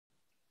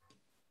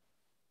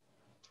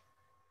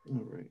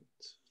All right.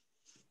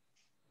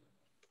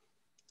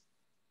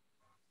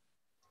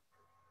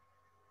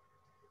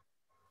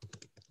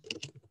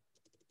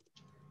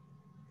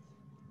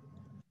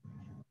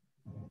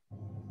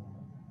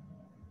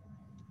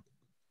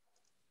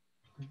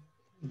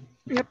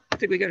 Yep, I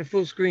think we got a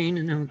full screen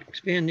and now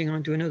expanding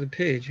onto another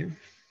page. Which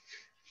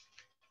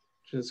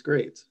is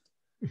great.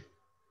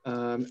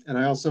 And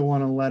I also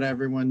want to let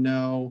everyone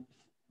know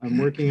I'm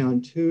working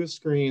on 2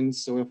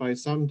 screens. So if I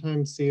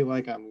sometimes see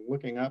like I'm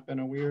looking up in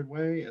a weird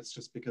way, it's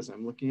just because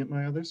I'm looking at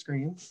my other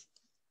screens,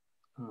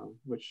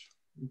 which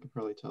you could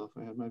probably tell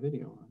if I had my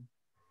video on.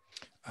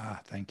 Ah,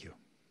 thank you.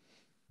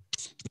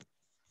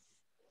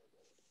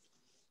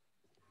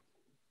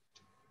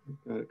 We've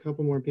got a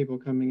couple more people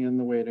coming in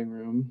the waiting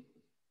room.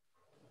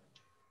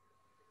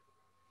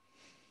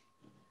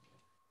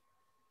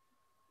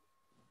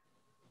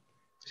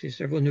 See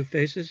several new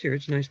faces here.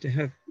 It's nice to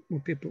have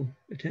more people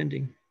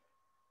attending.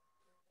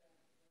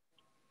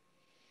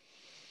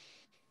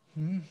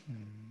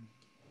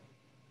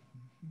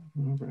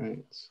 All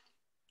right.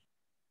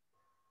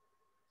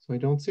 So I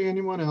don't see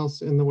anyone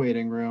else in the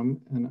waiting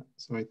room, and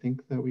so I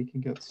think that we can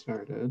get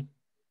started.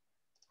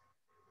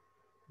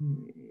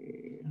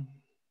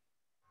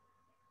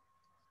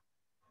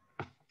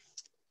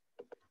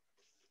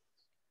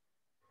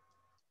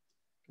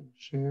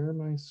 Share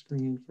my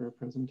screen for a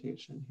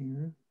presentation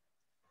here.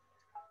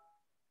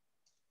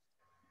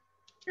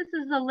 This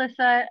is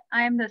Alyssa.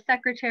 I'm the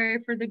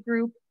secretary for the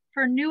group.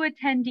 For new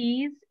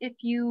attendees, if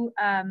you'd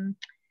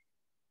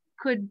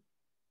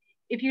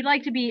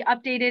like to be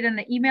updated in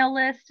the email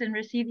list and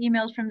receive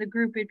emails from the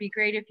group, it'd be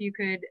great if you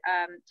could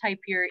type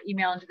your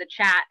email into the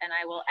chat and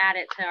I will add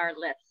it to our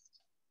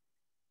list.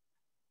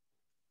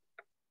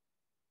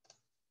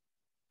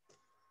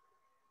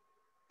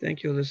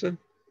 Thank you, Alyssa.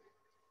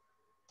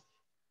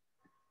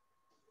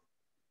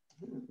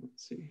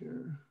 Let's see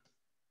here.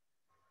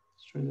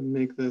 Just trying to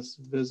make this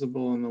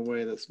visible in the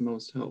way that's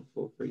most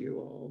helpful for you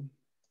all.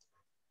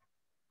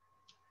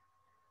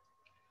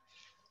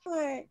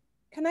 Hi,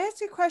 can I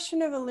ask a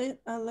question of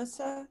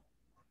Alyssa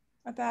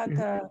about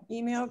the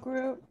email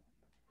group?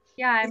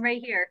 Yeah, I'm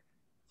right here.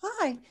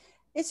 Hi,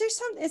 is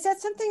that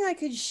something I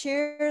could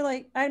share?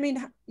 Like, I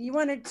mean, you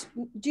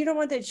don't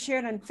want that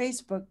shared on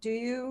Facebook, do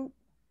you?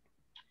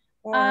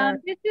 Or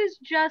this is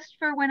just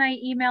for when I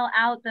email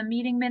out the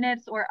meeting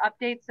minutes or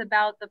updates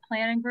about the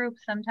planning group.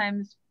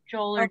 Sometimes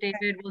Joel or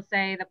David will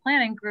say the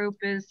planning group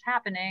is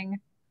happening.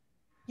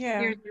 Yeah.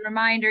 Here's the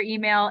reminder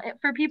email.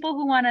 For people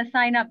who want to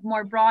sign up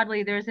more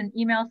broadly, there's an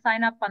email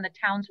sign up on the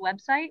town's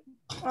website.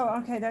 Oh,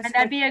 okay. And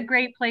that'd be a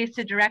great place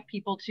to direct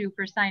people to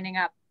for signing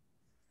up.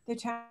 The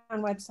town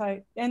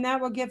website. And that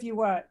will give you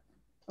what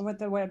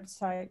the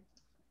website?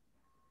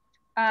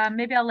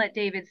 Maybe I'll let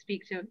David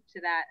speak to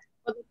that.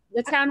 Well,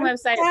 the town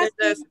website,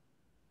 the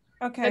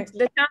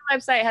town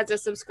website has a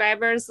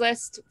subscribers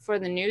list for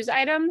the news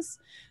items.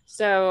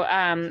 So,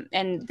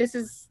 and this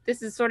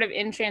is sort of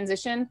in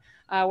transition.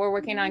 We're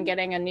working on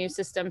getting a new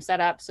system set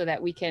up so that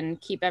we can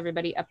keep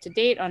everybody up to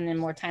date on a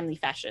more timely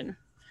fashion.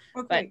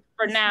 Okay.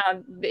 But for now,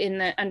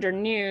 under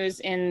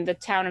news in the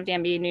town of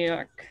Danby, New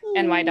York,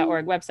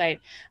 ny.org website,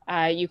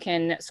 you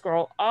can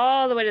scroll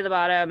all the way to the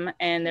bottom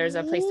and there's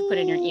a place to put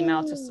in your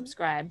email to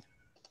subscribe.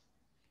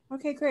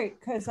 Okay, great.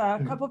 Because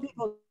a couple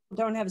people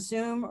don't have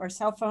Zoom or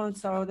cell phone,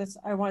 so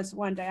I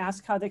wanted to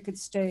ask how they could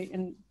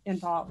stay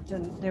involved,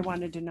 and they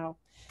wanted to know.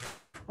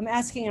 I'm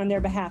asking on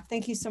their behalf.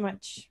 Thank you so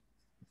much.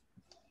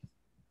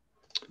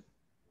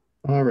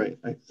 All right,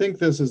 I think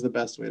this is the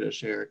best way to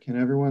share.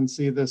 Can everyone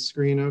see this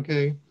screen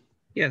okay?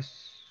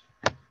 Yes.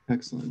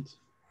 Excellent.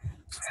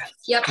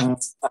 Yep.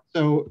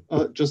 So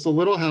just a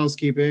little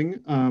housekeeping.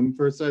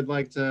 First, I'd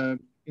like to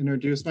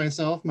introduce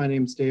myself. My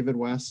name's David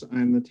West.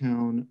 I'm the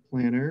town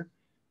planner.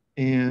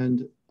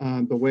 And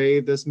the way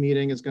this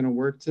meeting is going to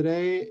work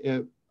today,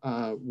 it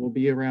will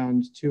be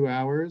around 2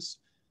 hours.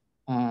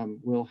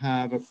 We'll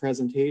have a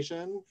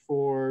presentation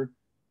for,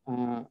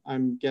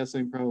 I'm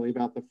guessing probably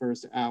about the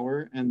first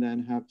hour, and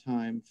then have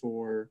time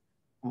for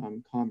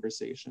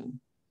conversation.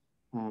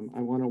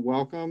 I want to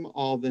welcome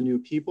all the new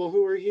people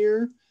who are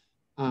here.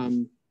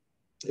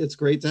 It's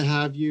great to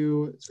have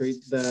you. It's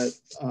great that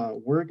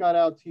word got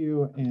out to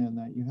you and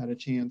that you had a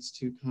chance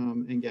to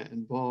come and get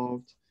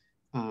involved.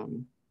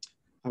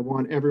 I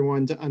want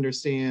everyone to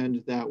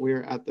understand that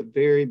we're at the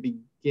very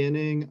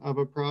beginning of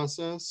a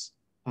process.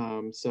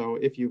 So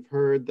if you've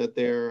heard that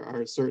there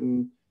are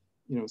certain,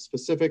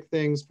 specific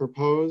things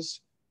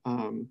proposed,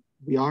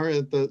 we are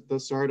at the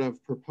start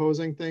of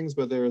proposing things,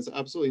 but there is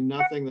absolutely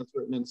nothing that's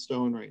written in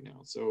stone right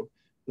now. So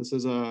this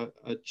is a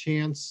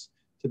chance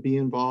to be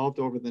involved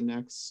over the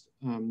next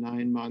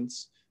 9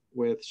 months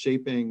with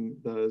shaping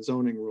the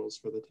zoning rules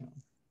for the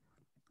town.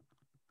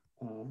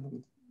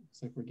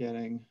 Looks like we're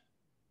getting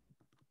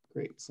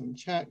some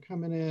chat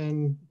coming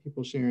in,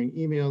 people sharing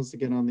emails to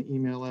get on the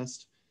email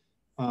list.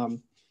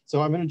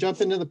 So I'm going to jump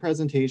into the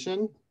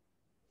presentation.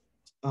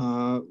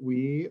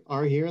 We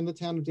are here in the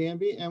town of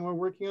Danby and we're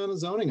working on a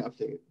zoning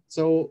update.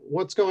 So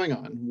what's going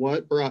on?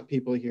 What brought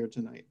people here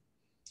tonight?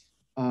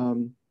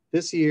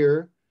 This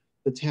year,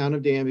 the town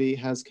of Danby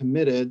has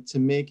committed to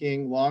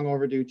making long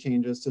overdue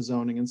changes to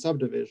zoning and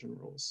subdivision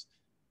rules.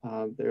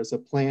 There's a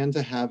plan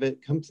to have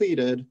it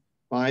completed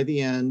by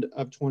the end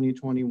of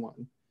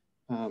 2021.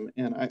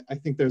 And I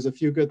think there's a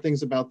few good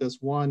things about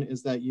this. One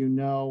is that,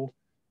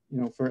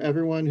 for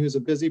everyone who's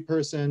a busy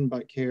person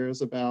but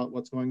cares about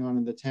what's going on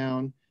in the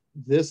town,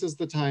 this is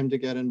the time to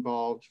get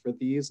involved for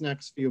these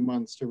next few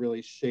months to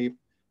really shape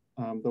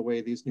the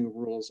way these new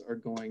rules are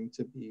going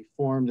to be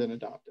formed and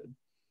adopted.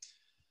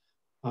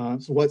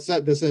 So what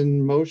set this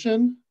in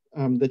motion?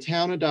 The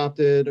town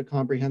adopted a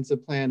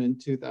comprehensive plan in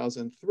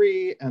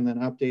 2003 and then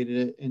updated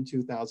it in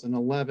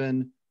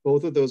 2011.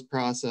 Both of those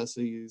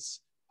processes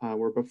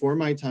were before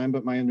my time,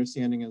 but my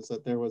understanding is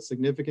that there was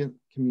significant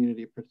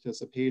community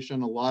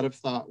participation. A lot of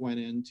thought went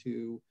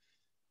into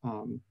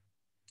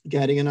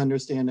getting an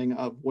understanding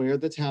of where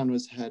the town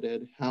was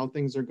headed, how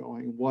things are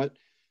going, what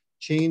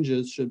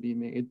changes should be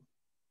made,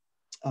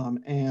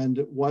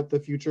 and what the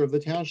future of the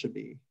town should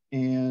be.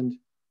 And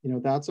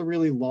that's a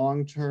really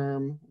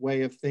long-term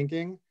way of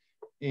thinking.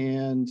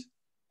 And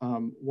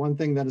one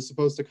thing that is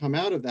supposed to come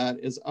out of that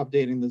is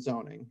updating the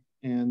zoning.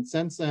 And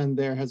since then,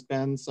 there has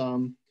been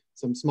some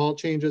small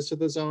changes to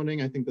the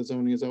zoning. I think the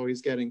zoning is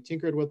always getting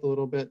tinkered with a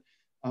little bit,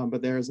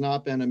 but there has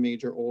not been a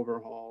major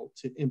overhaul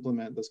to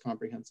implement this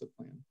comprehensive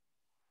plan.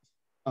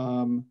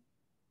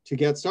 To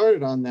get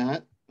started on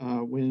that,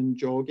 when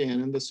Joel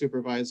Gannon, the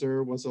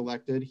supervisor, was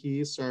elected,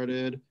 he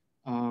started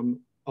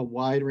a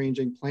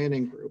wide-ranging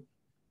planning group.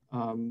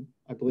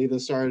 I believe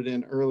this started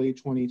in early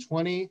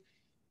 2020,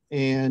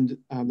 and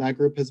that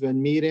group has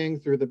been meeting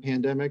through the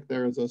pandemic.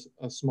 There was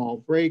a small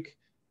break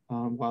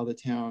while the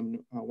town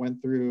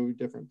went through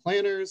different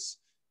planners,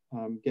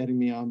 getting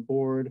me on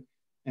board.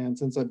 And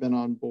since I've been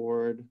on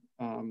board,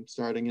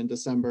 starting in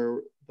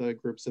December, the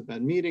groups have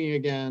been meeting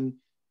again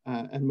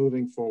and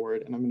moving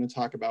forward. And I'm going to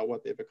talk about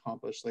what they've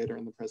accomplished later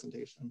in the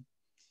presentation.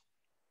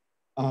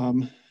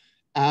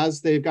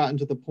 As they've gotten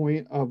to the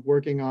point of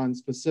working on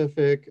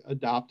specific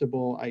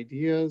adoptable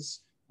ideas,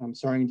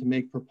 starting to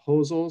make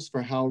proposals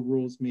for how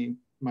rules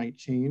might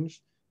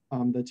change,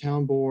 the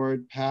town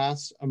board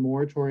passed a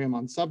moratorium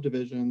on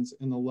subdivisions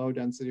in the low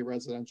density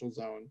residential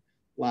zone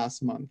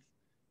last month.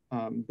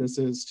 This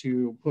is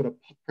to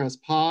press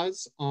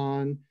pause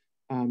on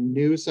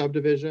new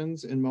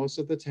subdivisions in most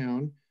of the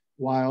town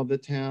while the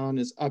town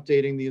is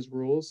updating these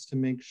rules to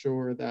make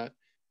sure that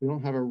we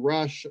don't have a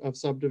rush of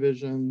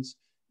subdivisions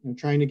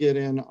trying to get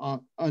in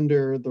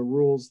under the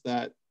rules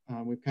that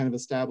we've kind of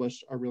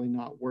established are really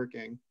not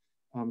working,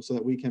 so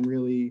that we can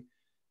really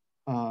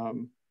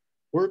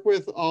work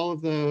with all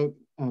of the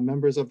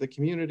members of the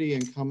community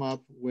and come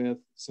up with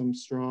some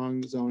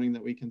strong zoning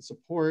that we can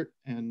support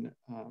and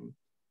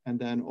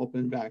then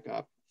open back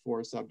up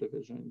for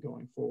subdivision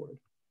going forward.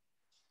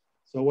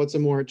 So what's a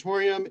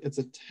moratorium? It's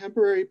a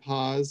temporary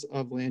pause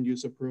of land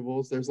use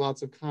approvals. There's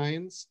lots of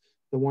kinds.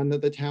 The one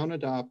that the town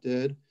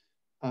adopted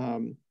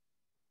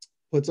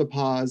puts a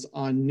pause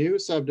on new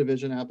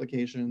subdivision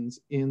applications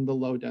in the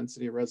low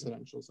density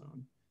residential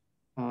zone.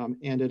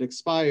 And it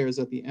expires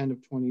at the end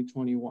of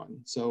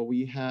 2021. So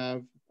we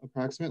have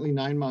approximately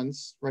 9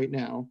 months right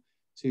now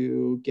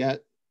to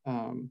get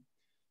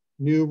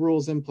new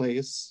rules in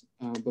place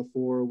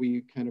before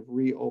we kind of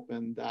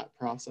reopen that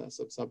process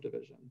of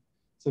subdivision.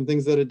 Some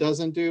things that it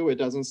doesn't do, it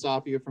doesn't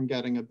stop you from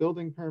getting a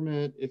building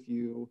permit. If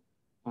you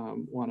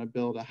want to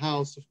build a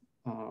house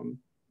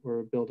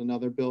or build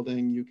another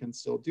building, you can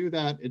still do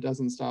that. It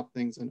doesn't stop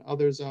things in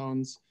other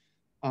zones.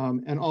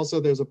 And also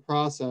there's a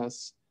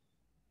process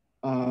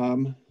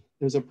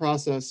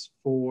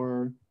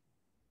for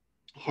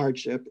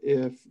hardship.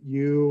 If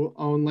you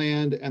own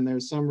land and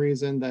there's some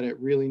reason that it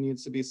really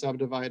needs to be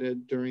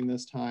subdivided during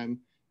this time,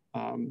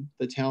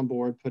 the town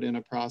board put in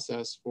a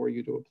process for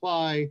you to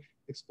apply,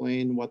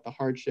 explain what the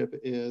hardship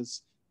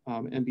is,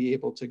 and be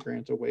able to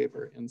grant a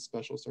waiver in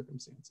special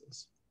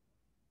circumstances.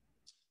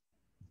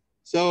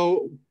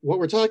 So what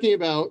we're talking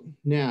about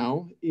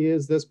now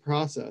is this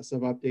process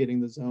of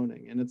updating the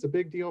zoning, and it's a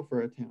big deal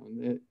for a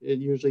town. It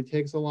usually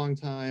takes a long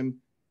time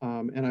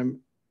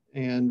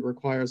and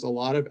requires a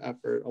lot of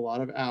effort, a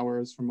lot of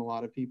hours from a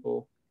lot of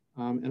people.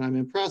 And I'm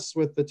impressed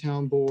with the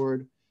town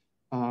board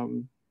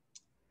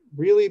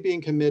really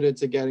being committed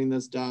to getting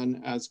this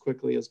done as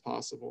quickly as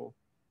possible.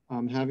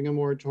 Having a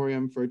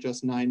moratorium for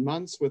just 9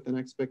 months with an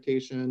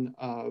expectation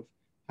of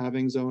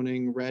having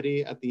zoning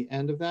ready at the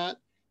end of that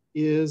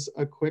is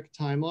a quick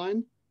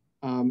timeline.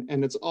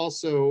 And it's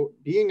also,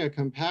 being a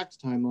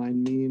compact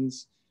timeline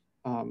means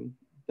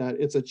that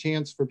it's a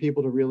chance for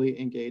people to really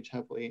engage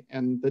heavily.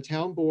 And the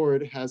town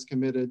board has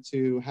committed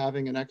to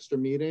having an extra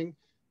meeting,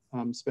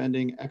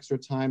 spending extra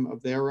time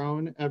of their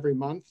own every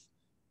month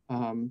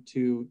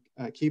to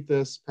keep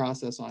this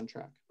process on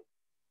track.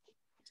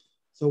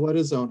 So what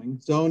is zoning?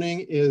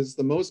 Zoning is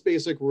the most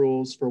basic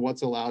rules for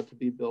what's allowed to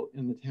be built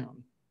in the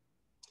town.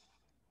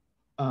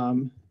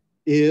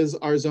 Is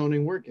our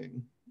zoning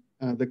working?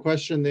 The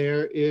question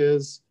there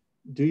is,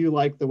 do you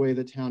like the way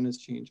the town is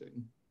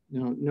changing?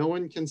 No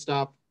one can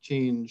stop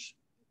change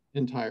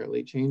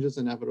entirely. Change is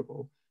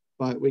inevitable.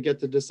 but we get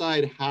to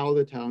decide how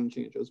the town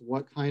changes,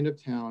 what kind of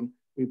town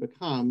we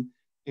become.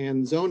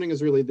 And zoning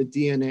is really the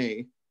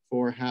DNA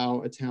for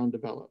how a town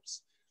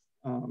develops.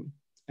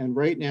 And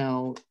right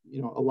now,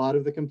 you know, a lot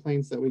of the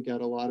complaints that we get,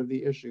 a lot of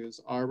the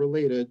issues are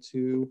related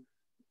to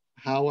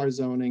how our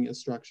zoning is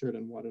structured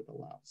and what it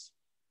allows.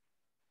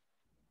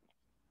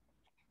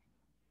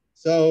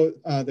 So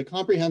the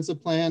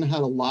comprehensive plan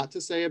had a lot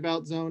to say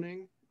about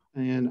zoning,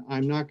 and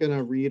I'm not going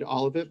to read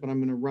all of it, but I'm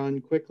going to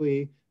run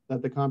quickly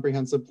that the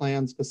comprehensive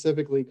plan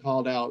specifically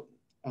called out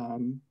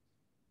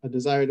a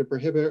desire to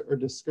prohibit or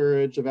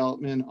discourage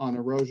development on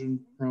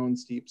erosion-prone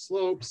steep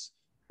slopes,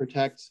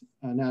 protect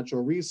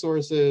natural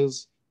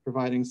resources,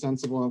 providing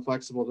sensible and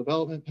flexible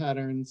development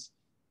patterns,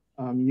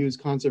 use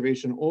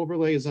conservation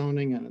overlay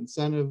zoning and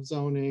incentive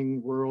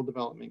zoning, rural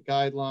development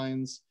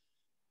guidelines,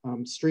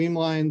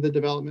 streamline the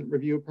development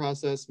review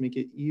process, make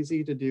it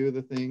easy to do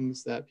the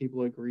things that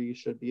people agree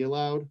should be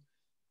allowed,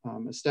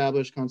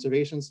 establish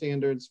conservation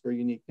standards for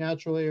unique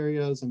natural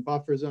areas and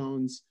buffer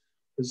zones,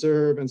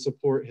 preserve and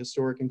support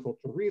historic and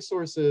cultural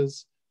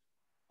resources,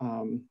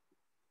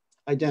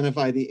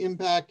 identify the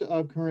impact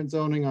of current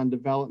zoning on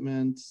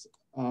development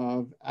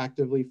of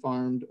actively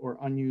farmed or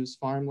unused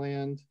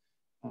farmland,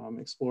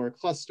 explore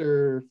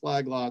cluster,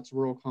 flag lots,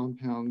 rural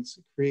compounds,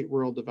 create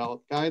rural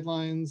developed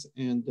guidelines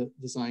and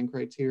design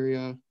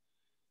criteria,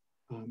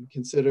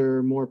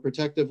 consider more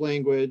protective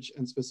language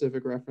and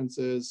specific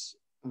references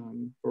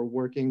for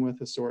working with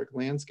historic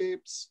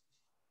landscapes,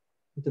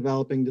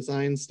 developing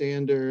design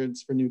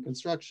standards for new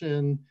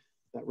construction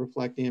that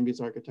reflect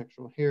Danby's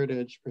architectural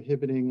heritage,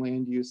 prohibiting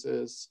land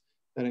uses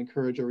that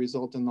encourage or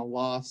result in the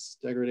loss,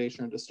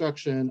 degradation, or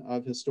destruction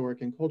of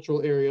historic and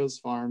cultural areas,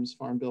 farms,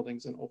 farm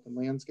buildings, and open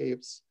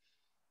landscapes,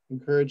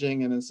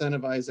 encouraging and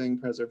incentivizing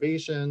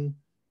preservation,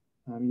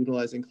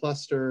 utilizing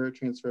cluster,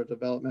 transfer of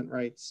development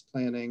rights,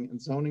 planning,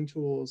 and zoning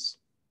tools,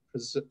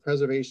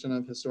 preservation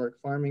of historic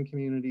farming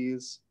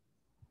communities,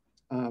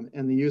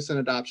 and the use and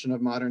adoption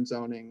of modern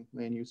zoning,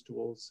 land use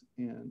tools,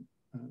 and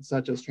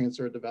such as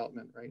transfer of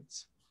development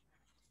rights.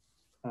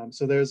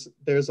 So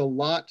there's a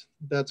lot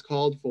that's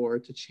called for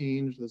to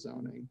change the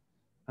zoning,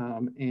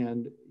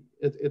 and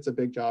it's a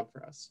big job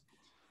for us.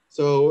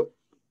 So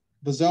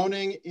the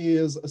zoning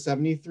is a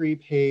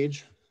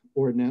 73-page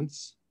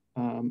ordinance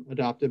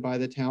adopted by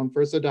the town,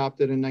 first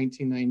adopted in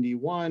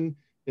 1991.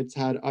 It's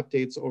had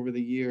updates over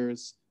the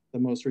years. The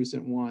most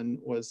recent one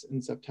was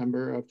in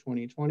September of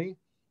 2020,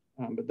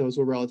 but those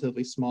were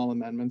relatively small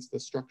amendments.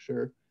 The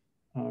structure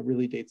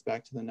really dates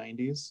back to the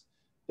 90s.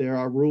 There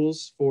are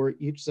rules for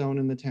each zone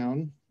in the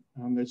town.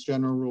 There's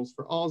general rules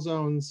for all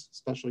zones,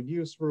 special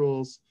use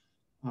rules,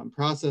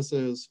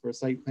 processes for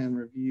site plan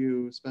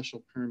review,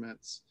 special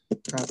permits,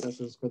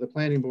 processes for the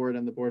planning board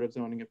and the Board of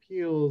Zoning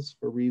Appeals,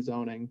 for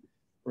rezoning,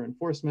 for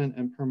enforcement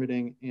and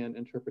permitting, and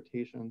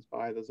interpretations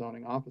by the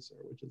zoning officer,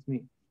 which is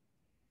me.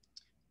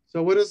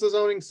 So what does the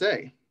zoning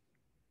say?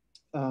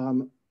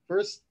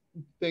 First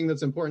thing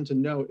that's important to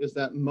note is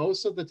that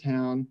most of the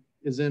town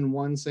is in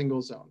one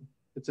single zone.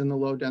 It's in the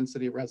low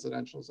density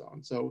residential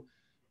zone. So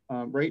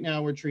right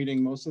now we're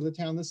treating most of the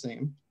town the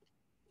same.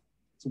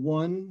 It's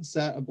one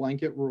set of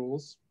blanket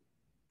rules.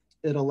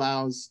 It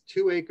allows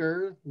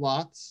 2-acre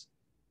lots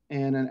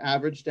and an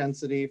average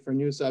density for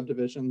new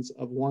subdivisions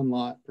of 1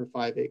 lot per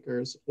 5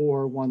 acres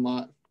or 1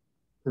 lot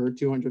per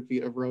 200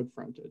 feet of road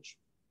frontage.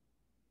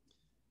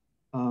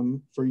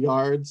 For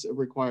yards, it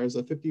requires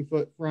a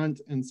 50-foot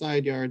front and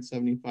side yard,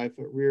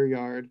 75-foot rear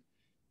yard.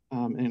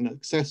 And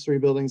accessory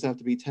buildings have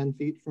to be 10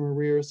 feet from a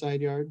rear or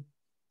side yard.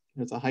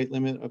 There's a height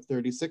limit of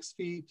 36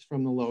 feet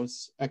from the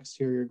lowest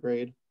exterior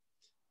grade.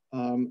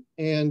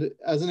 And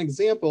as an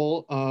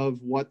example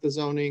of what the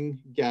zoning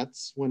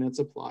gets when it's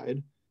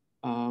applied,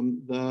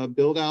 the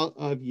build out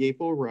of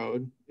Yapel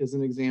Road is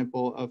an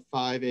example of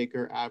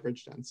 5-acre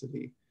average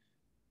density.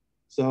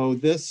 So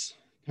this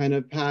kind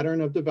of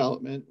pattern of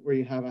development where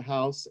you have a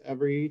house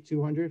every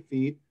 200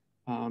 feet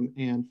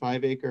and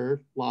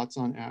 5-acre lots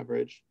on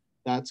average,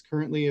 that's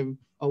currently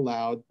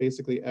allowed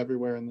basically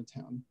everywhere in the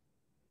town.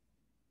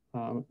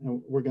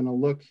 And we're gonna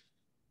look,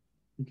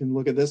 you can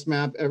look at this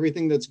map,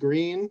 everything that's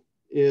green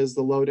is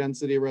the low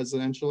density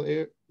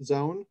residential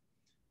zone.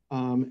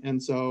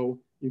 And so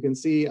you can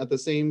see at the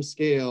same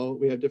scale,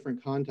 we have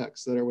different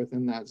contexts that are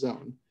within that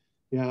zone.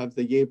 You have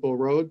the Yapel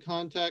Road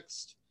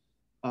context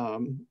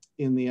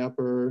in the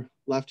upper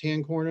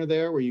left-hand corner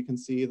there, where you can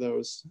see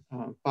those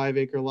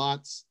 5-acre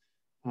lots,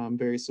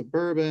 very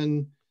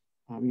suburban.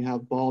 You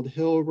have Bald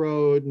Hill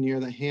Road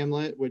near the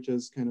hamlet, which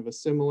is kind of a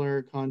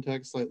similar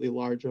context, slightly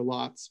larger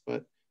lots,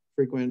 but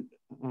frequent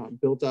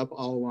built up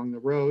all along the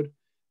road.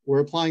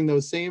 We're applying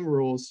those same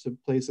rules to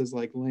places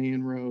like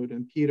Lane Road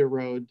and Peter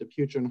Road,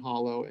 Deputron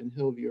Hollow and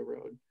Hillview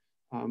Road,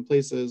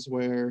 places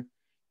where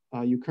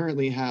you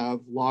currently have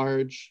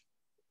large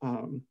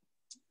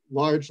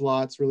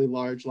lots, really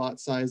large lot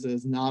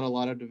sizes, not a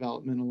lot of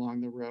development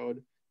along the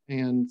road,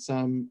 and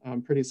some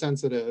pretty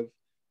sensitive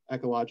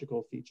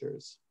ecological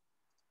features.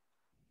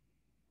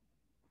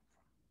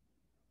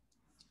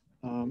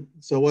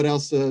 So what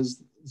else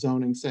does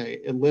zoning say?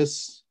 It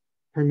lists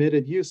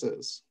permitted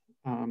uses.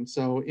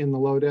 So in the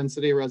low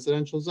density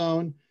residential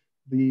zone,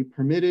 the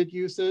permitted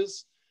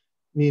uses,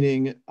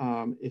 meaning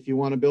if you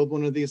want to build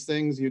one of these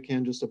things, you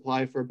can just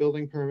apply for a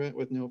building permit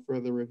with no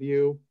further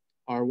review,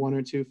 are 1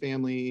 or 2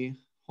 family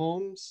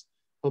homes,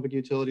 public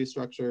utility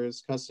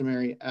structures,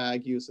 customary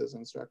ag uses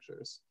and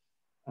structures.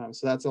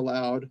 So that's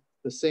allowed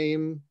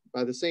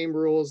by the same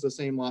rules, the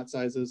same lot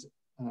sizes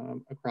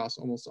across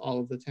almost all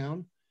of the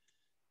town.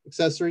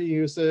 Accessory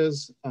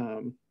uses,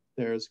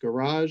 there's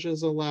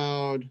garages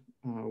allowed.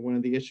 One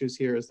of the issues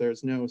here is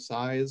there's no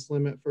size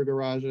limit for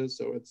garages,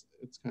 so it's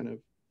kind of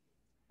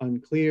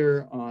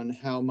unclear on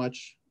how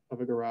much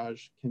of a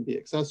garage can be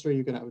accessory.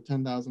 You could have a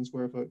 10,000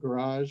 square foot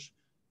garage,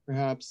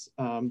 perhaps.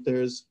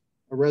 There's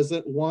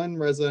one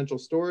residential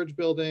storage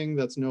building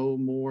that's no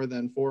more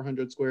than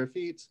 400 square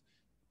feet.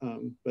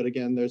 But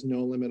again, there's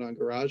no limit on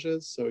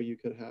garages, so you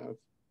could have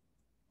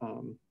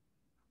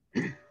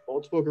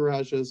multiple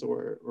garages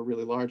or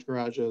really large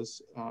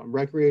garages.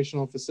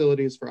 Recreational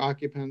facilities for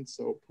occupants,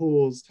 so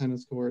pools,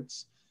 tennis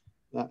courts,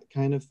 that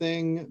kind of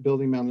thing.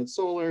 Building mounted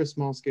solar,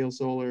 small scale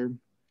solar,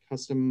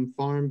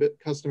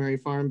 customary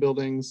farm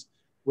buildings,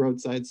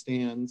 roadside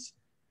stands.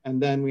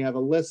 And then we have a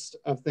list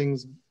of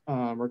things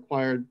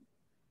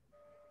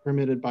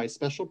permitted by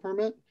special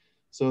permit.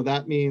 So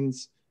that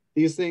means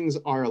these things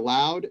are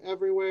allowed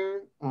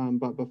everywhere,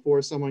 but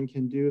before someone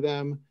can do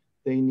them,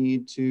 they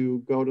need to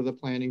go to the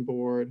planning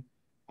board,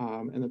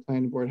 and the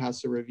planning board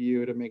has to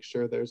review to make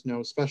sure there's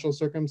no special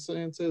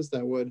circumstances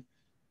that would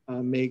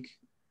make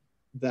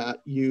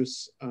that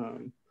use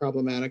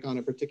problematic on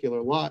a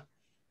particular lot.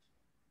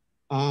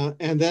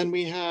 And then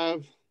we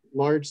have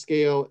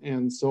large-scale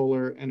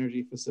solar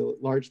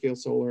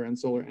and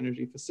solar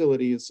energy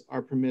facilities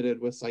are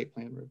permitted with site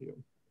plan review.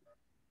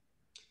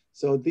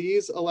 So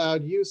these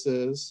allowed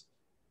uses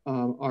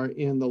are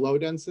in the low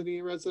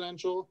density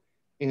residential,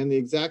 and the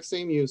exact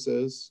same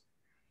uses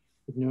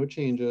with no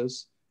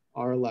changes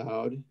are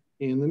allowed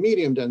in the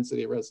medium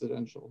density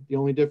residential. The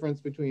only difference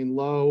between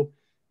low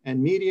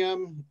and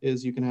medium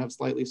is you can have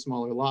slightly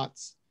smaller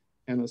lots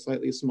and a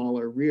slightly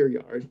smaller rear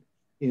yard.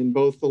 In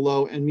both the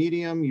low and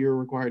medium, you're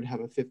required to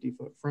have a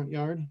 50-foot front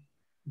yard.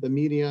 The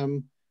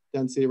medium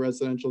density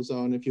residential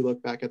zone, if you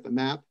look back at the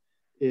map,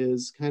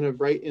 is kind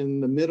of right in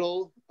the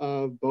middle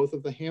of both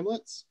of the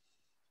hamlets.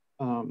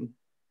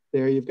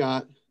 There you've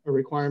got a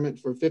requirement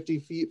for 50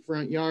 feet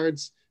front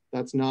yards.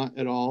 That's not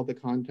at all the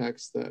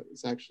context that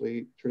was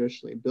actually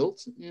traditionally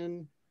built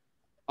in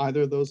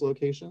either of those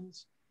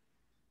locations.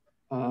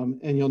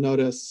 And you'll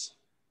notice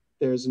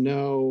there's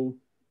no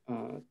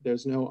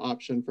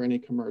option for any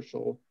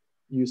commercial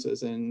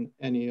uses in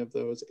any of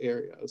those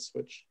areas,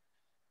 which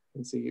you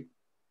can see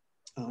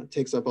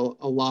takes up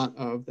a lot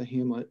of the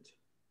hamlet,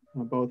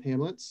 both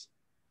hamlets.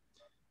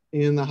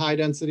 In the high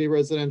density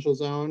residential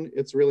zone,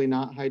 it's really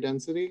not high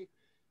density.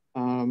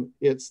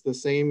 It's the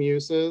same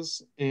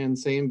uses and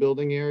same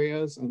building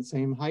areas and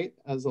same height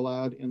as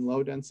allowed in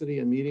low density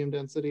and medium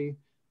density.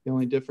 The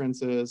only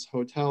difference is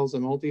hotels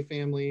and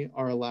multifamily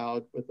are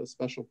allowed with a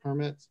special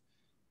permit.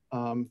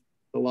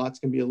 The lots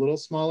can be a little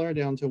smaller,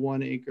 down to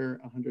 1 acre,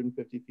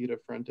 150 feet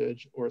of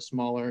frontage, or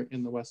smaller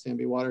in the West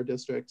Danby Water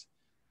District.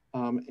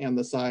 And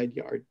the side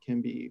yard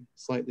can be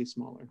slightly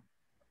smaller.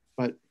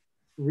 But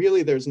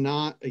really, there's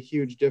not a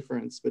huge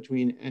difference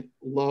between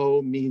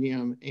low,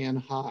 medium, and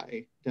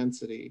high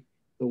density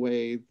the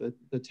way that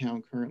the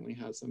town currently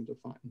has them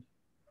defined.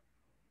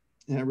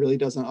 And it really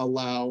doesn't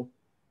allow,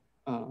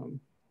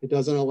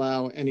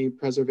 any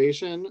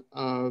preservation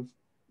of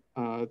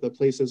the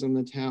places in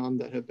the town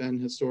that have been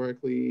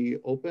historically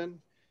open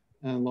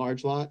and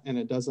large lot, and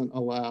it doesn't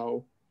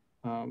allow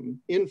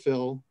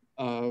infill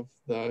of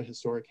the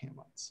historic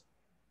hamlets.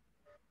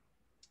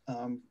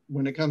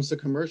 When it comes to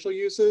commercial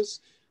uses,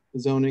 the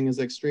zoning is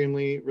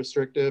extremely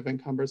restrictive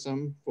and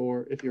cumbersome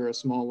for if you're a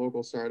small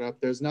local startup.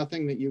 There's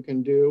nothing that you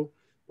can do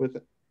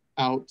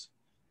without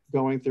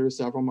going through a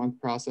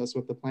several-month process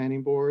with the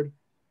planning board.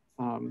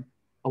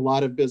 A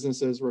lot of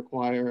businesses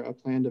require a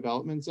planned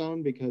development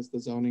zone because the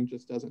zoning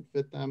just doesn't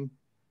fit them.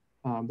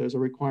 There's a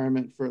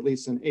requirement for at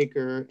least 1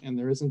 acre, and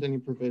there isn't any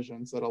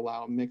provisions that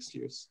allow mixed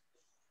use.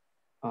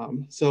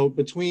 So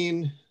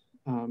between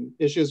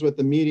issues with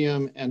the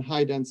medium and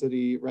high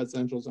density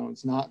residential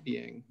zones not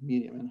being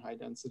medium and high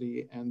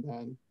density, and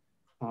then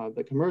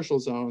the commercial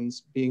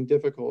zones being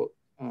difficult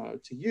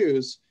to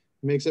use,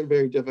 makes it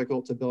very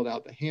difficult to build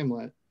out the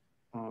hamlet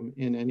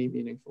in any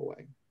meaningful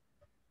way.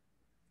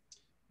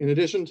 In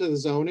addition to the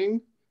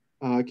zoning,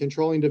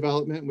 controlling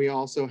development, we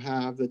also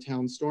have the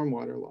town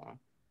stormwater law.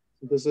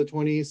 So this is a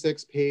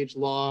 26-page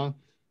law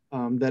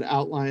that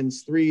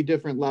outlines 3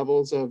 different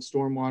levels of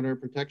stormwater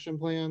protection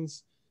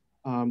plans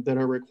that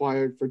are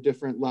required for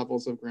different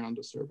levels of ground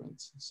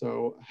disturbance.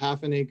 So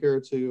 1/2 acre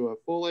to a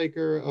full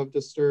acre of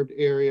disturbed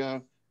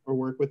area or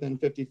work within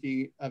 50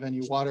 feet of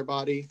any water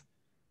body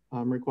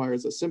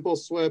requires a simple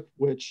SWIP,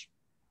 which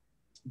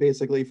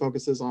basically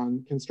focuses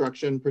on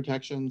construction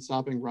protection,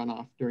 stopping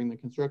runoff during the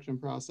construction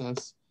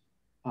process.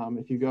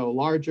 If you go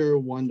larger,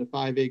 1 to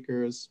 5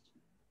 acres,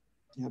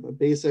 you have a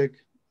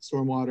basic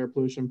stormwater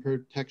pollution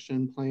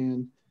protection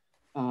plan.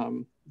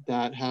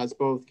 that has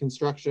both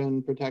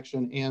construction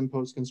protection and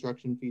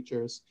post-construction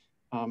features.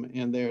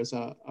 And there's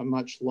a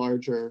much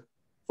larger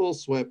full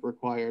SWIP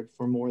required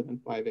for more than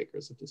 5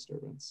 acres of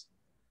disturbance.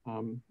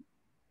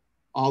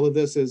 All of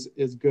this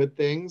is good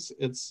things.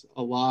 It's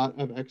a lot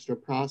of extra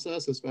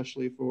process,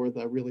 especially for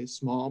the really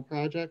small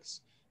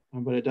projects,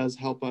 but it does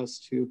help us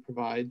to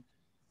provide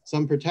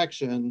some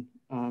protection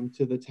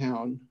to the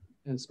town,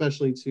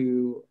 especially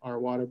to our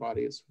water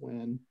bodies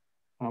when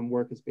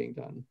work is being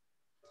done.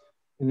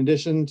 In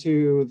addition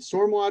to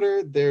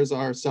stormwater, there's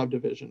our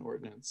subdivision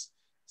ordinance.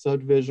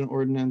 Subdivision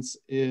ordinance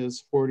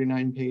is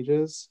 49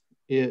 pages.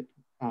 It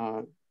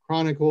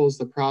chronicles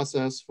the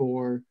process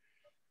for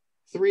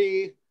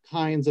 3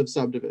 kinds of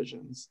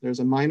subdivisions. There's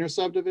a minor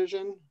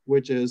subdivision,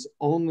 which is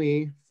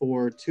only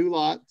for 2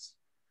 lots,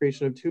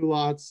 creation of 2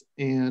 lots,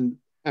 and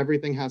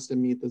everything has to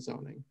meet the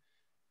zoning.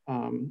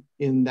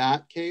 In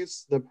that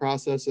case, the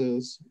process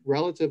is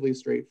relatively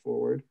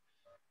straightforward.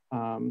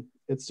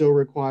 It still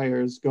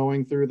requires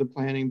going through the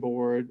planning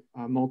board,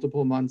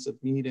 multiple months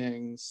of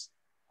meetings,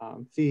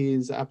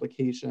 fees,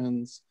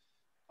 applications.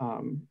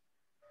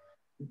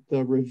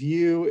 The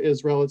review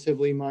is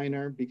relatively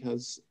minor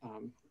because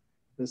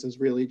this is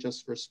really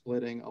just for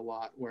splitting a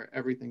lot where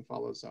everything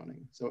follows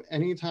zoning. So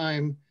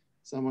anytime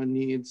someone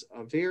needs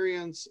a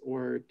variance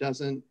or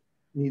doesn't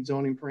meet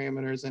zoning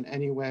parameters in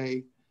any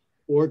way,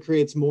 or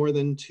creates more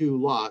than 2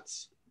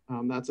 lots,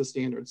 that's a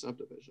standard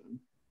subdivision.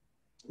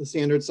 The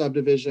standard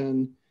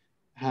subdivision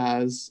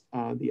has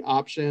the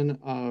option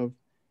of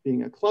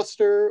being a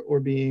cluster or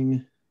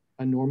being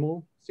a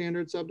normal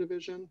standard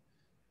subdivision.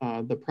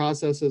 The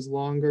process is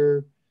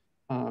longer.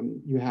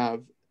 You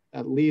have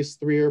at least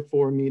 3 or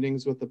 4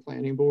 meetings with the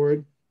planning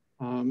board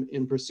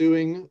in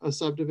pursuing a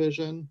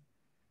subdivision.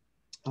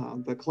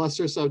 The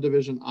cluster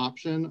subdivision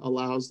option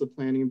allows the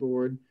planning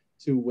board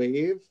to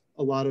waive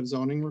a lot of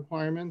zoning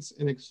requirements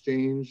in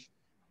exchange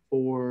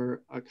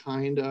for a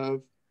kind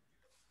of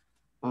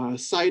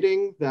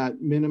siting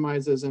that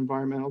minimizes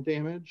environmental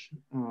damage.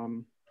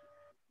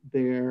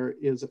 There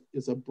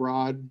is a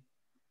broad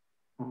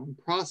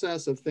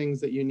process of things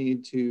that you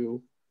need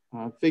to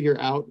figure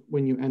out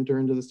when you enter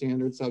into the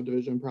standard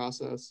subdivision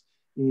process.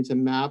 You need to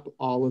map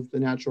all of the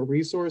natural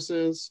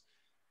resources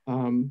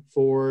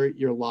for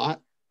your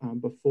lot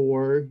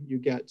before you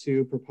get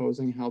to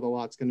proposing how the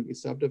lot's going to be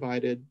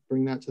subdivided.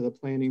 Bring that to the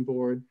planning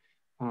board.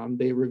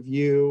 They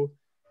review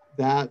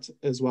that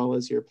as well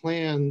as your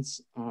plans.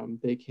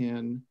 They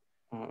can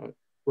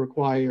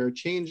require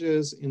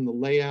changes in the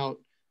layout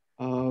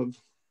of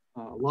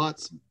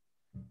lots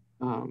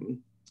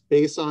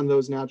based on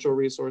those natural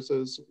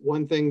resources.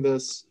 One thing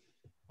this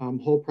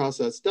whole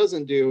process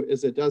doesn't do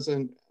is it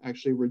doesn't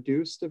actually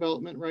reduce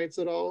development rights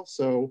at all.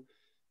 So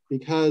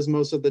because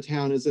most of the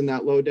town is in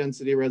that low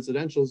density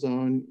residential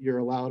zone, you're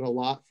allowed a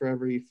lot for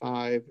every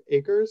 5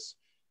 acres.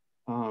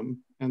 And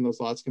those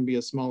lots can be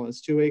as small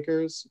as 2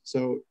 acres.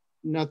 So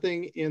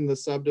nothing in the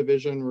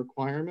subdivision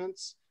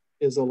requirements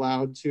is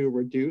allowed to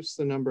reduce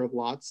the number of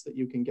lots that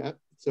you can get.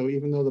 So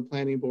even though the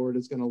planning board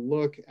is going to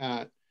look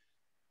at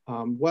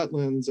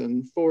wetlands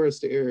and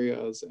forest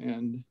areas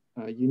and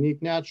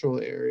unique natural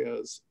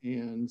areas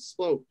and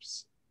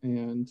slopes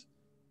and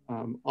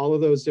all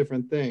of those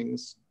different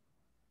things,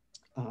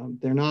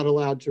 they're not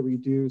allowed to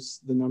reduce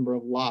the number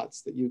of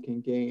lots that you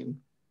can gain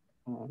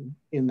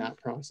in that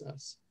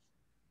process.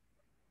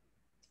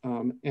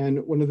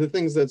 And one of the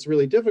things that's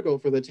really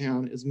difficult for the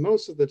town is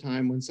most of the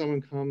time when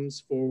someone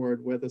comes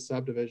forward with a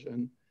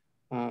subdivision,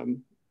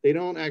 they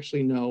don't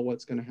actually know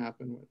what's going to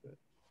happen with it,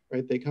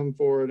 right? They come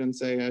forward and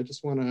say, I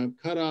just want to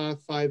cut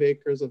off 5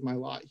 acres of my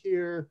lot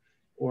here,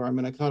 or I'm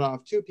going to cut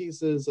off 2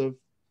 pieces of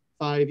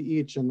 5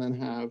 each and then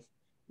have,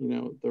 you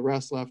know, the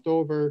rest left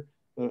over,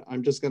 but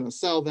I'm just going to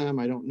sell them.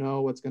 I don't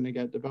know what's going to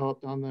get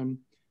developed on them.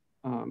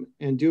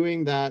 And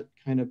doing that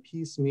kind of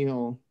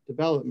piecemeal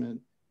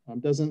development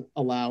doesn't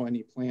allow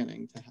any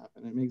planning to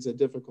happen. It makes it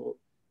difficult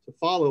to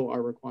follow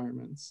our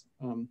requirements.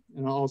 And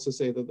I'll also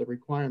say that the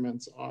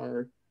requirements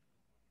are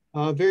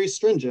very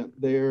stringent.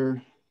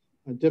 They're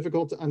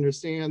difficult to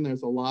understand.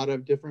 There's a lot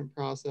of different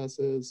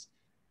processes.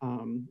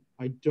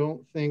 I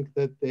don't think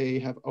that they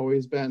have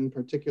always been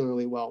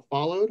particularly well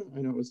followed. I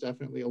know it was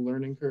definitely a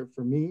learning curve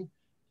for me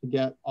to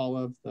get all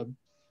of the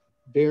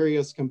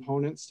various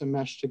components to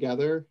mesh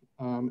together.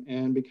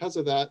 And because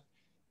of that,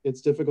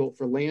 it's difficult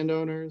for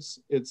landowners.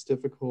 It's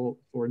difficult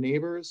for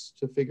neighbors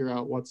to figure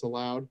out what's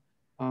allowed.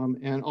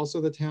 And also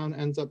the town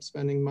ends up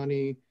spending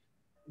money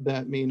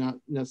that may not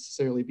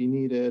necessarily be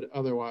needed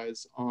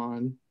otherwise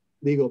on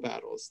legal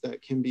battles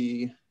that can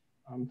be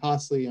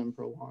costly and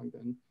prolonged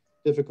and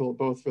difficult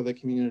both for the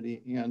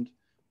community and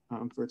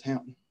for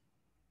town.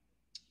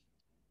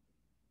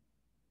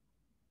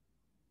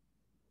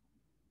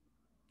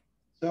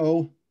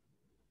 So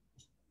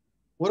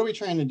what are we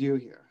trying to do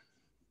here?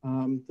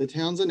 The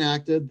town's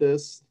enacted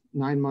this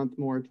 9-month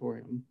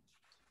moratorium.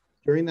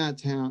 During that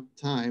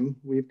time,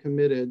 we've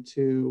committed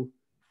to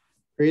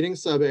creating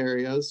sub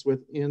areas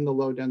within the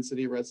low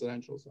density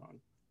residential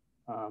zone.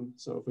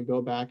 So if we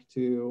go back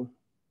to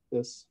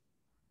this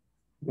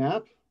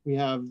map, We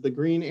have the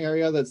green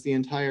area, that's the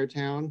entire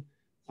town.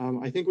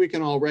 I think we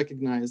can all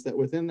recognize that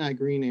within that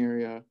green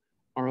area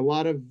are a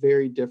lot of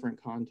very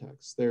different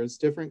contexts. There's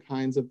different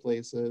kinds of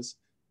places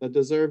that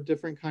deserve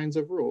different kinds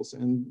of rules.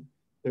 And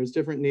there's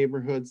different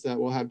neighborhoods that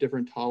will have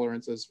different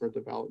tolerances for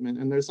development.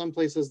 And there's some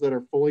places that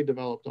are fully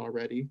developed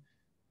already,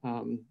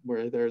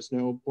 where there's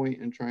no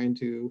point in trying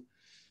to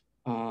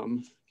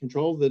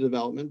control the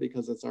development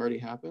because it's already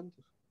happened.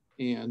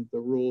 And the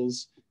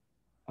rules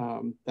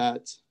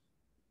that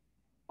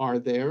are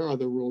there are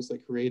the rules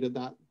that created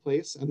that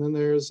place. And then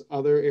there's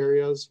other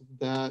areas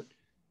that,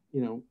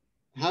 you know,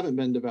 haven't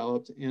been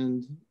developed,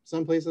 and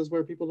some places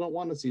where people don't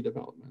want to see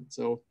development.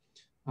 So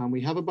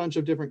we have a bunch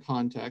of different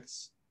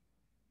contexts.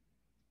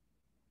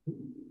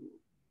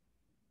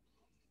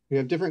 We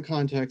have different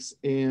contexts,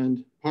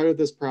 and part of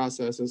this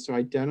process is to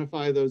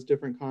identify those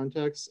different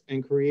contexts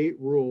and create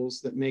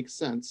rules that make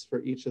sense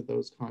for each of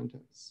those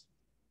contexts.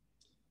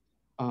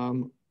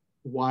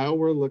 While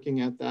we're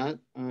looking at that,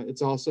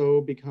 it's also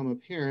become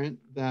apparent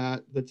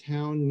that the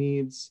town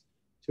needs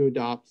to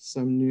adopt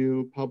some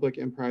new public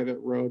and private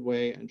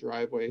roadway and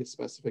driveway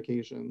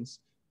specifications,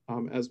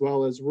 as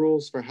well as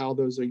rules for how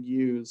those are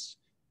used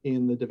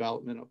in the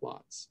development of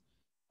lots.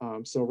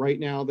 So right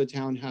now the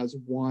town has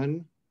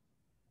one,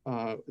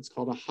 it's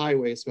called a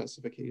highway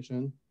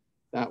specification.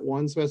 That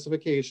one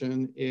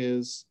specification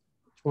is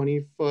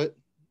 20-foot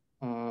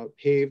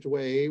paved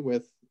way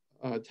with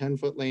a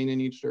 10-foot lane in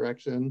each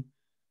direction,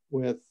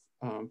 with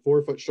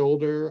 4-foot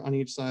shoulder on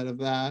each side of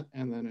that,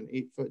 and then an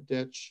 8-foot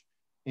ditch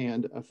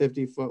and a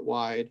 50-foot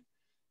wide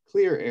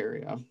clear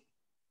area.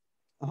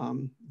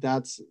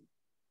 That's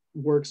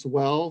works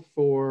well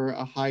for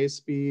a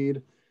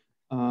high-speed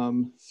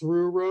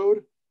through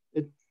road.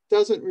 It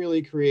doesn't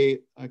really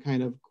create a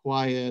kind of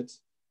quiet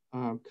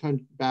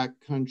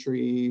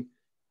backcountry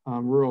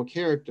rural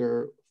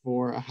character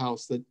for a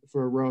house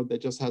for a road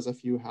that just has a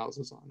few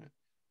houses on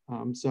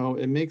it. So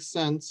it makes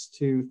sense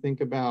to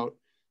think about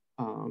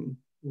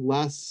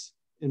less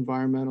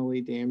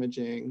environmentally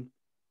damaging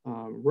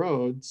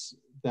roads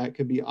that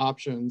could be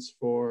options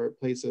for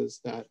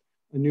places that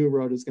a new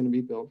road is going to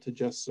be built to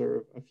just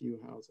serve a few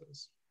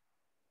houses.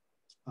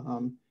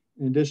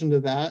 In addition to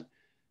that,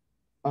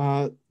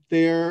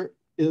 there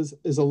is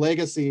a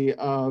legacy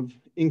of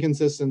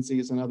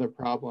inconsistencies and other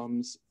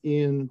problems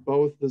in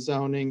both the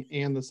zoning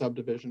and the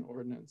subdivision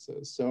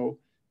ordinances. So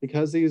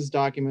because these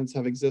documents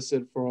have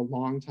existed for a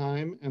long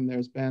time and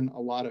there's been a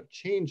lot of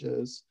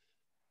changes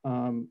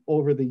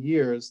over the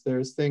years,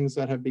 there's things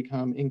that have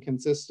become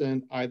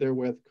inconsistent either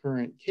with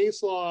current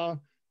case law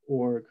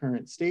or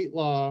current state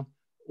law,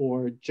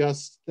 or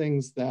just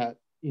things that,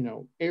 you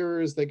know,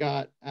 errors that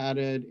got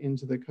added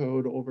into the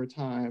code over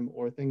time,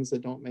 or things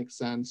that don't make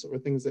sense, or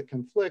things that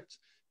conflict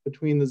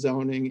between the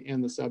zoning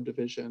and the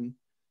subdivision,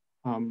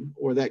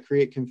 or that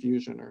create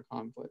confusion or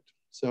conflict.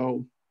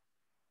 So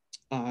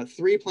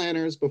 3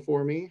 planners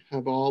before me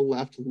have all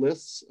left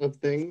lists of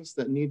things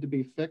that need to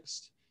be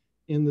fixed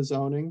in the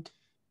zoning.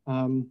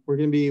 We're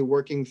going to be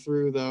working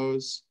through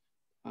those.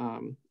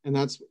 And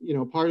that's, you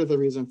know, part of the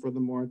reason for the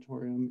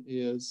moratorium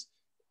is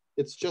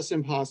it's just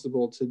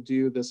impossible to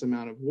do this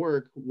amount of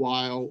work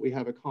while we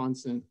have a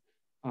constant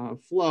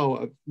flow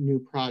of new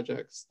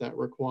projects that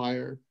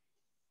require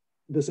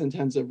this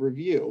intensive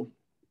review.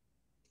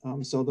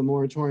 So the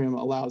moratorium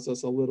allows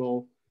us a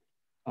little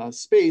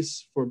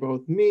space for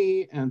both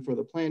me and for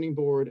the planning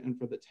board and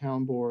for the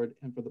town board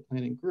and for the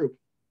planning group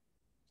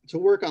to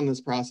work on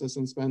this process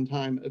and spend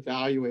time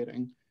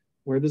evaluating,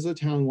 where does the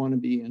town want to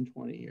be in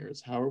 20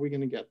 years? How are we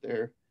going to get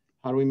there?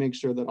 How do we make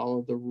sure that all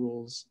of the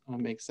rules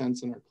make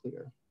sense and are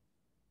clear?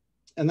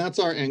 And that's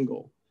our end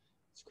goal.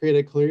 Let's create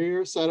a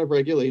clear set of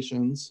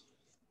regulations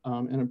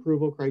and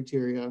approval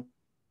criteria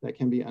that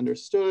can be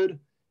understood,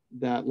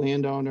 that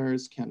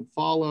landowners can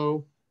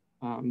follow,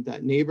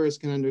 that neighbors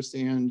can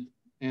understand,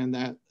 and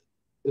that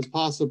is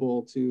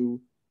possible to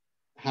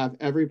have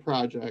every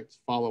project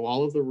follow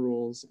all of the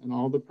rules and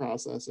all the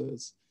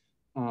processes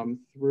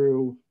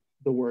through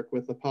the work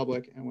with the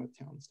public and with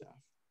town staff.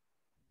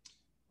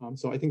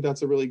 So I think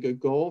that's a really good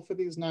goal for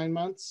these 9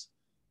 months.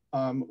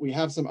 We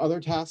have some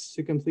other tasks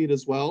to complete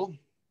as well.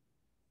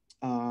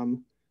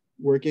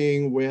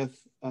 Working with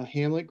a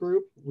hamlet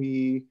group,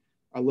 we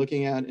are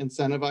looking at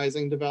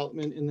incentivizing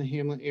development in the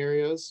hamlet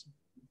areas,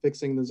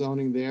 fixing the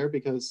zoning there,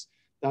 because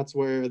that's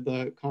where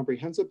the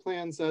comprehensive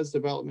plan says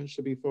development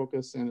should be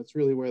focused, and it's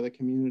really where the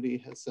community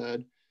has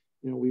said,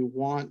 you know, we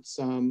want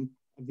some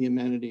of the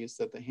amenities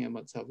that the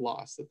hamlets have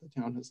lost, that the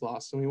town has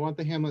lost. So we want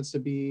the hamlets to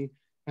be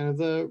kind of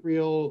the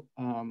real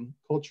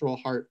cultural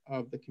heart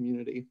of the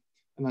community.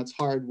 And that's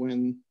hard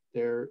when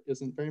there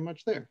isn't very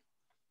much there.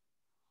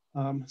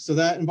 So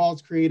that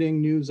involves creating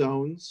new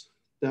zones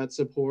that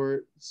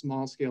support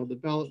small scale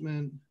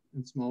development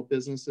and small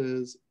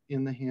businesses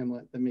in the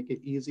hamlet that make it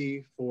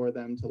easy for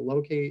them to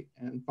locate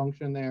and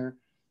function there,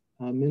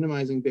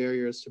 minimizing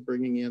barriers to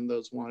bringing in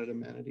those wanted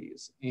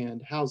amenities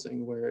and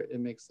housing where it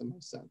makes the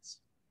most sense.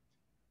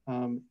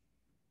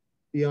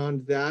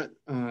 Beyond that,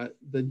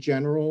 the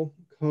general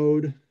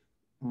code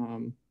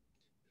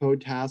code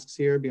tasks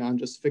here beyond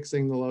just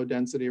fixing the low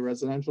density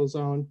residential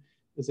zone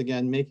is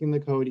again, making the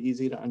code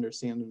easy to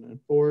understand and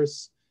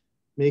enforce,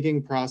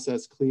 making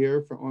process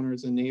clear for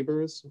owners and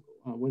neighbors.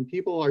 When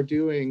people are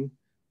doing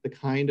the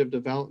kind of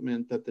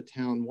development that the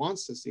town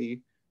wants to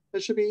see,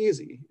 that should be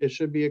easy. It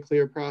should be a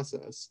clear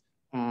process.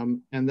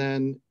 And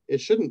then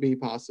it shouldn't be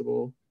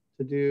possible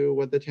to do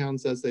what the town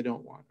says they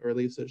don't want, or at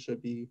least there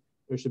should be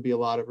a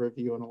lot of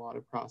review and a lot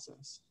of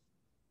process.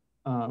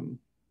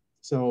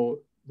 So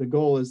the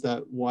goal is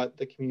that what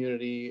the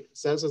community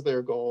says is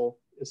their goal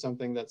is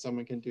something that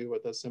someone can do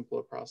with as simple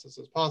a process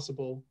as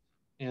possible,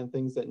 and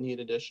things that need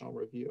additional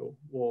review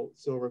will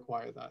still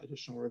require that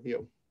additional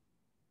review.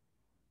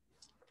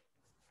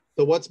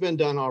 So what's been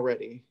done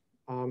already?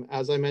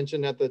 As I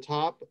mentioned at the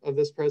top of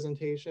this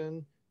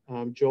presentation,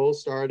 Joel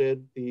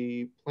started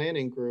the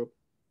planning group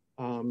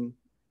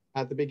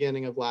at the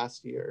beginning of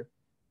last year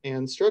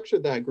and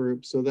structured that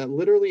group so that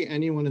literally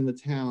anyone in the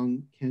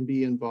town can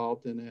be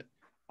involved in it.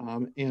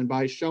 And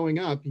by showing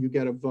up, you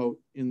get a vote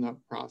in the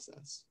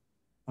process.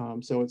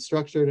 So it's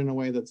structured in a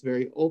way that's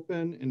very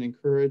open and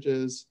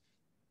encourages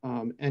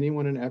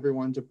anyone and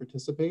everyone to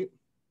participate.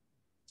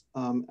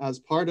 As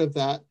part of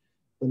that,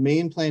 the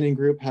main planning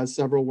group has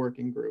several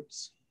working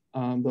groups.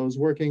 Those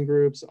working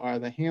groups are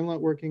the Hamlet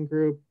Working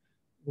Group,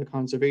 the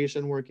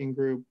Conservation Working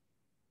Group,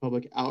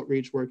 Public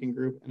Outreach Working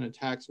Group, and a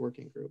Tax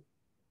Working Group.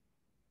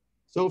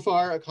 So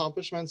far,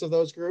 accomplishments of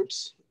those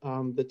groups.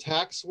 The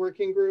Tax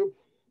Working Group,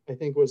 I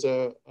think, was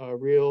a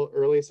real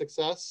early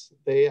success.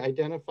 They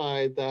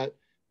identified that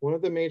one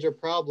of the major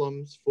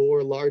problems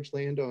for large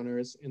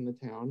landowners in the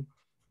town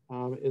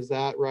is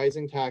that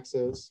rising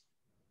taxes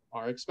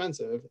are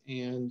expensive.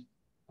 And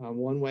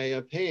one way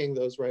of paying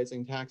those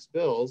rising tax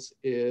bills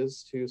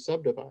is to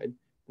subdivide.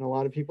 And a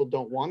lot of people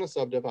don't want to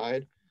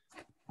subdivide,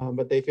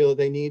 but they feel that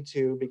they need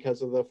to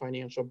because of the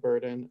financial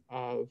burden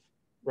of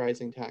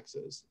rising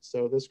taxes.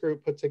 So this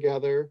group put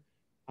together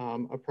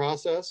a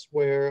process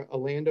where a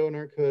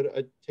landowner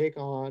could take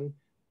on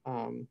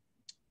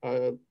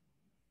a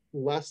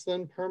less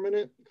than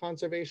permanent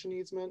conservation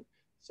easement.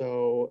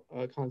 So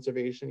a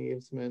conservation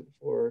easement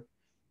for,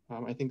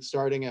 I think,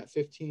 starting at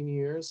 15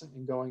 years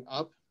and going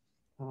up.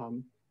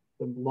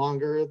 The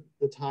longer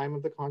the time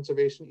of the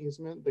conservation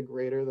easement, the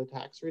greater the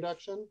tax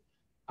reduction.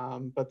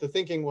 But the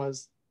thinking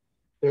was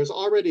there's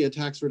already a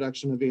tax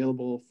reduction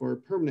available for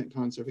permanent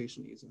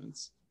conservation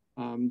easements.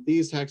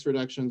 These tax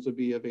reductions would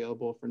be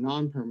available for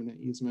non-permanent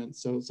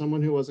easements. So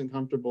someone who wasn't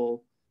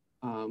comfortable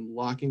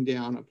locking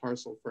down a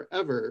parcel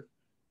forever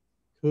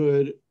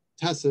could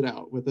test it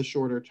out with a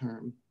shorter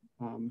term.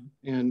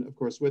 And of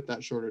course, with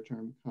that shorter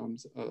term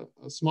comes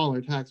a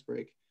smaller tax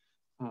break,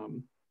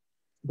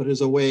 but as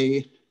a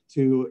way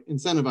to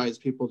incentivize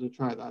people to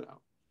try that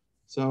out.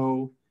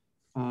 So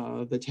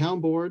the town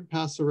board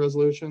passed a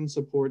resolution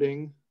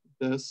supporting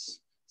this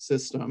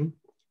system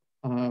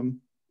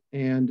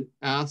and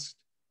asked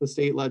the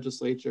state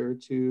legislature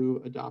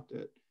to adopt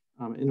it.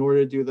 In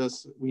order to do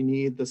this, we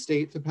need the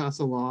state to pass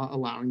a law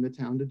allowing the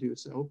town to do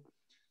so.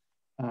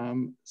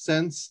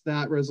 Since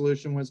that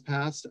resolution was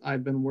passed,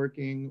 I've been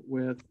working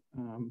with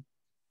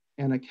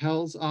Anna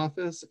Kell's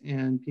office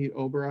and Pete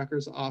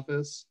Oberacher's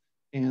office,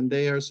 and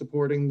they are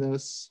supporting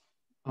this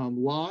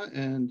law,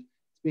 and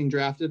it's being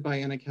drafted by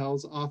Anna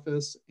Kell's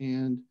office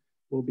and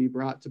will be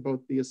brought to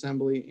both the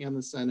Assembly and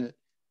the Senate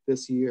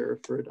this year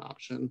for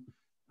adoption.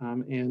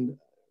 And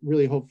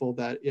really hopeful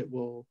that it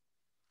will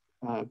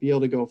be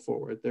able to go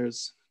forward.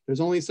 There's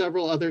only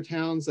several other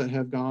towns that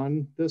have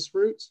gone this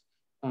route.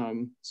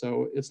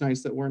 So it's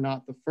nice that we're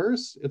not the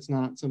first. It's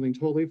not something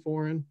totally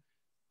foreign,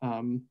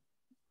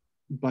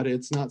 but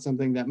it's not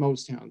something that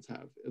most towns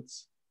have.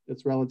 It's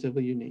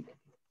relatively unique.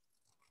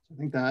 So I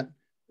think that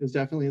is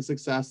definitely a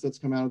success that's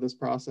come out of this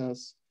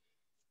process.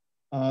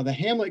 The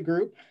Hamlet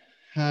group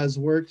has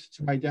worked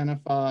to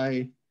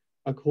identify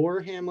a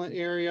core Hamlet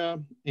area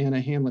and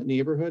a Hamlet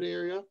neighborhood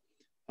area.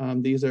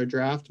 These are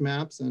draft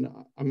maps, and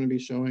I'm going to be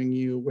showing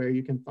you where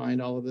you can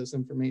find all of this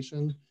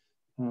information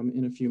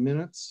in a few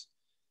minutes.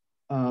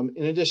 In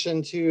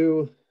addition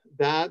to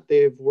that,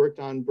 they've worked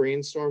on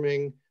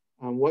brainstorming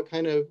what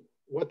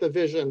the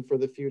vision for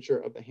the future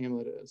of the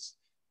Hamlet is.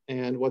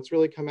 And what's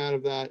really come out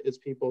of that is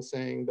people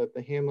saying that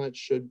the Hamlet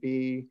should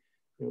be,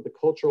 the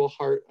cultural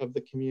heart of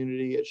the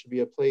community. It should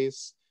be a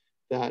place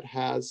that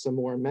has some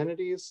more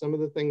amenities, some of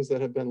the things that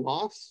have been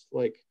lost,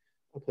 like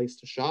a place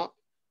to shop,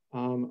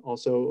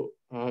 also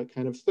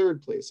kind of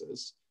third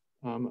places,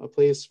 a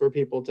place for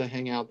people to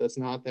hang out that's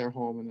not their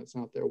home and that's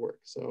not their work.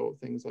 So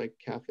things like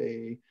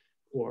cafe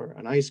or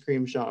an ice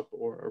cream shop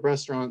or a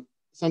restaurant,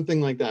 something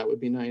like that would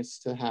be nice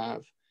to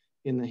have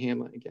in the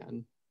Hamlet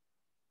again,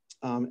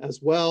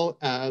 as well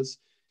as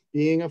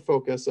being a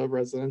focus of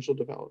residential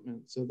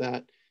development so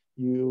that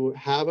you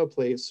have a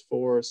place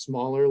for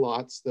smaller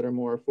lots that are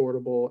more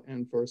affordable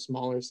and for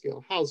smaller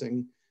scale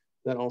housing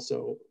that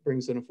also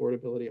brings an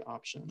affordability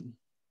option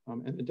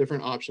and a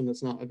different option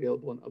that's not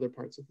available in other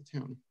parts of the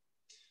town.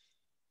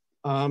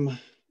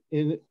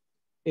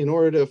 In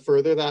order to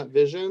further that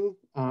vision,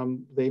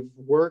 they've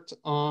worked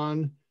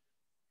on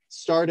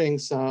starting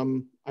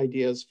some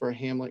ideas for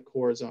Hamlet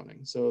core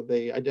zoning. So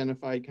they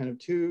identified kind of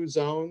 2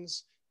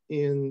 zones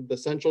in the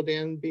central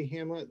Danby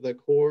Hamlet, the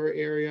core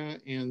area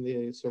and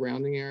the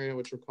surrounding area,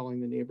 which we're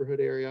calling the neighborhood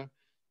area.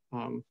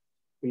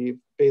 We've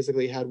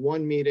basically had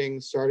 1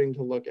 meeting starting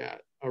to look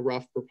at a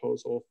rough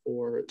proposal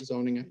for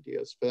zoning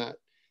ideas for that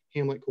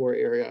Hamlet core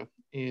area.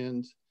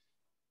 And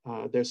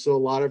there's still a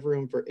lot of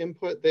room for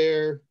input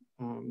there.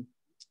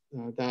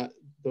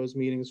 Those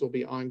meetings will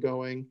be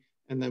ongoing,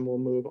 and then we'll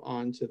move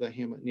on to the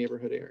Hamlet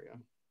neighborhood area.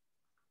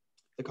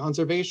 The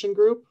conservation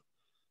group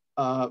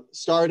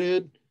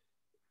started.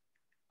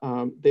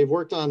 They've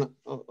worked on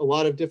a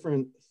lot of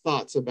different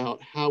thoughts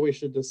about how we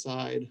should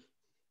decide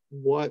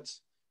what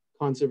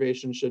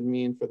conservation should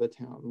mean for the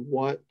town.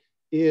 What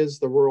is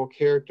the rural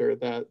character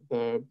that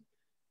the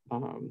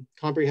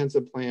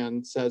comprehensive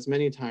plan says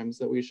many times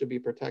that we should be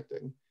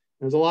protecting?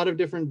 There's a lot of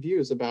different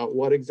views about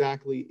what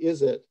exactly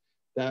is it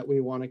that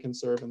we want to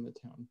conserve in the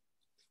town.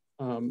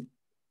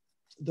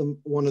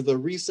 One of the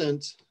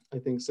recent, I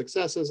think,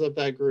 successes of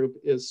that group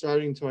is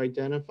starting to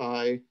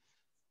identify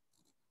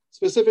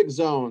specific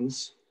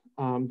zones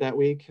that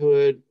we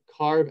could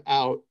carve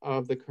out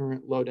of the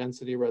current low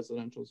density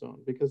residential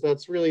zone, because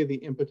that's really the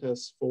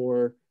impetus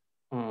for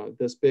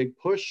this big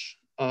push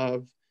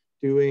of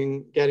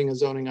getting a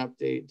zoning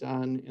update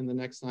done in the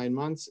next 9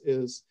 months,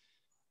 is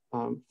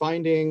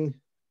finding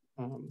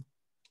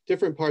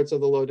different parts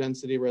of the low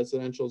density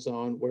residential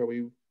zone where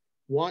we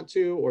want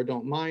to or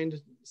don't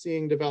mind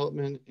seeing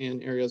development,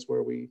 and areas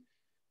where we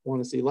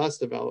want to see less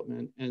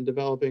development, and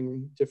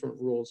developing different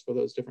rules for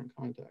those different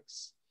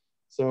contexts.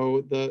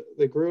 So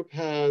the group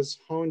has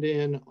honed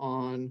in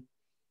on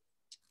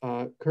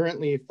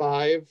currently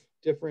 5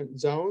 different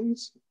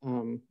zones.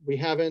 We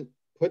haven't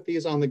put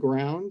these on the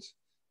ground.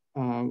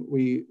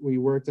 We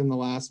worked in the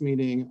last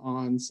meeting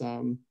on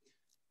some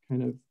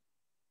kind of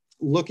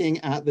looking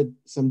at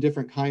some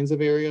different kinds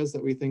of areas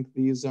that we think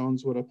these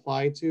zones would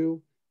apply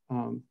to,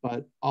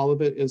 but all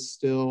of it is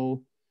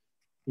still,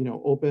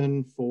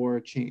 open for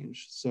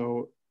change.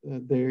 So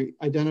they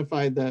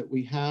identified that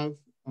we have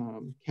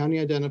county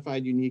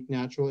identified unique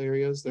natural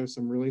areas. There's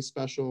some really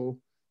special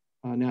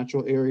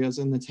natural areas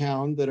in the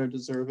town that are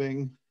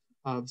deserving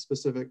of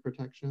specific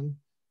protection.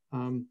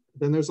 Then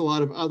there's a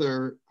lot of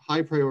other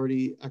high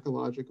priority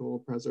ecological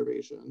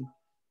preservation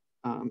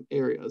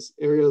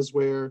areas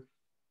where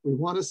we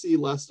want to see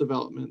less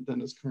development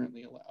than is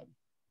currently allowed.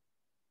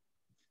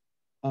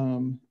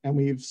 And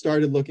we've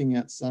started looking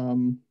at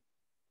some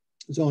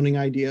zoning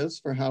ideas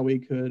for how we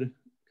could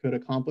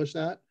accomplish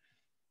that.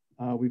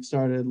 We've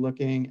started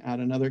looking at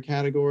another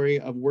category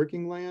of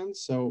working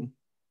lands. So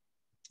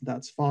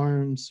that's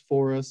farms,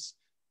 forests,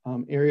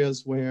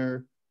 areas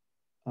where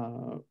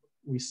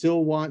we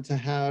still want to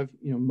have,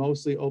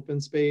 mostly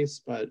open space,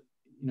 but,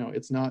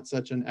 it's not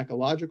such an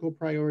ecological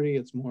priority.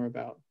 It's more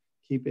about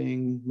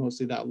keeping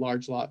mostly that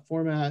large lot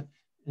format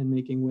and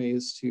making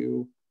ways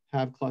to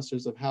have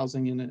clusters of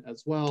housing in it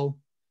as well.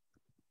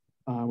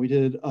 We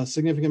did a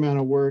significant amount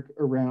of work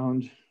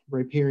around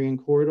riparian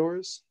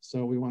corridors.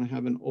 So we want to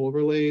have an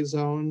overlay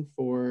zone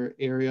for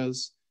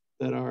areas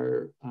that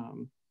are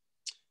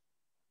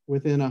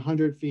within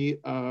 100 feet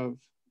of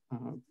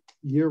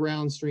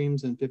year-round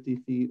streams and 50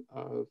 feet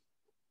of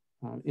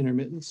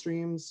intermittent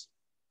streams.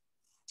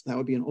 That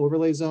would be an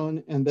overlay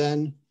zone. And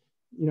then,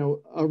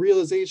 a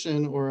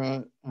realization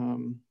or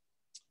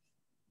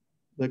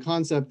the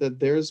concept that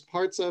there's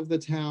parts of the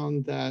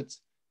town that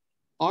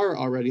are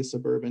already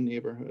suburban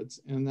neighborhoods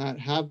and that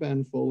have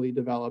been fully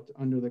developed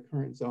under the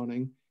current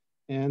zoning,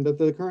 and that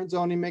the current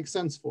zoning makes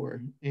sense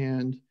for.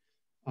 And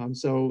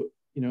so,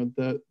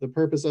 the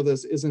purpose of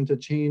this isn't to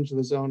change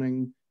the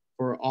zoning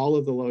for all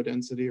of the low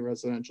density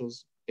residential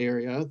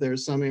area.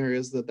 There's some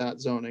areas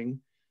that zoning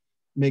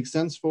makes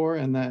sense for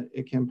and that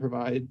it can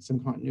provide some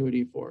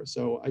continuity for.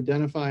 So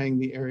identifying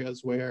the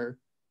areas where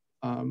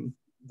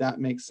that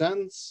makes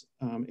sense,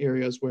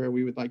 areas where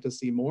we would like to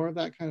see more of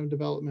that kind of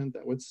development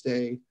that would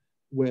stay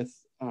with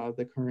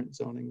the current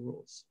zoning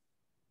rules.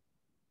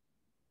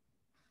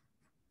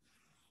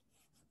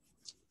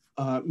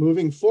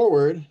 Moving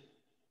forward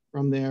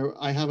from there,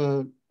 I have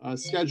a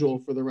schedule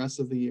for the rest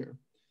of the year.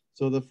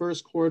 So the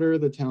first quarter,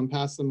 the town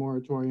passed the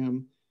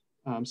moratorium,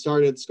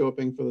 started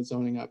scoping for the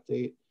zoning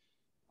update,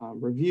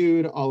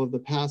 reviewed all of the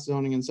past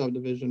zoning and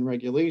subdivision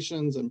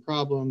regulations and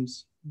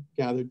problems,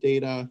 gathered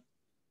data.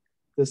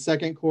 The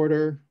second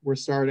quarter, we're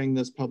starting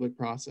this public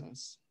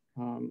process.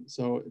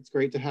 So it's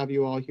great to have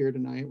you all here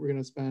tonight. We're going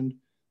to spend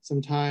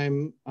some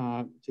time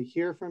to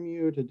hear from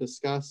you, to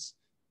discuss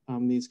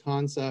these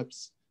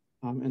concepts,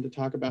 and to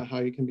talk about how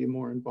you can be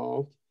more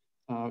involved.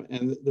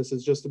 And this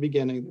is just the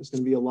beginning. There's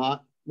going to be a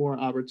lot more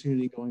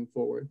opportunity going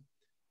forward.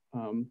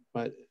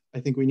 But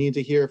I think we need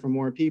to hear from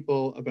more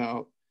people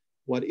about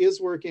what is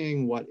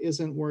working, what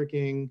isn't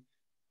working,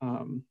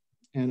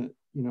 and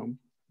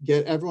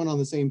get everyone on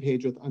the same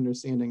page with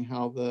understanding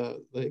how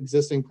the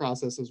existing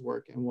processes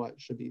work and what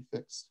should be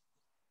fixed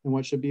and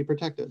what should be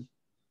protected.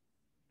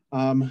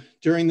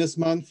 During this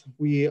month,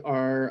 we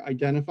are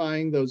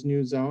identifying those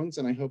new zones,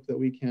 and I hope that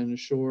we can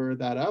shore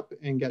that up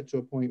and get to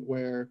a point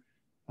where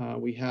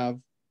we have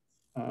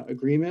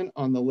agreement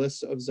on the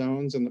list of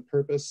zones and the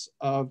purpose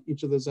of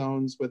each of the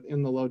zones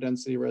within the low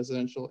density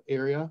residential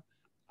area,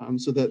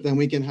 so that then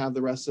we can have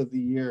the rest of the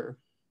year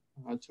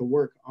to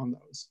work on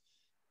those.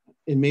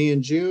 In May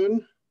and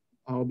June,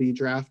 I'll be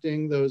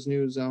drafting those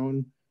new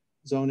zoning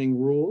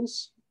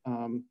rules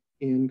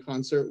in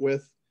concert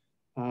with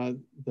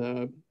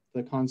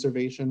the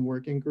conservation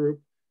working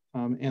group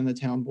and the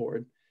town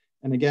board.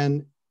 And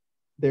again,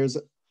 there's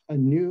a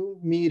new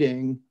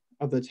meeting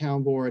of the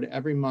town board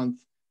every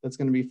month that's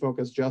going to be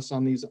focused just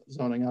on these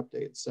zoning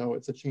updates. So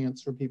it's a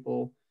chance for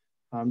people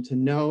to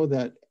know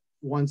that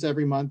once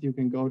every month you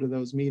can go to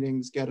those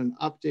meetings, get an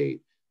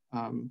update,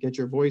 get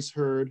your voice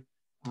heard,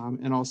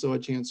 and also a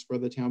chance for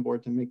the town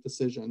board to make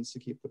decisions to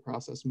keep the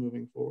process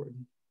moving forward.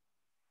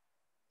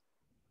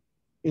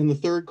 In the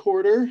third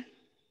quarter,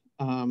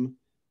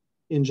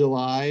 in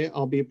July,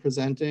 I'll be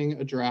presenting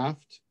a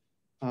draft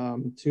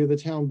to the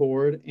town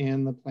board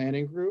and the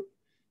planning group.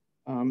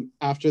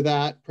 After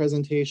that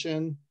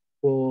presentation,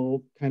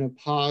 we'll kind of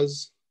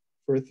pause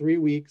for 3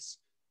 weeks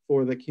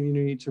for the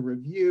community to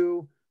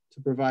review,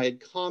 to provide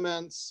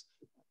comments,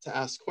 to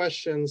ask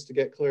questions, to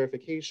get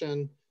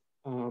clarification,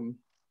 to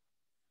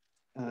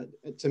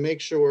make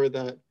sure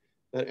that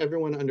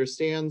everyone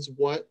understands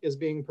what is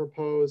being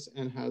proposed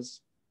and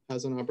has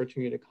an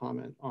opportunity to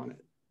comment on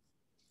it.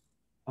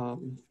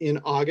 In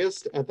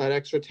August, at that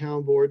extra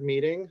town board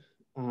meeting,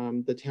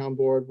 the town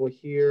board will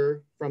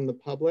hear from the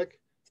public.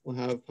 We'll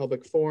have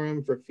public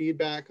forum for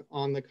feedback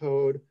on the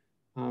code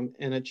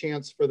and a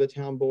chance for the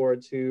town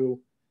board to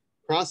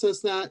process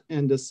that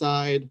and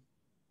decide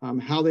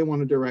how they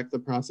want to direct the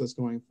process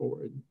going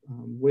forward.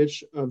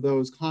 Which of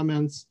those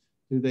comments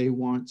do they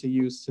want to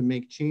use to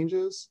make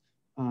changes?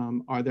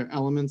 Are there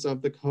elements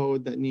of the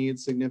code that need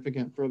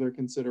significant further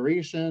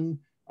consideration?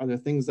 Are there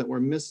things that were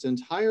missed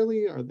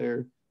entirely? Are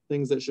there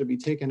things that should be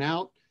taken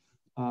out?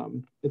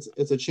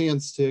 It's a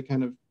chance to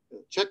kind of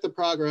check the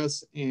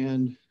progress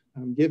and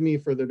give me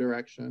further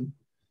direction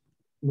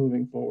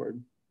moving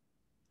forward.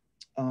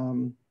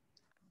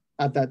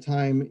 At that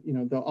time, you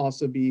know, there'll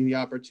also be the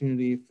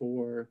opportunity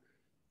for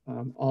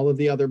all of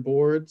the other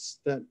boards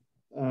that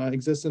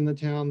exist in the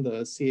town,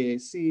 the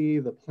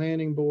CAC, the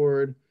planning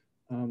board,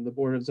 the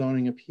Board of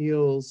Zoning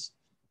Appeals,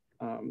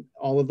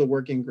 all of the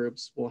working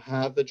groups will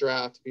have the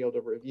draft to be able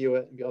to review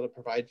it and be able to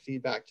provide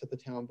feedback to the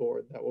town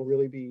board. That will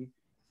really be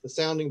the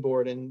sounding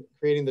board in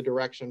creating the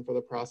direction for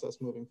the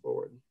process moving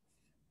forward.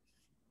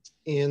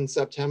 In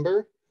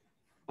September,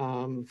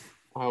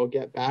 I'll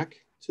get back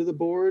to the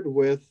board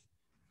with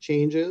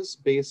changes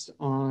based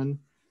on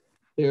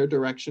their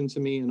direction to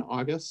me in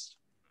August,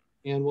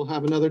 and we'll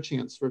have another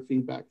chance for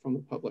feedback from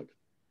the public.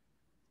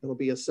 It'll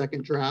be a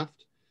second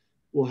draft.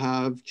 We'll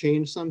have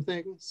changed some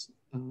things.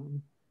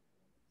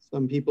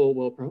 Some people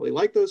will probably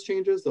like those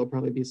changes. There'll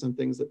probably be some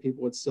things that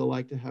people would still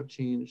like to have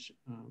changed.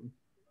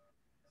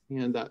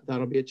 And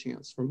that'll be a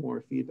chance for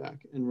more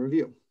feedback and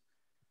review.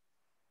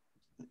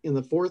 In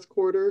the fourth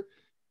quarter,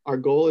 our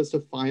goal is to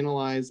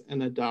finalize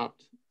and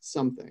adopt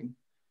something.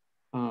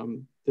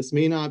 This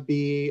may not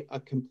be a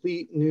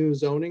complete new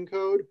zoning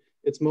code.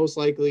 It's most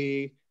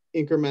likely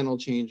incremental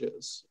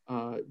changes.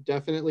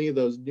 Definitely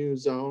those new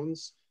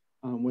zones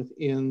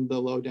within the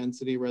low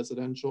density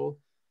residential.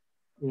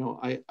 You know,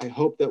 I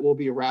hope that we'll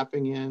be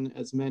wrapping in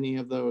as many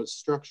of those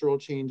structural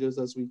changes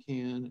as we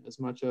can, as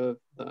much of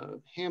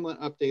the hamlet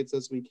updates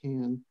as we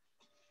can.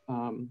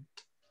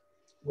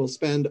 We'll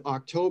spend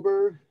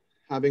October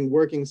having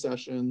working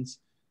sessions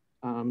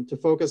to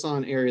focus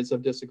on areas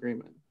of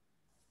disagreement.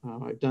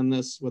 I've done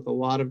this with a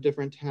lot of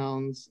different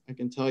towns. I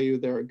can tell you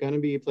there are going to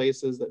be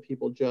places that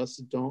people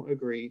just don't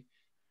agree.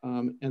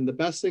 And the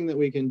best thing that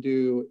we can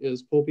do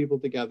is pull people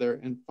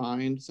together and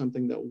find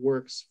something that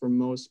works for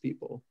most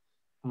people.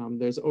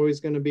 There's always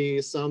going to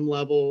be some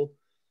level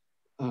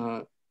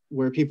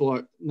where people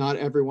are, not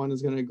everyone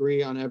is going to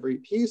agree on every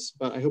piece,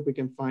 but I hope we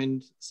can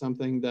find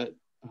something that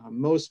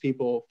most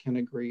people can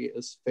agree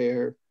is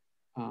fair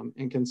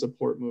and can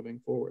support moving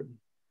forward.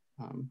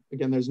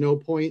 Again, there's no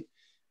point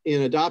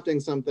in adopting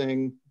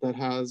something that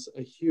has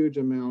a huge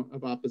amount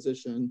of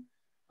opposition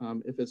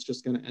if it's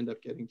just going to end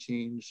up getting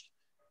changed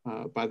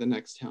by the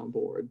next town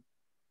board.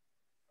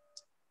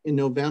 In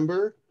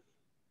November,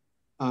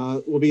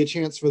 will be a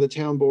chance for the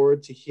town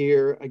board to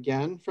hear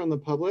again from the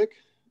public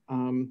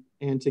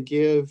and to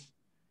give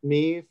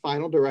me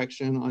final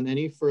direction on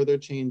any further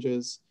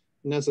changes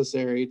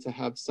necessary to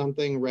have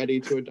something ready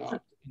to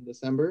adopt in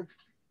December.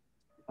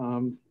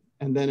 And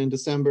then in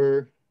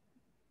December,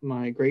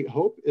 my great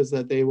hope is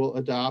that they will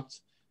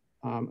adopt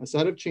a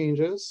set of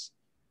changes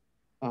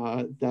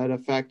that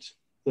affect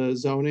the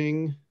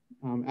zoning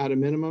at a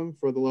minimum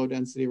for the low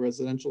density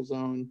residential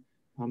zone,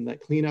 that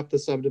clean up the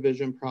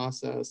subdivision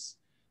process.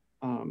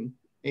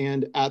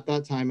 And at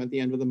that time, at the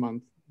end of the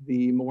month,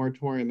 the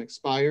moratorium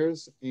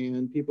expires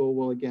and people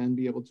will again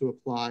be able to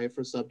apply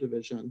for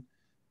subdivision,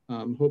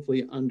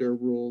 hopefully under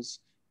rules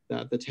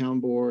that the town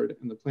board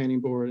and the planning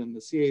board and the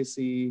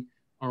CAC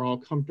are all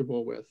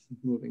comfortable with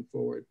moving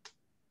forward.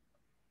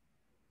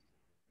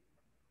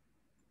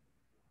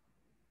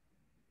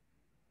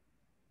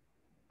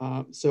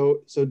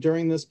 So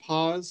during this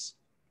pause,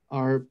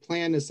 our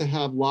plan is to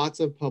have lots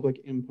of public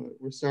input.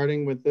 We're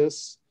starting with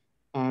this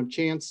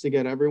chance to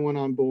get everyone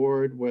on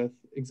board with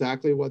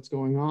exactly what's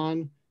going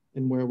on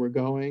and where we're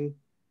going.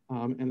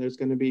 And there's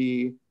going to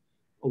be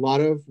a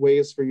lot of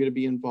ways for you to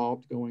be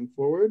involved going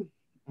forward.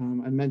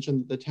 I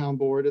mentioned that the town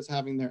board is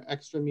having their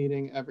extra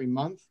meeting every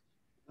month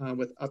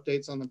with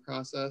updates on the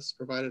process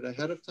provided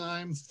ahead of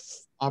time,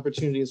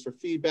 opportunities for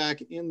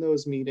feedback in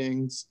those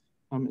meetings,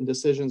 and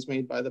decisions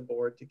made by the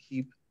board to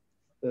keep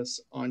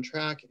this on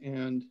track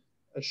and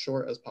as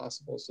short as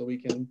possible so we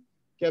can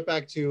get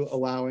back to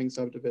allowing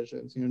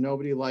subdivisions. You know,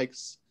 nobody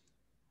likes,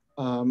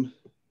 you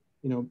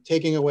know,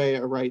 taking away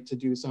a right to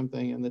do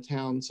something in the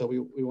town, so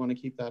we want to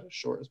keep that as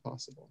short as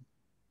possible.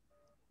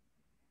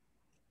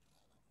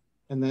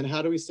 And then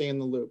how do we stay in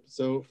the loop?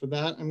 So for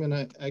that, I'm going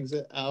to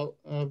exit out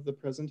of the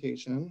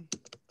presentation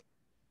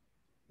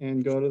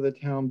and go to the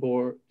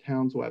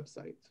town's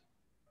website.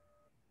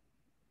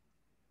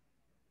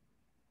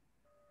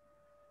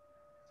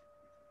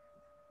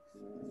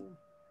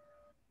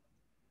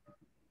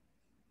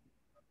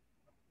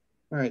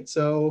 All right,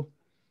 so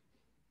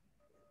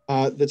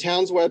the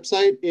town's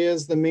website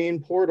is the main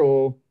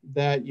portal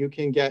that you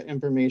can get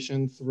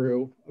information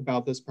through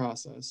about this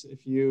process.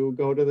 If you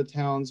go to the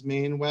town's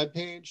main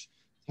webpage,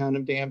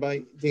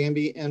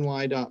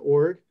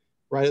 townofdanby.org,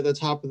 right at the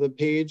top of the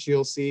page,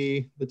 you'll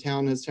see the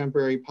town has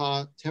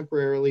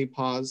temporarily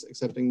paused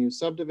accepting new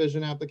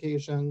subdivision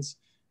applications.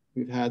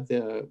 We've had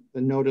the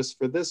notice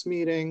for this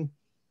meeting,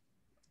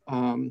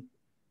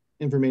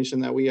 information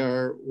that we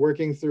are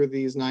working through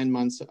these 9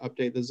 months to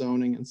update the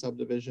zoning and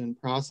subdivision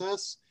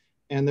process.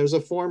 And there's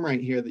a form right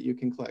here that you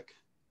can click.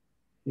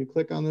 You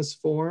click on this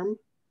form,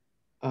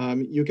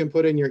 you can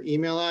put in your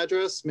email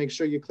address, make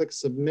sure you click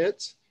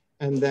submit,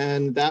 and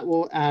then that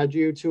will add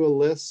you to a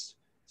list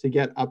to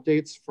get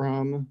updates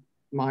from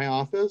my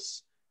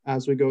office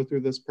as we go through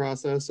this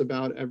process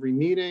about every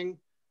meeting.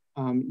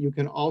 You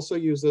can also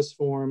use this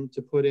form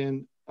to put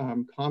in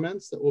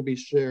comments that will be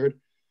shared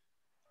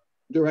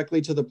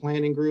directly to the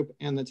planning group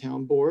and the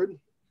town board.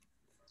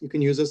 You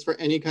can use this for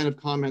any kind of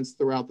comments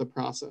throughout the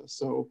process.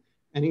 So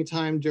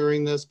anytime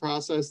during this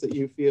process that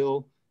you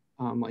feel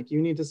like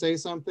you need to say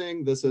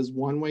something, this is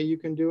one way you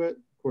can do it.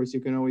 Of course,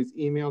 you can always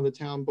email the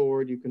town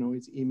board. You can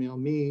always email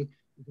me.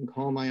 You can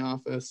call my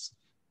office.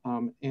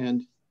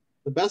 And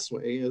the best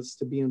way is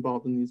to be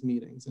involved in these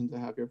meetings and to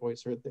have your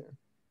voice heard there.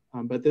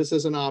 But this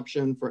is an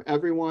option for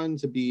everyone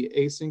to be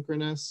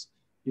asynchronous.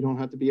 You don't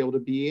have to be able to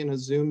be in a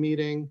Zoom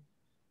meeting.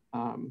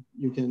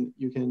 You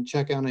can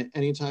check on it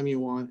anytime you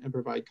want and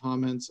provide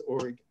comments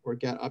or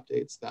get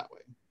updates that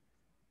way.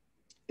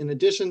 In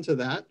addition to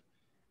that,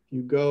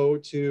 you go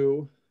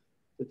to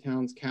the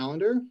town's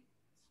calendar.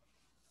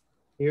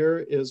 Here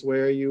is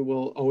where you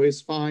will always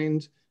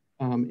find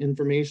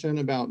information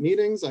about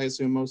meetings. I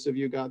assume most of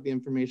you got the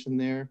information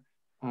there.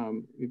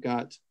 We've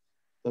got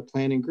the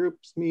planning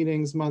groups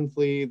meetings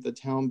monthly, the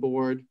town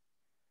board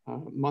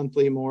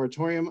monthly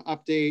moratorium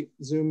update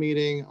Zoom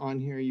meeting. On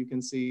here you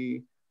can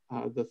see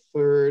the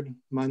third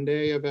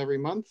Monday of every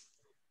month,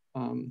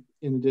 in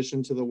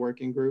addition to the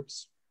working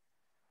groups.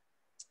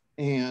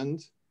 And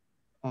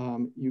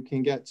you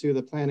can get to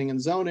the planning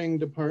and zoning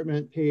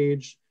department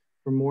page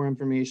for more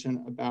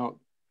information about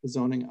the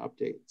zoning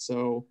update.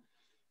 So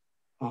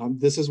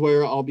this is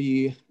where I'll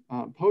be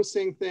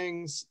posting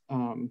things,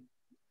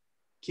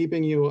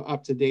 keeping you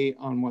up to date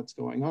on what's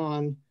going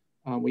on.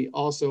 We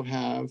also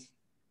have,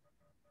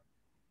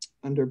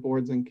 under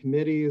boards and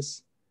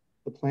committees,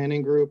 the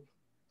planning group,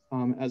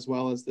 as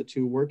well as the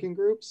 2 working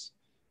groups.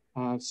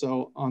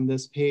 So on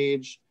this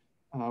page,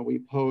 we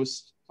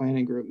post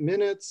planning group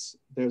minutes.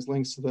 There's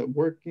links to the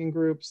working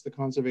groups, the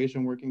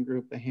conservation working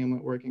group, the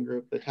Hamlet working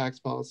group, the tax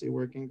policy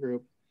working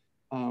group.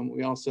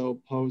 We also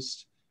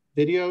post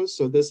videos.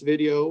 So this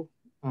video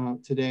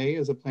today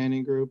is a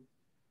planning group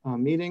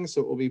meeting,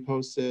 so it will be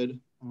posted.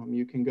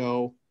 You can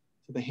go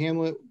to the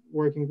Hamlet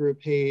working group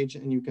page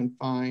and you can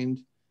find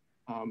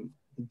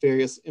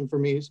various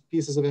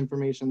pieces of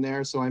information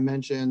there. So I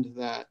mentioned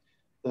that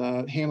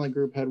the Hamlet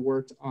group had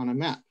worked on a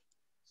map.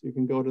 So you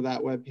can go to that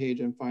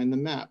webpage and find the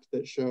map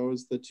that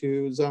shows the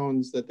 2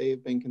 zones that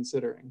they've been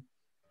considering.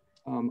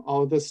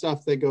 All of the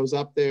stuff that goes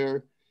up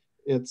there,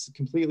 it's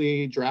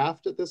completely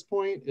draft at this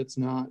point. It's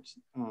not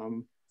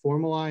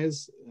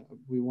formalized.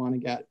 We want to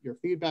get your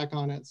feedback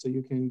on it so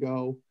you can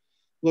go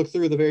look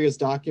through the various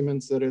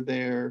documents that are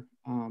there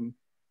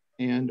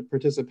and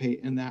participate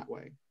in that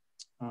way.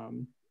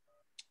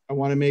 I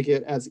want to make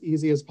it as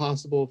easy as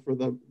possible for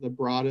the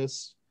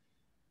broadest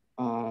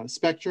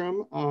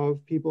spectrum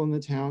of people in the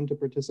town to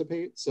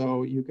participate.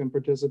 So you can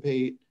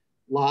participate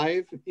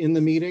live in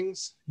the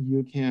meetings.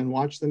 You can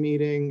watch the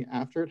meeting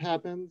after it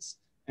happens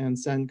and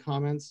send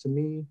comments to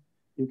me.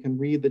 You can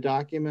read the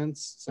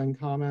documents, send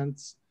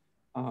comments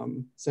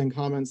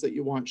that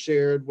you want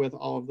shared with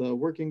all of the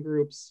working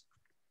groups.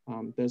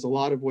 there's a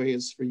lot of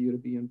ways for you to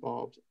be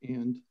involved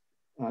and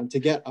to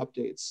get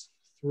updates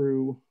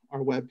through our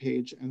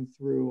webpage and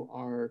through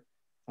our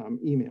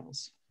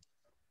emails.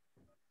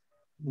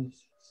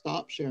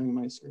 Stop sharing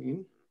my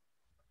screen.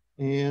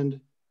 And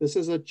this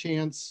is a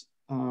chance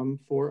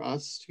for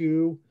us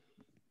to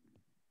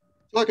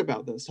talk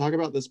about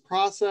this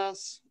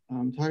process,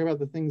 talk about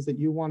the things that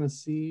you want to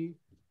see,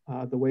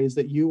 the ways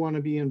that you want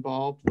to be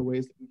involved, the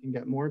ways that we can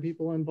get more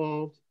people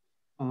involved,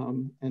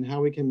 and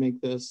how we can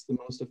make this the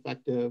most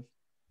effective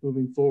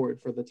moving forward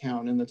for the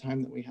town in the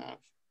time that we have.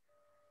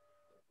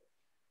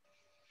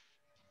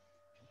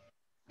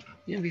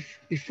 Yeah,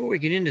 before we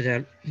get into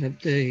that,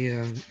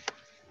 the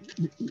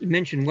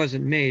mention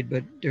wasn't made,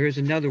 but there is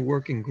another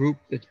working group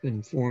that's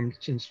been formed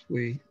since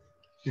we,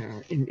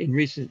 in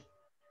recent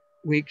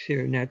weeks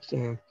here, and that's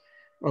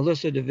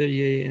Alyssa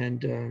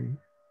DeVilliers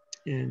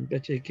and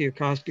Betsy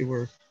Kiyokowski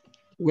were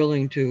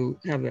willing to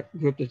have a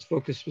group that's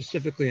focused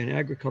specifically on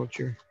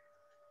agriculture,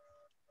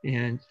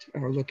 and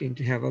are looking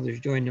to have others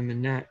join them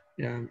in that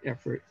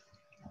effort.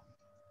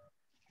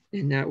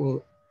 And that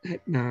will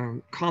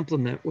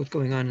complement what's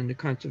going on in the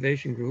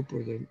conservation group,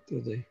 or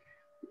the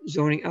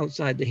zoning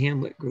outside the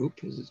hamlet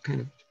group, as it's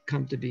kind of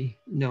come to be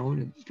known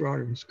and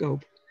broader in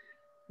scope,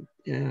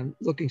 and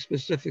looking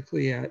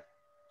specifically at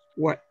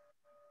what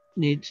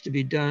needs to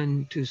be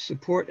done to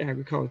support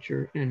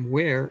agriculture and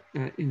where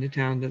in the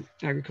town the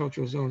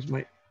agricultural zones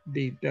might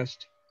be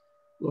best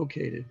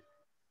located.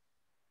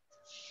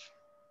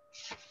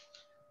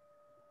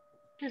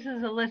 This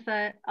is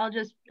Alyssa. I'll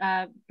just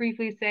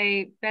briefly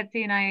say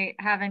Betsy and I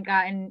haven't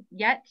gotten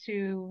yet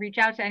to reach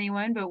out to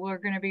anyone, but we're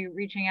going to be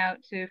reaching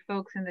out to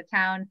folks in the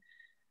town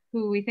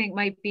who we think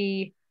might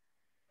be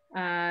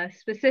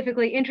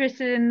specifically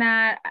interested in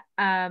that.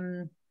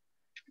 And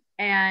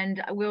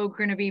we're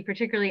going to be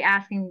particularly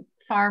asking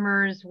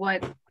farmers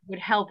what would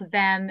help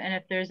them, and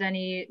if there's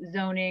any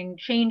zoning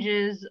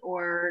changes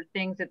or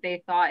things that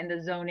they thought in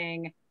the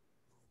zoning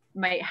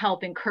might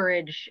help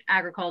encourage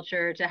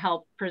agriculture to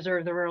help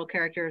preserve the rural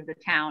character of the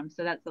town.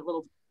 So that's a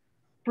little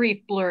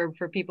brief blurb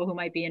for people who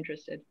might be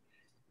interested.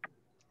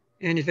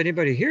 And if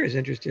anybody here is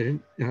interested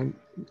in,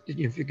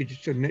 if you could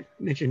just sort of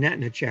mention that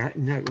in the chat,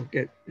 and that will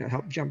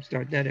help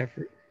jumpstart that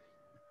effort.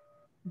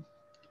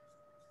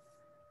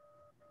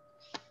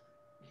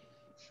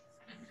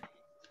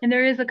 And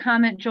there is a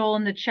comment, Joel,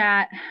 in the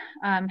chat.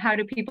 How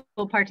do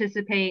people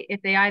participate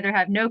if they either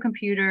have no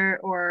computer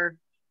or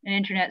an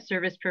internet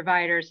service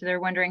provider? So they're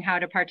wondering how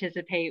to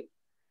participate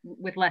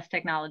with less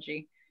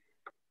technology.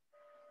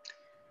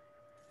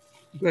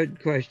 Good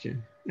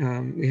question.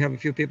 We have a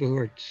few people who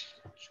are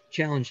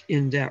challenged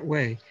in that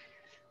way.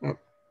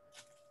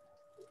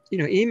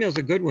 Email's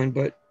a good one,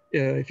 but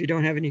if you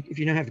don't have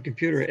a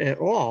computer at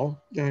all,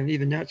 then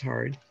even that's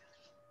hard.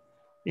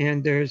 And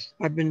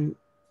I've been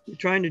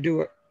trying to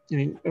do it. I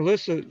mean,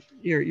 Alyssa,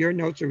 your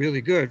notes are really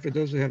good for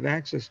those who have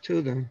access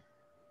to them.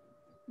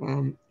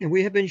 And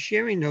we have been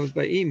sharing those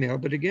by email,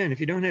 but again, if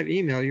you don't have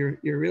email, you're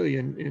really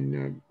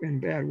in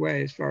bad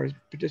way as far as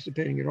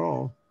participating at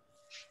all.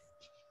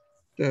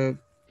 The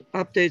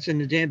updates in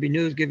the Danby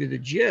News give you the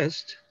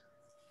gist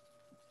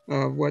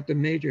of what the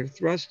major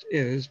thrust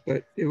is,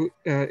 but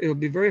it'll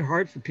be very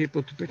hard for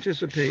people to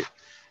participate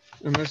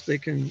unless they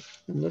can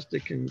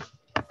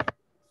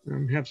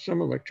have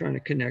some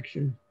electronic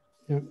connection.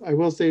 Yeah, I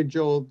will say,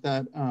 Joel,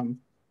 that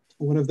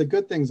one of the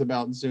good things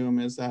about Zoom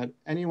is that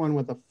anyone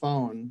with a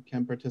phone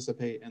can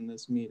participate in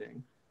this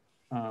meeting.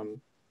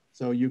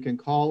 So you can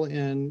call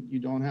in, you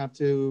don't have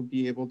to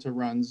be able to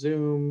run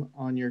Zoom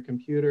on your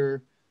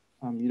computer.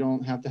 You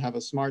don't have to have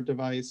a smart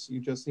device, you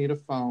just need a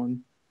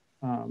phone.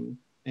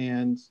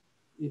 And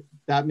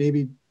that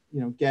maybe,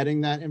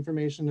 getting that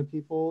information to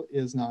people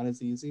is not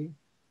as easy.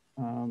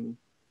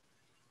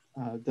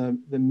 The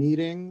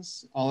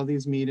meetings, all of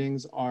these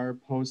meetings are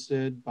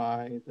posted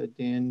by the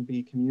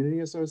Danby Community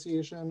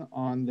Association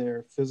on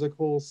their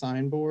physical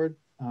signboard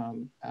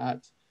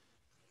at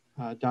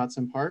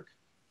Dotson Park,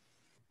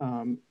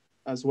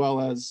 as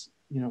well as,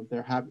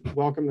 they're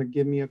welcome to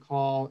give me a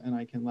call and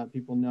I can let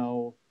people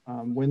know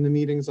when the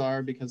meetings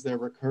are, because they're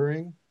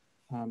recurring.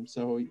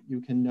 So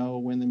you can know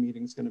when the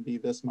meeting's going to be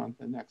this month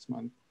and next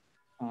month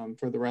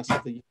for the rest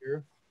of the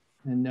year,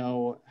 and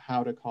know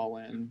how to call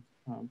in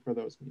for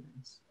those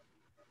meetings.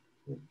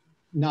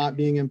 Not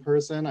being in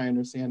person, I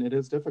understand it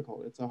is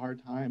difficult. It's a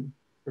hard time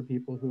for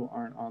people who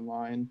aren't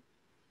online.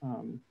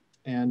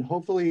 And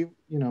hopefully,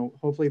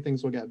 hopefully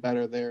things will get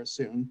better there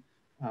soon.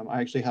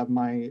 I actually have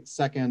my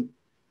second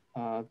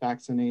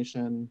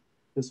vaccination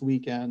this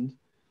weekend,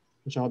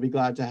 which I'll be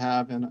glad to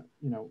have. And,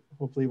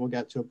 hopefully we'll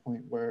get to a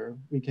point where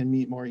we can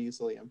meet more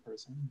easily in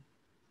person.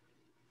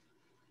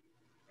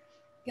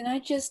 Can I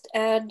just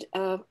add,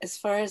 as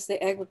far as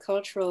the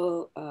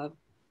agricultural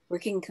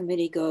working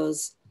committee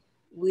goes,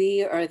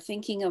 we are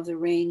thinking of the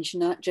range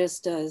not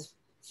just as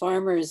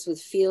farmers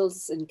with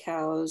fields and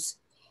cows,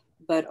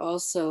 but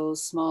also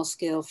small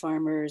scale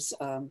farmers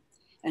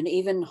and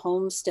even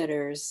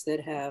homesteaders that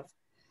have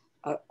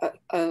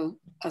a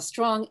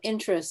strong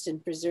interest in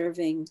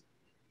preserving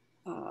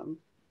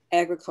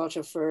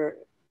agriculture for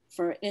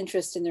for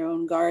interest in their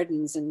own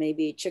gardens and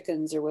maybe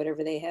chickens or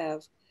whatever they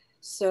have.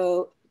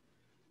 So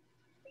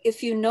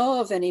if you know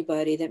of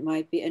anybody that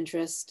might be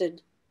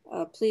interested,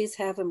 please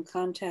have them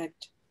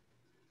contact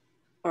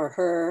or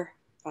her,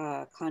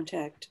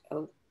 contact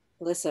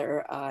Alyssa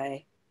or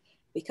I,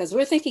 because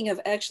we're thinking of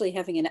actually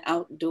having an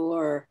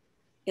outdoor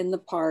in the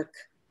park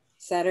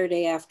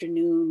Saturday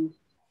afternoon,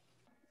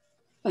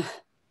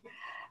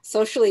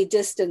 socially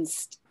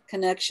distanced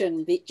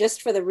connection,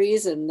 just for the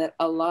reason that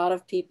a lot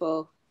of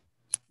people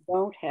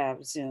don't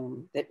have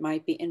Zoom that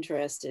might be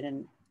interested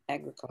in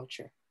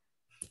agriculture.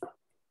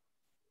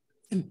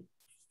 And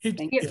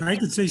if I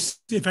could say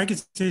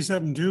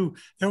something too,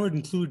 that would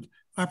include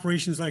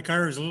operations like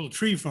ours, a little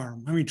tree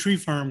farm. I mean, tree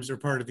farms are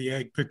part of the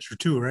ag picture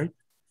too, right?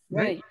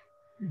 Right.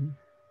 Mm-hmm.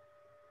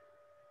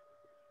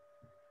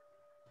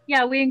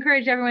 Yeah, we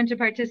encourage everyone to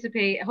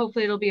participate.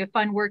 Hopefully it'll be a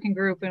fun working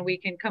group and we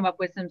can come up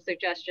with some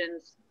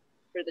suggestions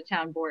for the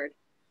town board.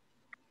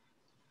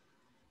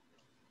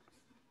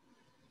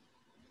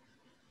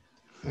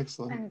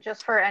 Excellent. And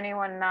just for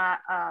anyone not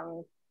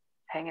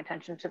paying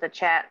attention to the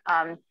chat,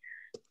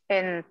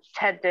 and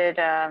Ted did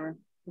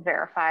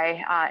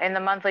verify, in the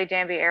monthly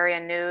Danby area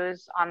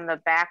news on the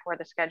back where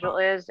the schedule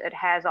is, it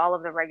has all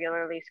of the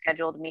regularly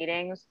scheduled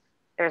meetings.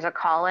 There's a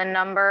call-in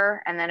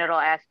number, and then it'll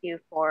ask you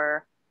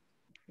for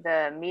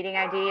the meeting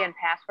ID and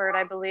password,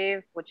 I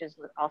believe, which is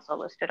also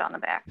listed on the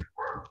back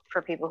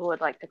for people who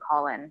would like to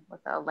call in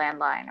with a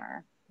landline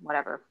or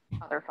whatever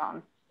other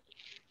phone.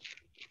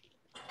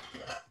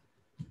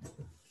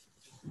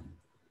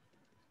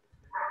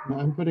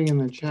 I'm putting in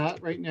the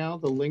chat right now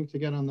the link to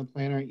get on the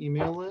planner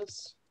email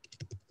list,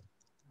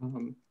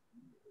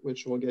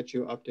 which will get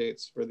you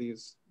updates for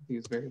these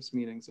various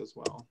meetings as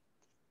well.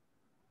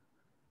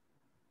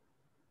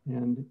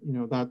 And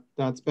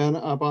that's been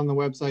up on the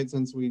website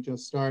since we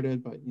just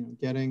started, but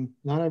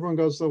not everyone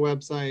goes to the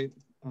website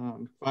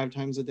 5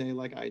 times a day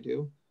like I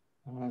do.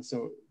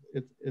 So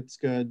it's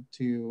good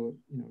to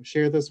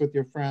share this with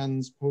your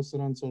friends, post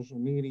it on social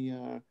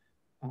media,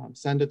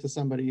 send it to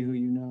somebody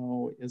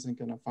who isn't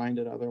going to find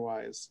it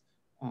otherwise,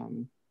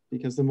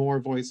 because the more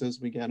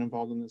voices we get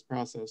involved in this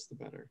process, the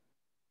better.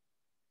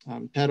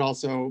 Ted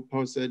also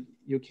posted,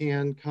 you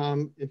can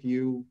come if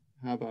you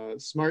have a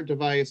smart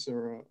device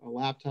or a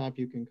laptop,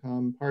 you can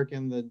come park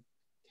in the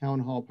town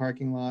hall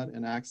parking lot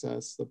and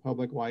access the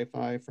public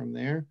Wi-Fi from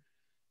there.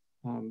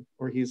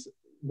 Or he's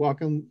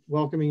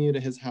welcoming you to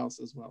his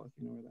house as well, if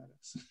you know where that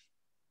is.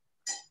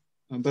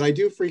 But I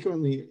do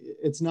frequently,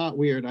 it's not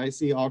weird. I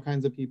see all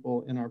kinds of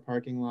people in our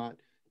parking lot,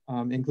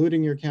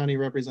 including your county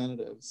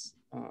representatives,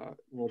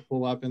 will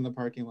pull up in the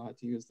parking lot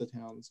to use the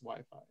town's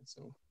Wi-Fi.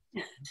 So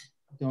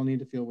don't need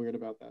to feel weird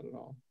about that at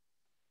all.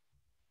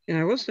 And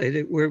I will say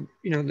that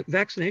the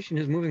vaccination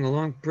is moving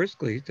along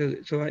briskly,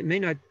 so it may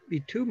not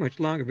be too much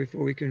longer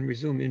before we can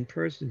resume in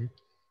person.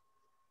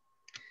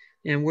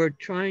 And we're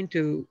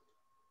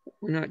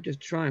not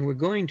just trying, we're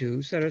going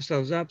to set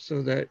ourselves up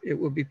so that it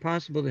will be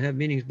possible to have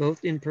meetings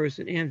both in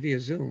person and via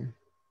Zoom.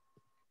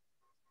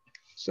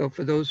 So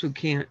for those who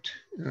can't,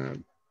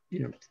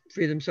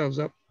 free themselves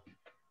up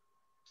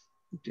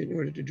in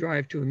order to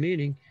drive to a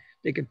meeting,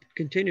 they can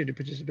continue to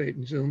participate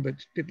in Zoom,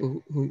 but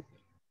people who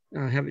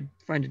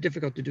find it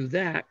difficult to do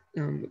that,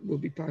 will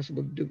be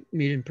possible to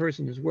meet in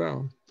person as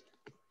well.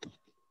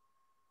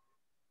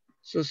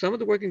 So some of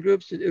the working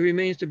groups, it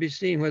remains to be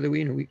seen whether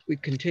we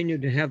continue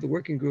to have the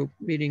working group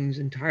meetings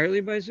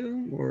entirely by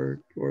Zoom, or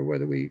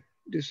whether we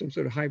do some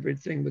sort of hybrid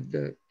thing with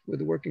the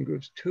working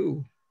groups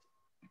too.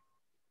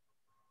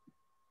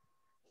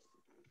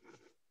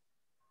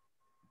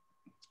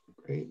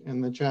 Great,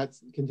 and the chat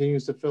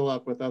continues to fill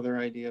up with other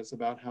ideas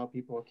about how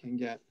people can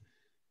get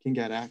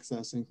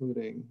access,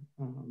 including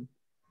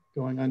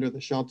going under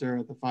the shelter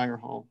at the fire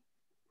hall,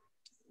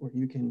 where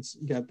you can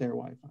get their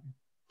Wi-Fi.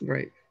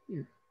 Right.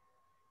 Yeah.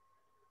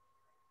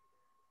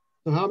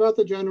 So how about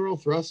the general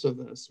thrust of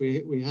this?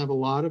 We have a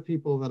lot of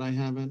people that I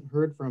haven't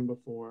heard from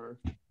before,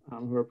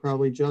 who are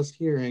probably just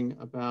hearing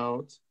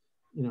about,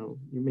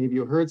 maybe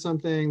you heard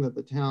something that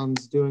the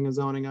town's doing a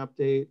zoning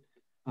update.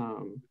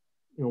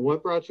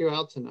 What brought you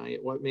out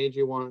tonight? What made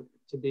you want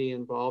to be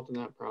involved in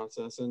that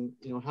process? And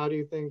how do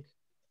you think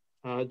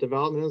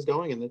development is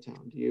going in the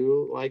town? Do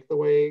you like the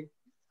way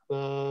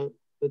the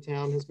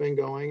town has been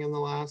going in the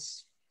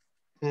last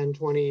 10,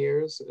 20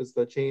 years? Is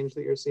the change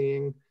that you're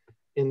seeing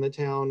in the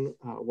town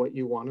what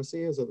you want to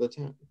see? Is it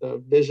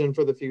the vision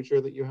for the future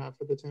that you have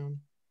for the town?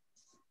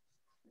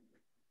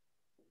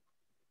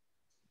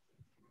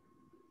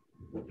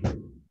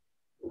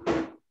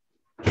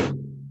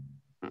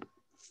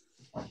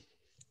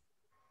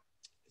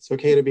 It's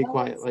okay to be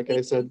quiet, like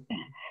I said.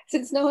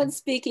 Since no one's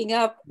speaking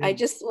up, yeah. I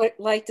just would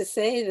like to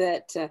say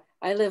that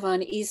I live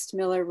on East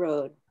Miller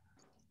Road,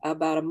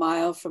 about a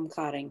mile from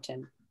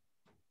Coddington.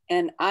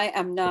 And I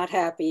am not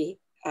happy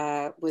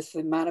with the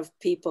amount of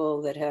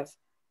people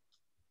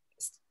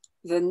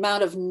the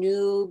amount of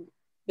new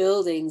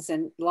buildings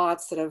and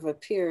lots that have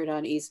appeared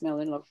on East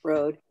Miller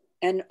Road.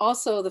 And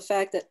also the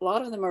fact that a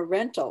lot of them are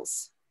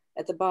rentals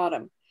at the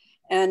bottom.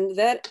 And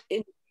that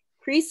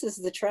increases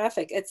the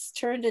traffic. It's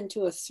turned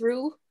into a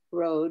through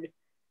road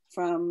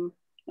from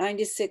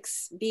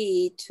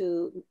 96B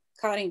to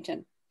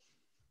Coddington.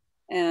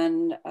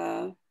 And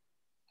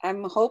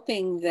I'm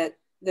hoping that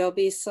there'll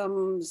be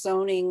some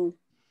zoning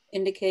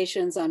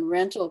indications on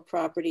rental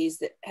properties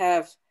that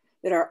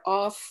are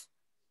off,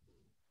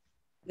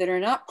 that are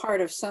not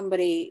part of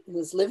somebody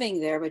who's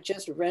living there, but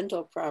just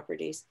rental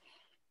properties.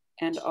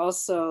 And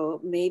also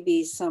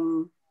maybe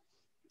some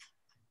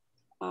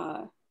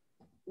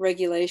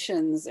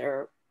regulations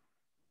or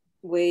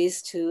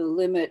ways to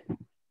limit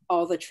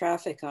all the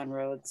traffic on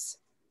roads.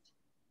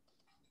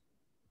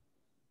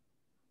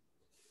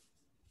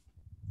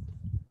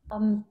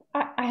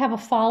 I have a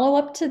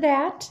follow-up to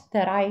that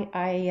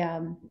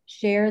I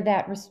share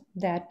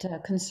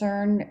that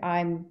concern.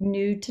 I'm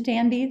new to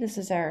Danby. This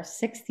is our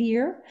 6th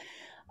year.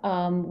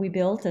 We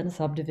built in a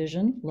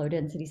subdivision, low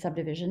density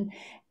subdivision,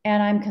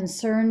 and I'm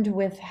concerned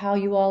with how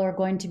you all are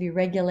going to be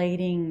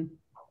regulating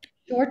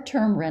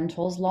short-term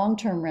rentals,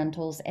 long-term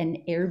rentals, and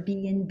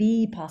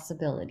Airbnb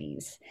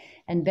possibilities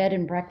and bed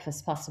and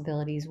breakfast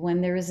possibilities when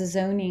there is a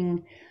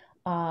zoning,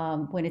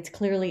 when it's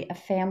clearly a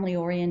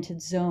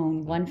family-oriented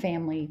zone, one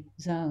family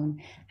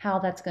zone, how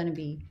that's going to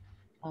be,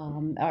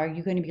 are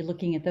you going to be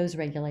looking at those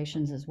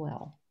regulations as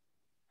well?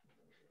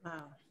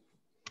 Wow.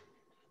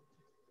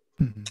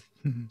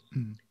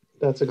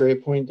 That's a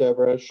great point,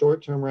 Deborah.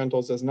 Short-term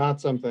rentals is not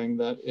something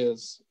that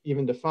is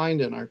even defined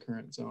in our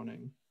current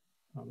zoning.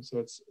 So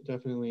it's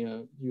definitely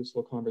a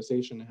useful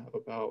conversation to have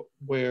about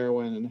where,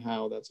 when, and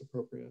how that's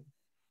appropriate.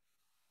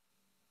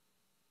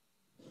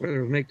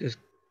 Whether we'll make this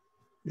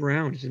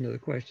round is another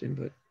question,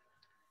 but.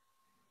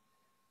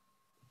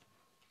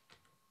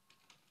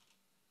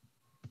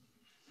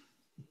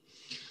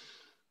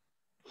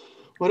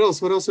 What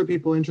else? What else are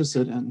people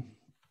interested in?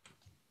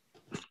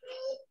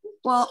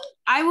 Well,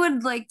 I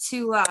would like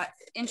to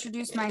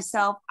introduce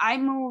myself.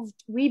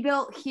 We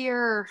built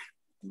here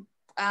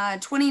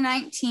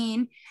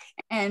 2019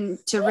 and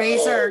to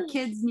raise our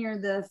kids near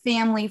the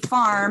family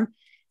farm.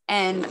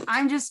 And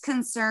I'm just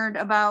concerned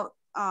about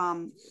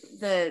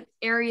the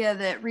area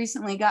that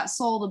recently got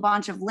sold, a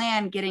bunch of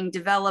land getting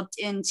developed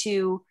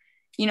into,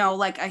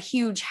 like a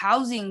huge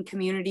housing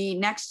community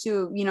next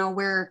to,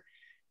 where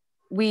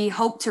we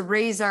hope to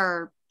raise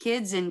our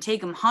kids and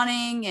take them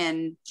hunting,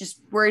 and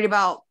just worried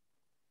about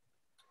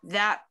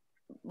that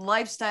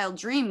lifestyle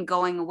dream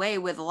going away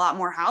with a lot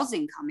more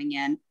housing coming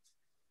in.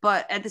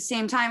 But at the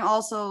same time,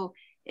 also,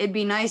 it'd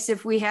be nice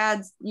if we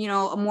had,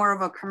 a more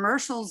of a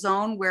commercial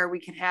zone where we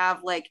could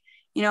have like,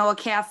 a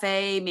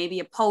cafe, maybe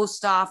a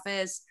post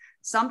office,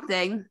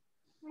 something.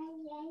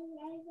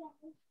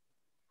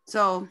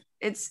 So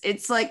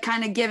it's like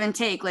kind of give and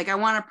take. Like I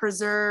want to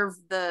preserve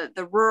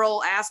the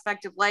rural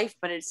aspect of life,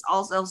 but it's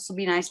also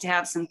be nice to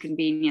have some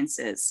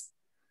conveniences.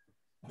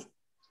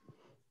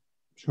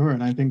 Sure,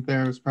 and I think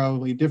there's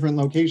probably different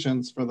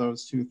locations for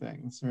those two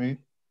things, right?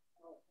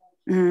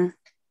 Mm-hmm.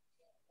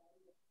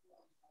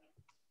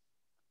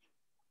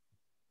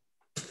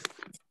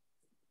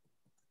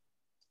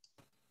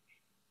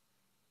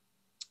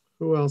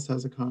 Who else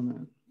has a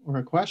comment or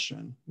a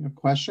question? You have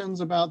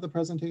questions about the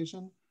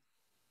presentation?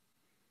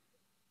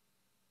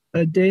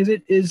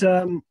 David, is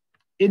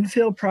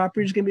infill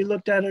properties going to be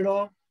looked at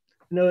all?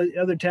 I know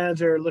other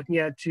towns are looking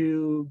at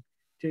to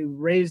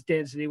raise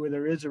density where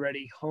there is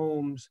already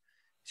homes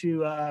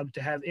to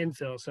have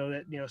infill, so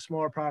that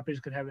smaller properties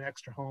could have an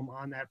extra home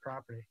on that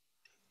property.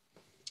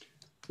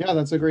 Yeah,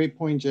 that's a great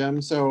point,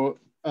 Jim. So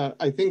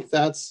I think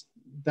that's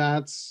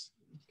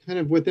kind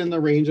of within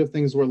the range of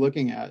things we're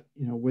looking at.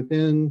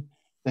 Within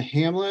the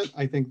hamlet,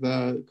 I think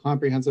the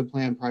comprehensive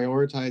plan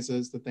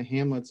prioritizes that the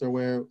hamlets are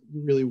where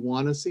you really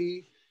want to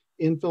see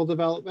infill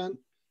development.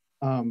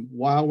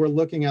 While we're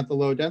looking at the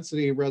low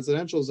density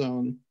residential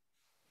zone,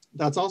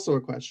 that's also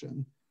a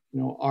question.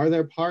 Are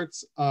there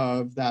parts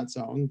of that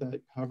zone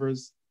that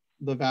covers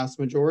the vast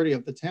majority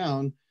of the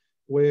town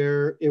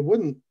where it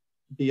wouldn't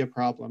be a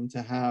problem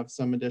to have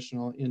some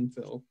additional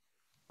infill?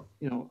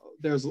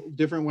 There's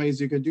different ways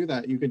you could do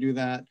that. You could do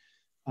that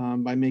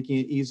by making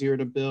it easier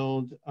to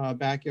build a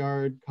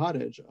backyard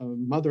cottage, a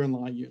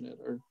mother-in-law unit,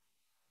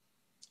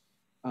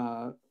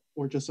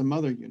 or just a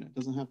mother unit. It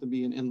doesn't have to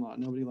be an in-law.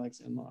 Nobody likes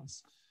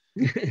in-laws.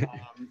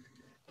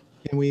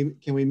 Can we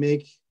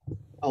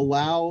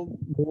allow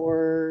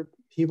more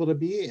people to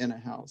be in a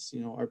house?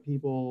 Are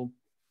people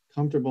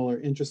comfortable or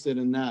interested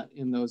in that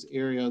in those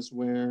areas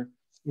where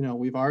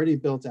we've already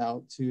built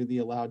out to the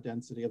allowed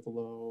density of the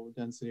low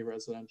density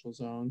residential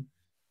zone?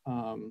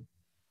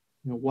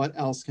 What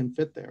else can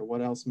fit there?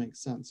 What else makes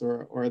sense?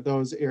 Or are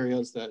those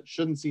areas that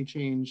shouldn't see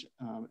change?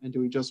 And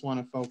do we just want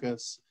to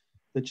focus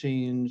the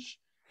change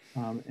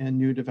and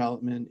new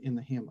development in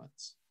the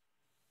hamlets?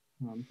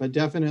 But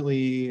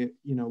definitely,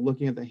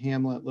 looking at the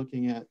hamlet,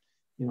 looking at,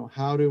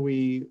 how do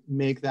we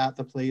make that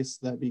the place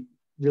that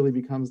really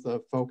becomes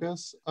the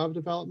focus of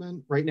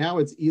development? Right now,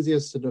 it's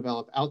easiest to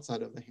develop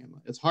outside of the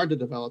hamlet. It's hard to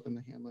develop in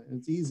the hamlet.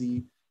 It's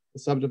easy to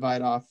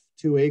subdivide off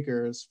 2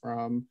 acres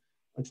from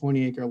a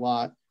 20-acre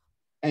lot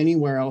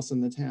anywhere else in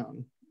the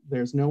town.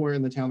 there's nowhere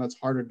in the town that's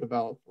harder to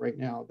develop right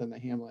now than the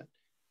hamlet.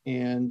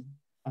 And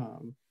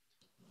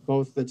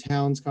both the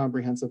town's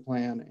comprehensive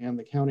plan and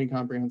the county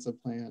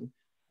comprehensive plan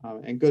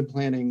and good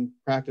planning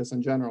practice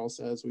in general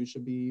says we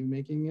should be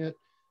making it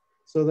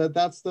so that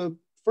that's the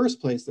first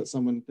place that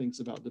someone thinks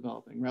about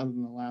developing rather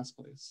than the last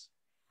place.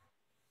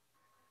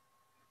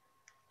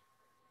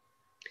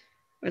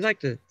 I'd like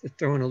to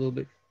throw in a little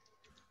bit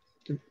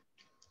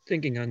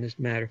thinking on this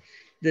matter.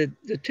 The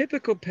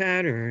typical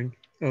pattern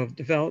of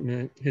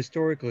development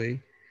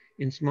historically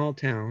in small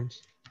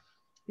towns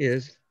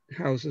is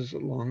houses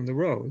along the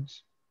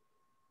roads.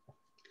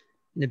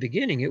 In the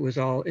beginning, it was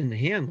all in the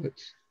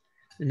hamlets.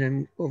 And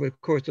then over the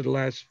course of the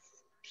last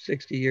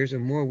 60 years or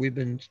more, we've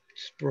been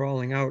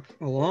sprawling out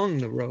along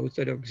the roads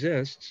that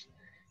exist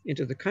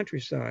into the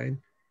countryside.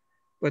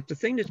 But the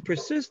thing that's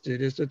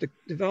persisted is that the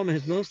development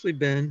has mostly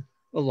been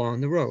along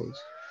the roads.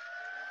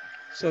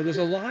 So there's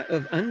a lot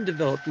of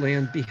undeveloped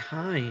land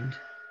behind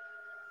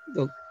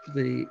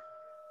the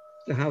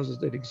houses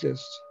that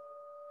exist.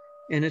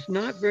 And it's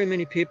not very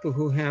many people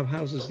who have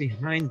houses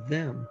behind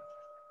them.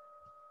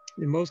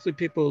 And mostly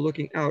people are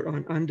looking out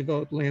on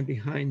undeveloped land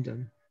behind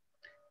them,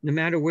 no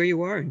matter where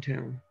you are in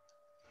town.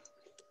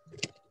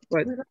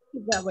 But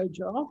that way,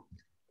 Joel.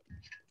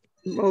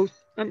 Most,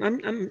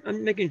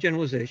 I'm making a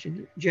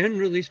generalization.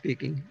 Generally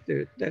speaking,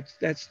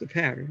 that's the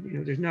pattern. You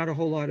know, there's not a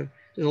whole lot of,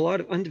 there's a lot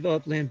of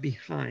undeveloped land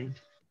behind.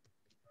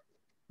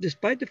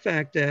 Despite the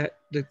fact that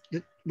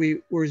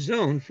we were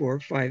zoned for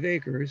 5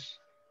 acres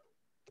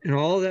and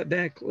all that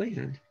back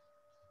land.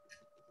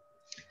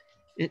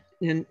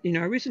 And you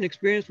know, our recent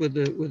experience with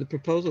the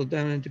proposal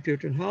down in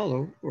Putrid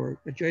Hollow, or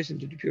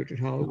adjacent to Putrid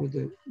Hollow, with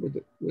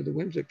the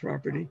Whimsic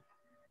property,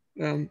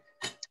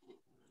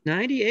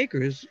 90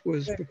 acres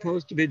was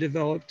proposed to be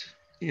developed,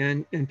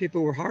 and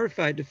people were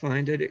horrified to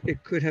find that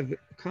it could have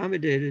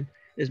accommodated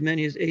as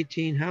many as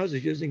 18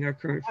 houses using our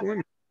current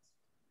formula.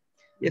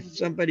 If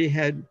somebody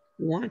had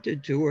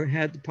wanted to, or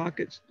had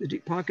the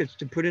deep pockets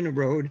to put in a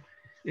road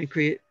and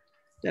create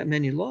that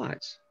many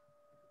lots.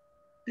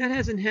 That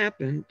hasn't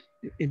happened.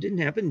 It didn't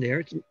happen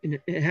there.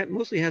 It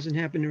mostly hasn't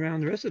happened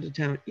around the rest of the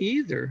town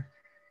either,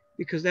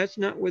 because that's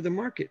not where the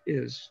market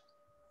is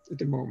at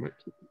the moment.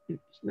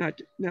 It's not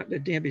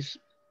that Danby's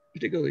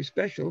particularly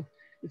special.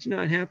 It's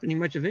not happening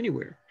much of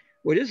anywhere.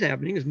 What is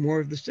happening is more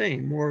of the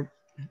same, more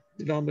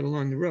development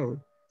along the road.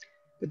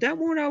 But that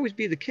won't always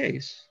be the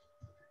case.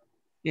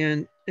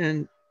 And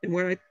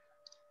what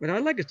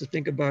I'd like us to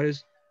think about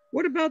is,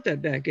 what about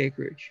that back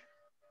acreage?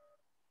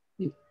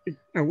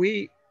 Are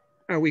we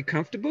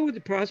comfortable with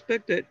the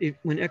prospect that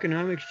when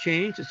economics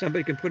change, that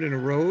somebody can put in a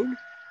road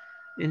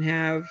and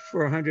have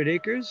for 100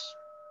 acres,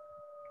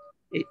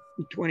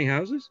 20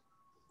 houses?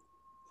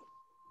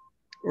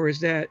 Or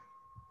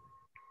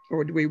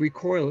do we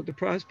recoil at the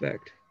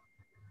prospect?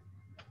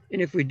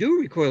 And if we do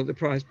recoil at the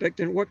prospect,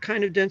 then what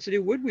kind of density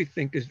would we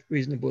think is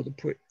reasonable to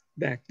put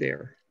back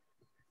there?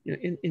 You know,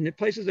 in the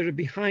places that are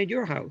behind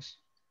your house,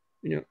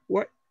 you know,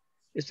 what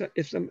if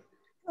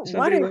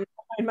somebody behind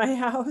my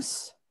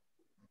house?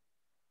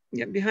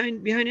 Yeah,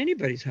 behind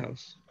anybody's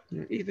house.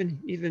 You know,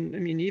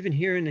 even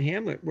here in the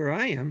hamlet where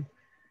I am,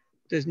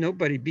 there's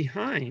nobody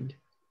behind.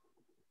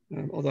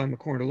 Although I'm a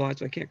corner lot,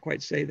 so I can't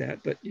quite say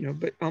that. But you know,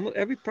 but almost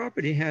every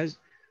property has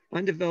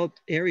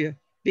undeveloped area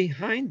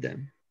behind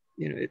them.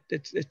 You know,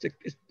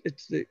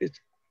 it's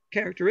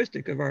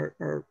characteristic of our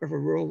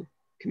rural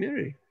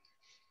community.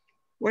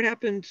 What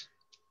happens?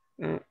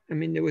 I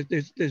mean,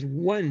 there's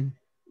one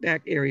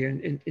back area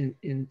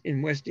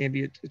in West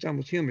Danby. It's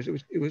almost humorous.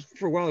 It was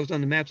for a while. It was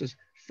on the maps as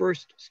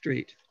First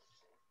Street.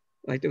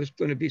 Like there was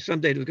going to be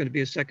someday there was going to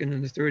be a second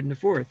and a third and a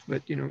fourth.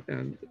 But you know,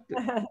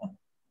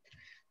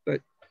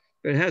 but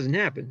it hasn't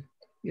happened.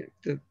 You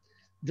know,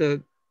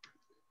 the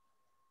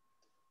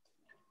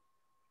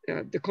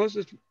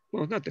closest.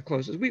 Well, not the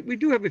closest. We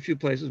do have a few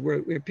places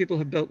where people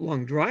have built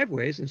long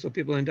driveways, and so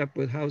people end up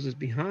with houses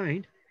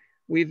behind.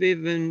 We've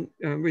even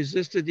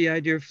resisted the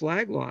idea of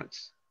flag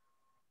lots,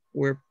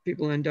 where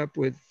people end up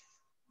with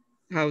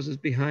houses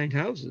behind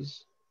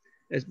houses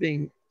as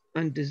being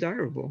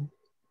undesirable.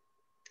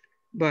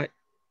 But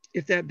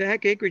if that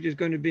back acreage is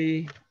going to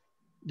be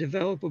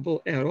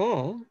developable at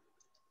all,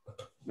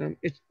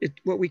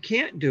 what we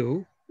can't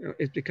do,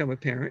 it's become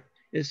apparent,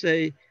 is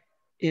say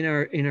in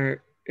our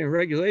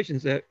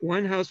regulations that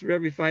one house for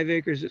every 5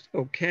 acres is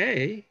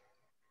okay.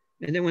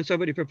 And then when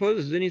somebody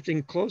proposes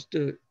anything close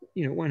to,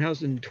 you know, one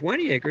house in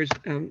 20 acres,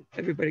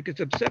 everybody gets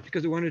upset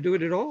because they want to do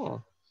it at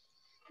all.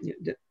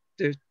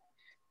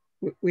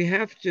 We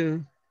have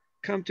to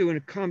come to an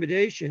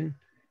accommodation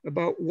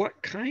about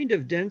what kind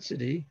of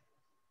density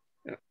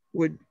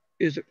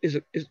is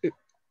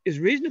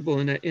reasonable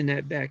in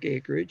that back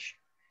acreage,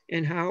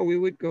 and how we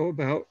would go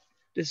about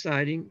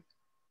deciding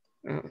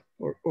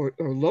or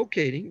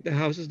locating the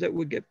houses that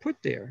would get put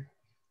there.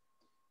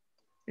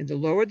 And the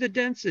lower the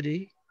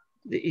density,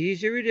 the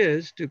easier it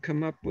is to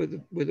come up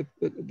with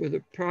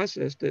a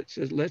process that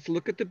says, let's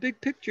look at the big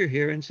picture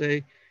here and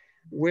say,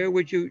 where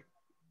would you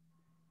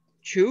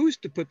choose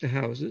to put the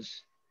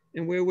houses,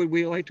 and where would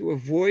we like to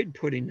avoid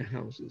putting the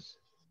houses?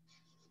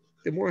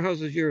 the more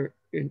houses you're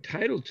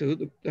entitled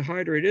to, the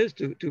harder it is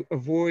to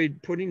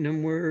avoid putting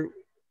them where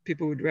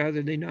people would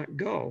rather they not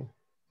go.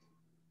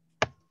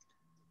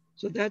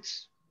 So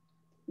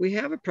we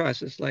have a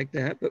process like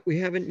that, but we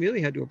haven't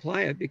really had to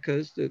apply it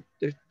because like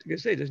I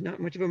say, there's not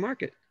much of a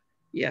market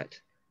yet.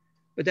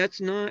 But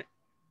that's not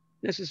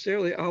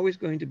necessarily always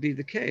going to be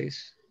the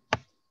case.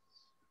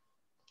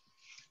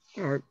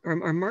 Our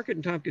market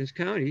in Tompkins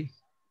County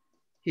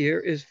here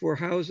is for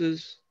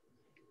houses.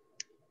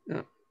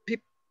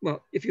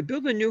 Well, if you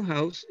build a new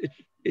house,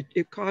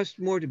 it costs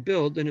more to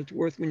build than it's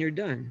worth when you're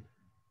done.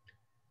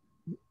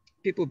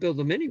 People build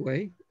them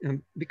anyway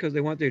because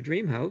they want their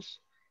dream house.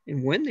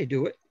 And when they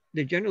do it,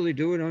 they generally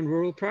do it on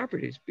rural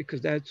properties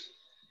because that's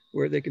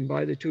where they can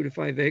buy the 2 to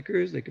 5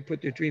 acres. They can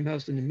put their dream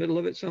house in the middle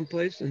of it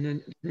someplace, and then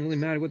it doesn't really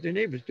matter what their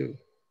neighbors do.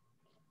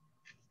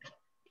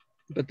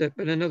 But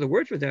another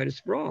word for that is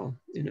sprawl,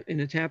 and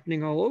it's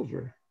happening all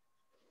over.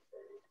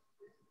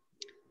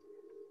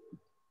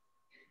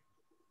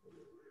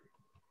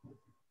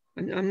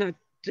 I'm not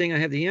saying I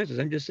have the answers.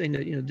 I'm just saying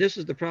that this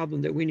is the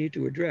problem that we need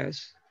to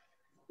address,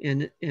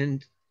 and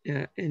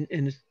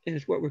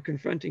it's what we're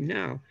confronting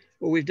now.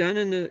 What we've done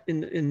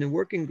in the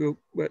working group,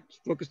 what's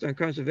focused on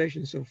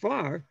conservation so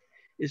far,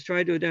 is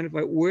try to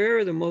identify where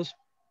are the most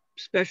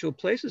special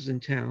places in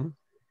town,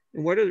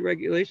 and what are the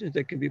regulations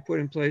that can be put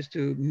in place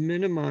to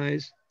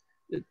minimize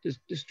the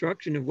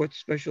destruction of what's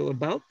special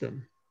about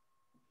them.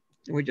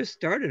 And we just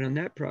started on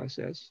that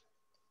process,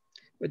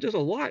 but there's a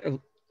lot of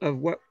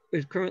what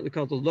is currently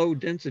called the low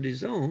density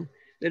zone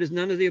that is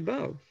none of the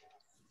above.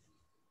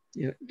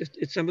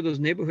 It's some of those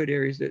neighborhood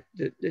areas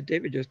that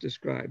David just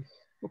described.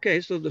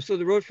 Okay, so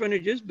the road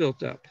frontage is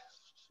built up,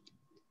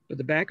 but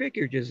the back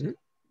acreage isn't.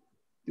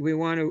 Do we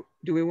want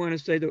to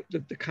say that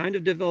the kind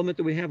of development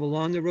that we have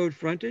along the road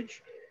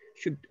frontage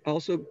should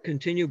also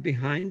continue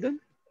behind them,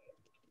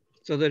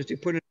 so that if you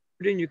put it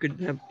in, you could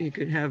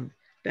have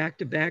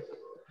back-to-back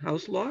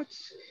house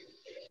lots?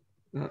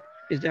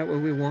 Is that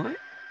what we want,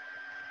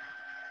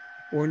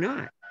 or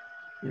not?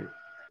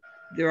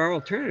 There are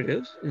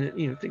alternatives,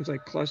 things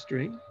like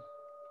clustering.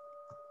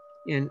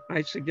 And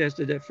I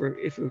suggested that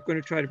if we're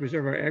going to try to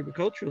preserve our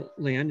agricultural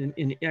land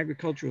in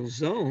agricultural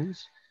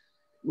zones,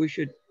 we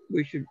should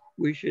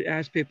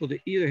ask people to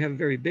either have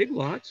very big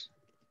lots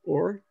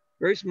or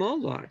very small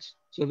lots,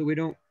 so that we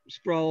don't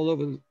sprawl all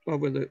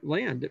over the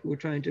land that we're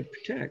trying to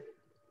protect.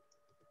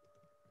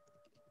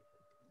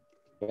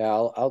 Yeah,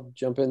 I'll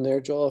jump in there,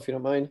 Joel, if you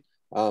don't mind,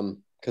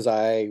 because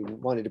I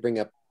wanted to bring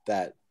up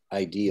that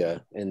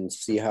idea and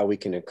see how we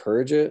can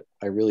encourage it.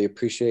 I really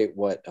appreciate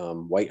what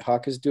White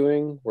Hawk is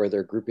doing, where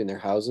they're grouping their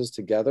houses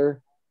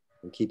together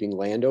and keeping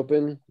land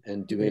open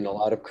and doing a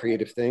lot of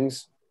creative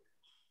things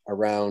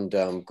around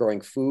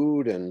growing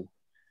food and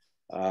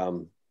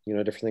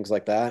different things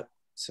like that.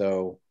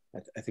 So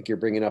I think you're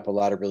bringing up a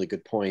lot of really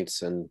good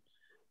points, and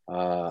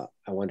I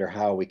wonder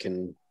how we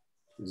can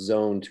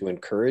zone to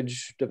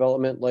encourage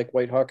development like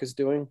White Hawk is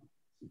doing.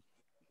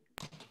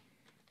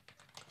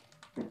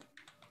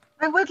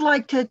 I would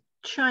like to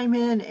chime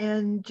in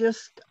and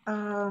just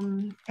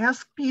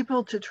ask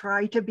people to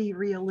try to be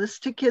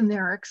realistic in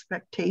their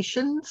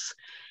expectations.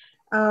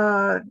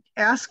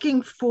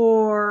 Asking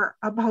for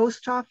a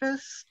post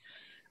office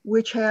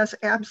which has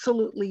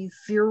absolutely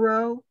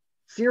zero,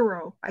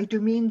 I do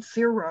mean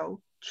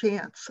zero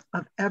chance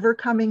of ever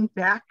coming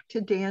back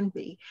to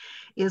Danby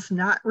is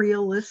not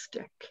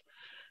realistic.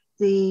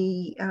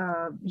 The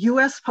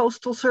U.S.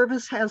 Postal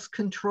Service has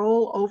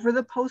control over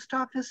the post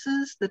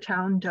offices. The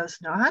town does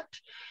not.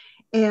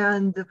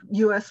 And the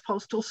U.S.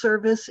 Postal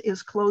Service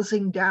is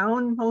closing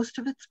down most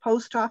of its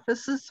post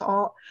offices,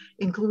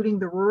 including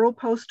the rural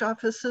post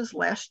offices.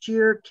 Last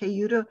year,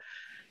 Cayuta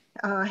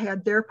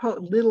had their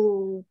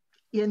little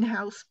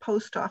in-house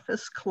post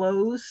office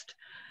closed.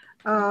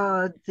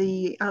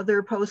 The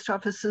other post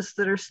offices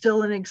that are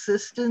still in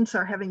existence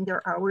are having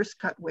their hours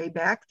cut way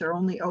back. They're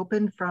only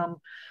open from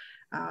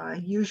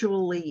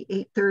usually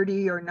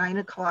 8:30 or 9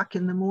 o'clock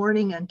in the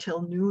morning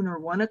until noon or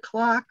 1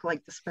 o'clock,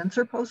 like the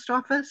Spencer Post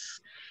Office.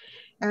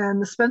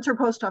 And the Spencer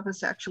Post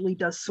Office actually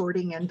does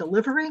sorting and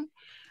delivering.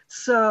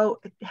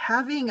 So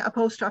having a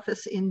post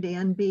office in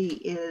Danby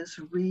is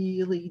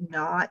really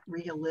not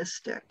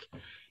realistic.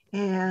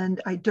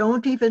 And I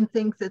don't even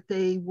think that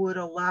they would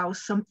allow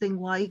something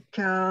like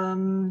a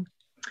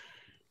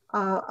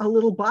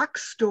little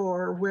box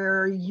store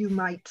where you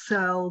might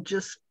sell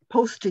just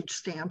postage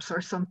stamps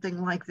or something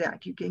like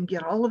that. You can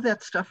get all of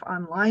that stuff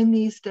online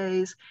these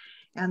days,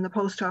 and the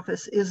post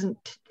office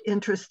isn't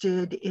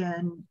interested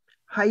in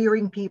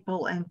hiring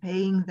people and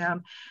paying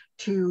them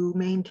to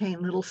maintain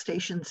little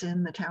stations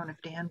in the town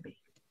of Danby.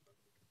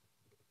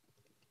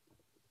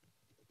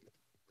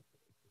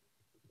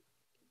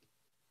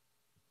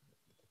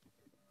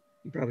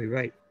 You're probably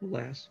right,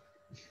 alas.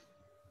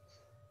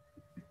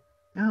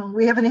 No,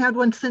 we haven't had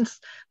one since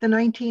the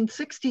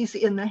 1960s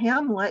in the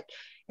hamlet.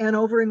 And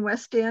over in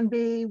West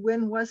Danby,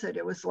 when was it?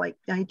 It was like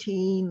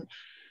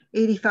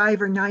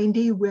 1985 or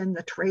 90 when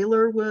the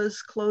trailer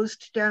was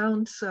closed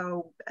down.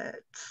 So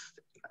it's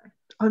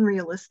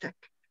unrealistic.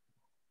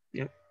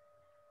 Yep.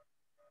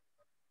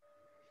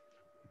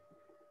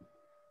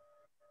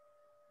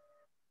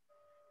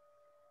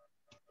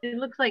 It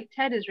looks like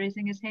Ted is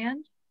raising his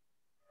hand.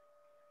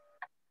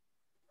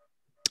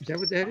 Is that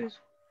what that is?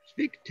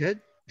 Speak, Ted.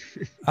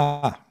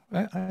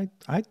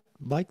 I'd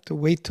like to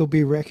wait till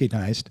be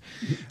recognized.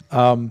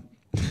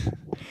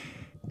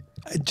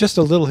 Just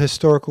a little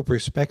historical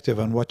perspective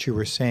on what you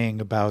were saying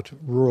about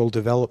rural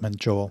development,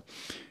 Joel.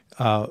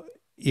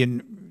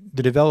 In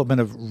the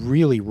development of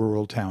really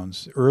rural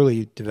towns,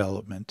 early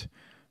development,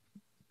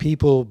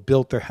 people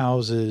built their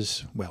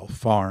houses, well,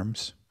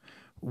 farms,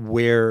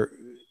 where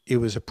it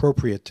was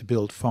appropriate to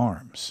build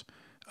farms,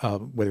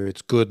 whether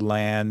it's good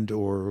land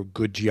or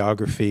good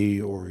geography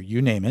or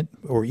you name it,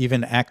 or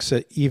even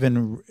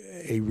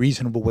a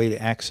reasonable way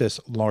to access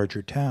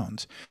larger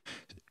towns.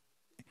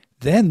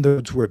 Then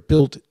those were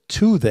built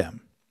to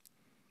them.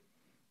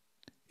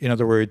 In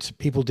other words,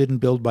 people didn't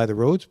build by the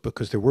roads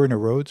because there were no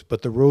roads,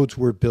 but the roads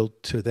were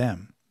built to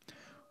them.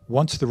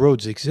 Once the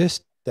roads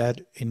exist,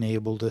 that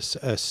enabled a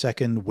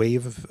second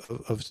wave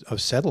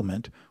of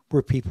settlement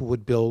where people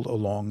would build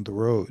along the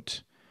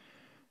roads.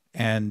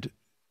 And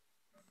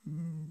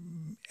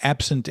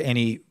absent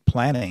any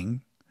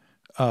planning,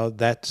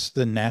 that's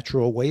the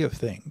natural way of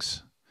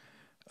things.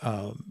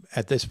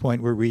 At this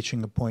point, we're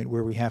reaching a point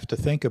where we have to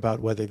think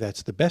about whether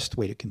that's the best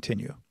way to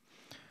continue.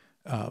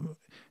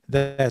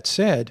 That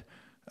said,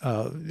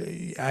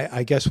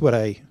 I guess what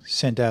I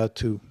sent out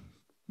to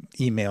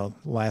email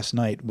last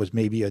night was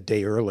maybe a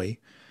day early.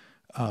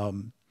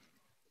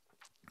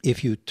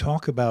 If you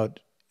talk about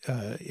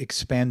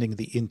expanding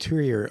the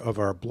interior of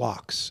our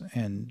blocks,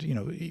 and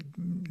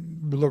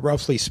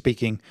roughly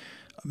speaking,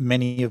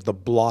 many of the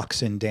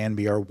blocks in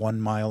Danby are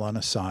 1 mile on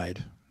a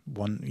side,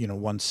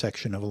 one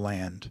section of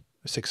land,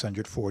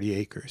 640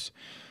 acres.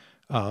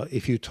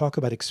 If you talk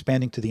about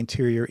expanding to the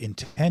interior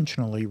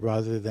intentionally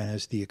rather than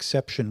as the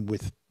exception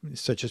with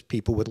such as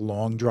people with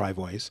long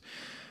driveways,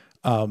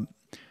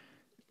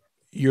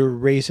 you're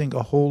raising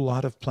a whole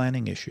lot of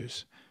planning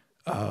issues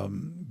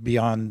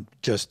beyond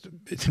just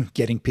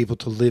getting people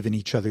to live in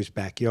each other's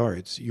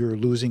backyards. You're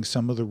losing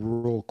some of the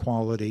rural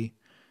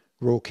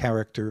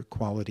character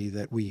quality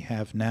that we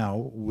have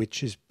now,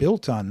 which is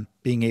built on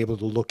being able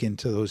to look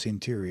into those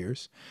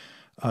interiors.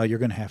 You're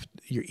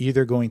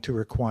either going to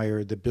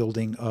require the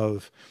building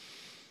of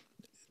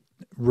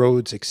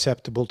roads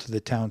acceptable to the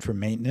town for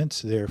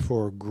maintenance,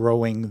 therefore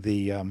growing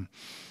the,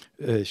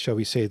 shall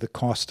we say, the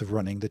cost of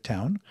running the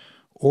town,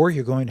 or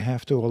you're going to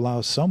have to allow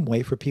some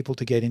way for people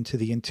to get into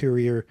the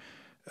interior,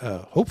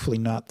 hopefully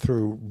not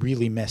through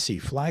really messy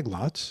flag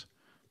lots,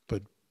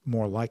 but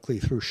more likely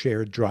through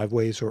shared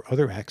driveways or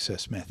other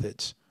access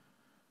methods.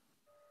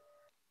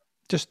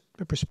 Just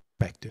a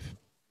perspective.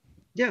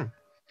 Yeah.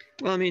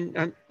 Well, I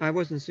mean, I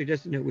wasn't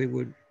suggesting that we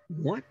would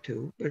want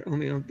to, but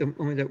only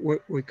that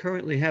what we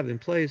currently have in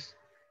place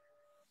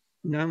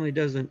not only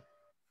doesn't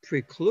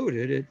preclude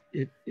it,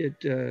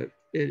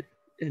 it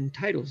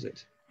entitles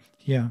it.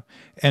 Yeah,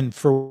 and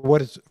for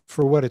what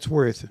it's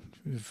worth,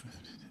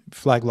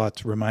 flag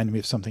lots remind me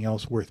of something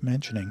else worth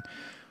mentioning.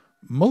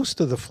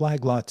 Most of the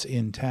flag lots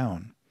in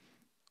town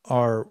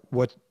are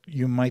what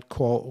you might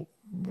call,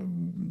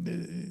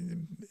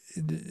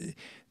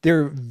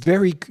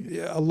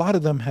 a lot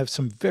of them have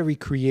some very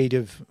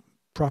creative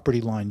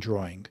property line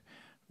drawing,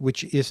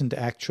 which isn't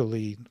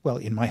actually, well,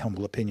 in my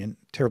humble opinion,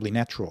 terribly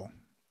natural.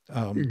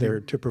 They're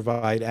to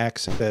provide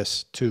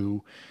access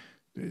to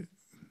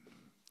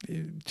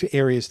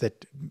areas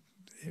that,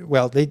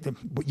 well,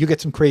 you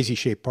get some crazy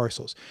shaped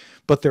parcels.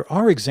 But there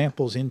are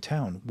examples in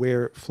town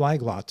where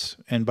flag lots,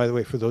 and by the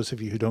way, for those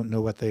of you who don't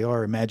know what they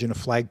are, imagine a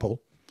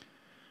flagpole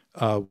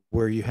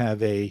where you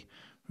have a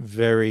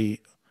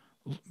very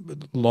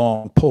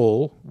long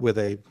pole with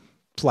a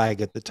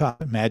flag at the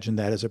top. Imagine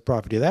that as a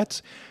property.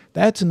 That's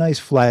a nice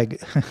flag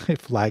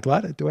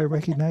lot. Do I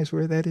recognize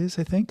where that is?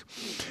 I think.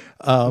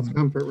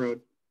 Comfort Road.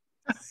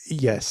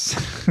 Yes.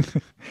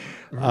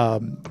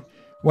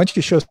 Why don't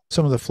you show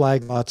some of the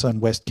flag lots on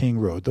West King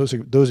Road? Those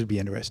would be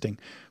interesting.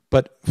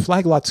 But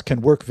flag lots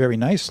can work very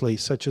nicely,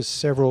 such as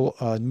several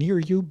near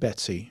you,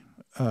 Betsy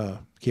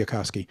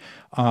Kiyokowski,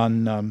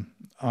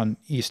 on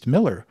East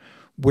Miller,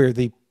 where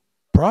the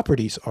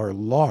properties are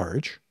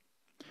large,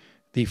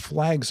 the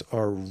flags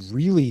are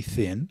really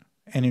thin,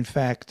 and in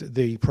fact,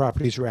 the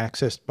properties are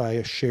accessed by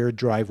a shared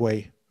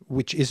driveway,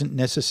 which isn't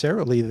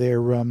necessarily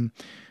the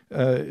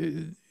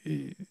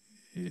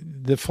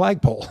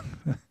flagpole.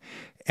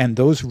 And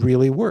those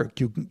really work.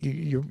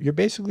 You're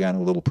basically on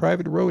a little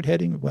private road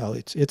heading, well,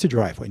 it's a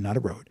driveway, not a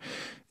road.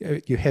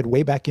 You head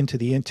way back into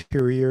the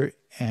interior,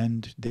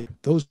 and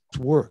those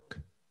work.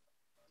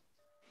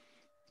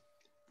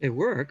 They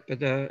work, but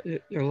there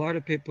are a lot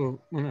of people,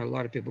 well, not a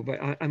lot of people, but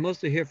I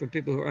mostly hear from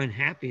people who are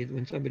unhappy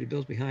when somebody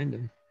builds behind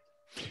them.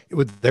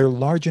 They're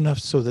large enough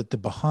so that the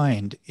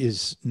behind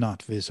is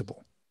not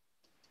visible.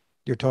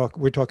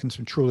 We're talking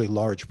some truly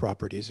large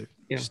properties.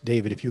 Yeah.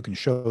 David, if you can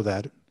show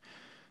that.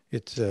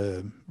 It's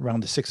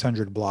around the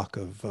 600 block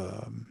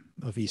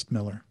of East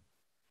Miller.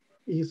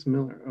 East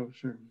Miller, oh,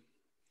 sure.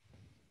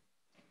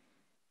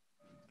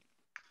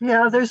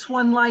 Yeah, there's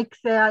one like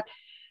that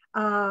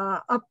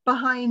up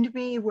behind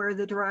me where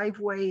the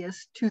driveway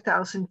is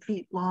 2,000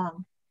 feet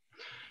long.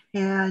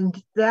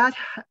 And that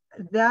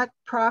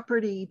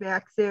property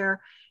back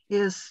there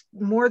is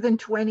more than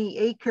 20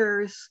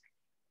 acres.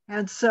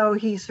 And so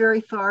he's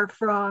very far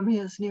from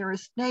his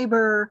nearest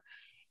neighbor.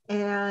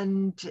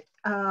 And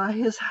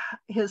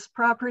his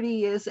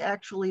property is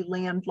actually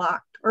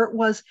landlocked, or it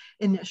was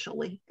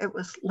initially, it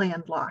was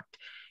landlocked,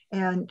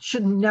 and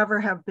should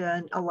never have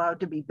been allowed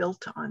to be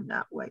built on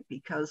that way,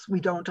 because we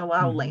don't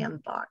allow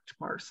landlocked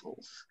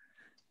parcels.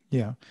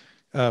 Yeah.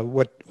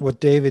 What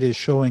David is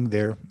showing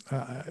there,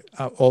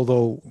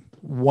 although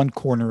one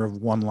corner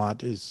of one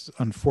lot is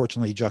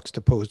unfortunately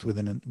juxtaposed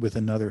with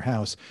another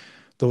house,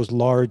 those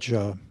large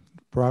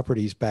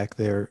properties back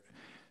there,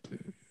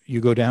 you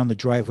go down the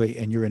driveway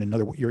and you're in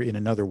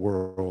another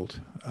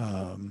world.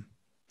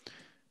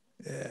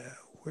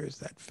 Where's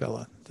that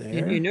fella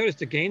there? You noticed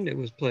the game that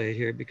was played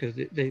here, because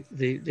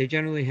they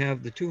generally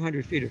have the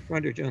 200 feet of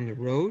frontage on the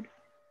road,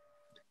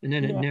 and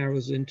then it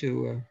narrows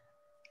into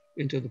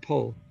the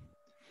pole.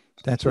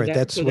 That's right.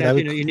 That's what I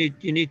would.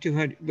 You need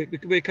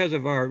 200 because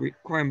of our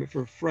requirement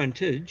for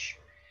frontage.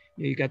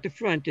 You got the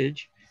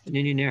frontage, and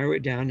then you narrow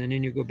it down, and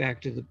then you go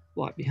back to the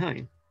lot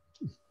behind.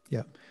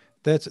 Yeah.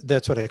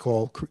 That's what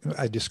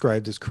I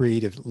described as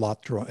creative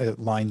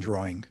line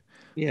drawing,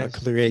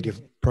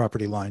 creative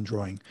property line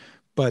drawing.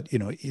 But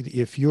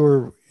if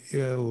you're,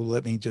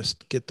 let me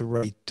just get the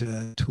right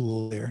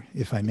tool there.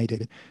 If I made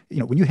it,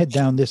 when you head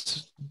down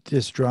this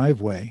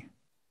driveway,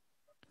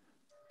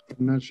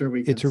 I'm not sure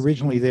it's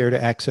originally there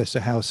to access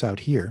a house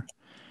out here,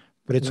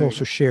 but it's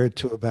also shared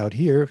to about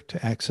here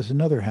to access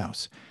another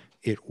house.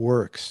 It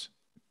works.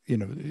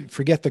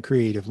 Forget the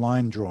creative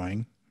line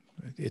drawing.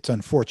 It's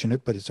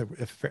unfortunate, but it's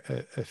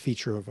a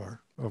feature of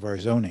our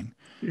zoning.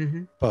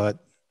 Mm-hmm. But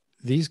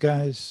these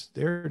guys,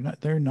 they're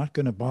not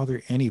going to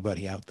bother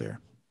anybody out there.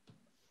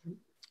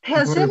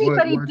 Has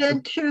anybody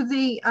been to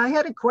the? I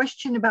had a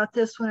question about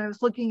this when I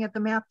was looking at the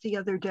map the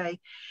other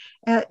day.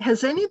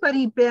 Has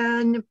anybody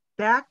been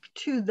back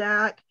to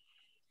that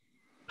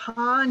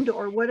pond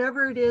or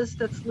whatever it is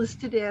that's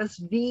listed as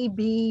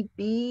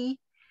VBB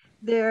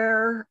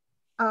there?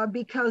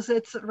 Because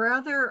it's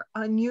rather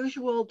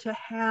unusual to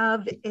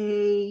have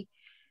a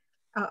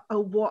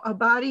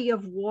body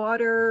of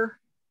water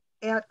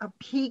at a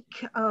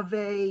peak of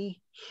a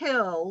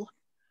hill.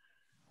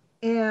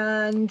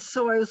 And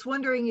so I was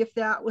wondering if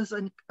that was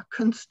a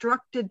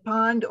constructed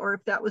pond or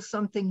if that was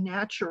something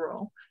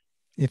natural.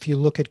 If you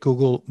look at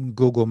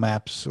Google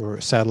Maps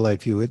or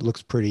satellite view, it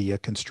looks pretty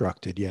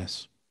constructed,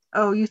 yes.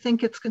 Oh, you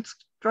think it's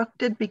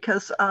constructed?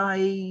 Because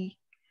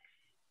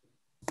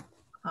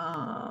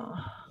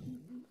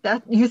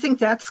you think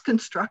that's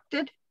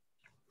constructed?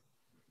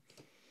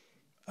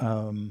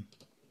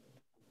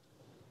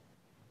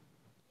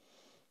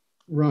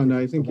 Rhonda,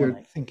 I think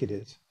it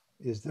is.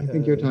 I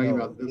think you're talking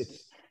about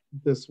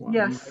this one.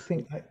 Yes.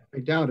 I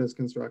doubt it's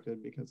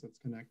constructed because it's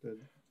connected.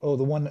 Oh,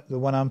 the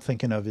one I'm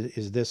thinking of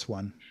is this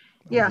one.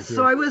 Yes.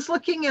 So I was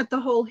looking at the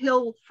whole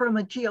hill from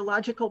a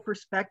geological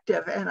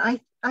perspective, and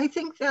I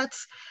think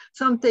that's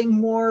something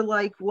more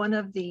like one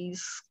of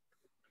these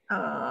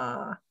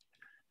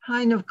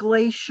kind of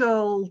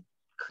glacial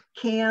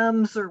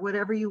cams or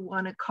whatever you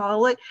want to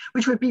call it,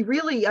 which would be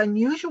really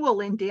unusual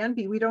in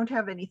Danby. We don't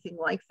have anything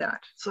like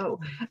that. So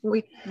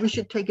we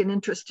should take an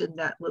interest in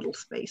that little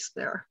space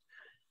there.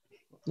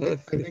 I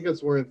think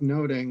it's worth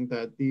noting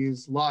that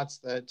these lots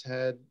that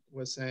Ted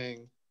was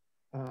saying,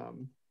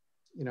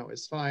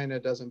 is fine.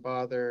 It doesn't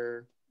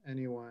bother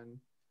anyone.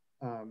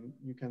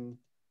 You can,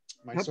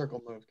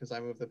 circle moved because I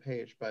moved the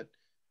page, but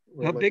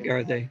how big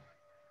are they?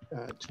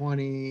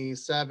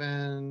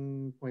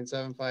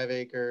 27.75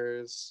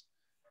 acres,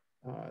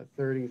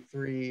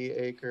 33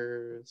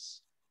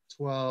 acres,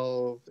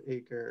 12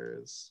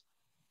 acres,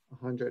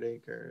 100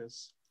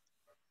 acres.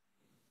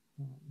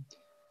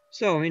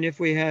 So, I mean, if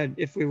we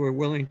were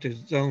willing to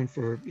zone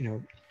for,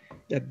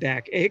 the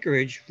back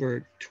acreage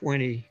for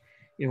 20,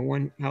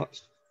 one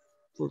house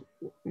for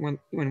one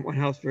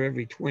house for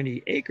every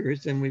 20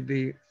 acres, then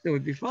it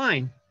would be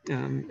fine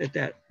at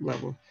that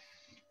level.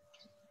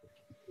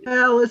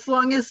 Well, as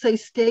long as they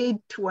stayed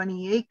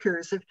 20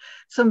 acres, if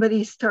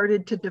somebody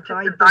started to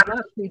divide them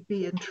up, we'd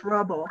be in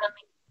trouble.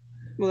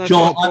 Well,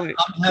 Joel, I'm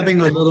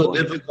having a little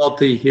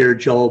difficulty here,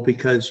 Joel,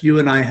 because you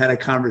and I had a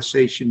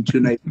conversation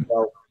 2 nights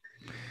ago,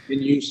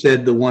 and you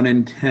said the 1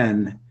 in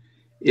 10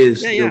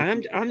 is.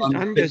 I'm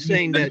just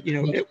saying that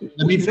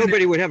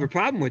nobody would have a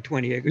problem with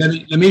 20 acres.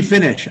 Let me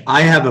finish.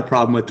 I have a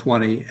problem with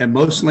 20, and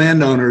most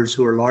landowners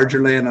who are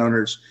larger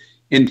landowners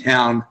in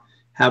town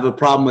have a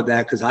problem with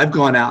that, because I've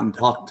gone out and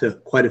talked to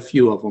quite a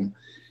few of them.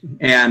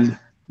 And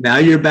now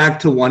you're back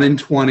to 1 in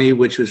 20,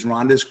 which was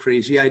Rhonda's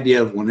crazy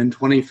idea of 1 in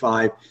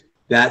 25.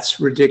 That's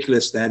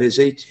ridiculous. That is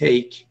a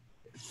take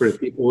for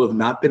people who have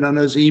not been on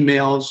those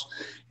emails.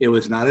 It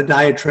was not a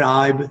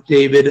diatribe,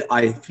 David.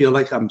 I feel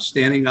like I'm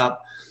standing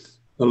up,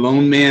 the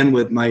lone man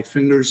with my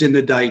fingers in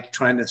the dike,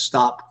 trying to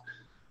stop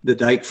the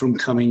dike from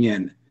coming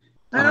in.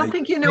 I don't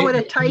think you know what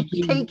a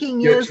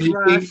taking is,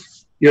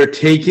 Russ. You're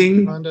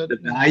taking the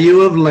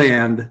value of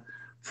land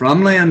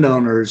from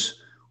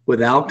landowners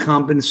without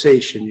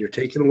compensation. You're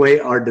taking away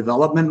our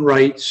development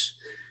rights.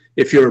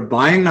 If you're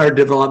buying our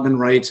development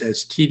rights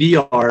as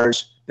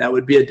TDRs, that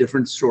would be a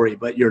different story,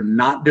 but you're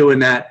not doing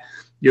that.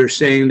 You're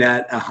saying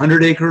that a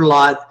 100-acre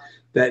lot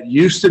that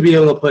used to be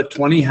able to put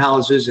 20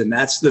 houses, and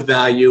that's the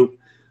value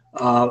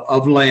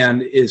of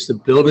land, is the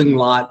building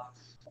lot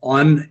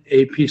on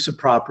a piece of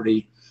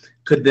property,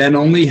 could then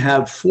only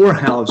have 4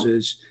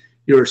 houses.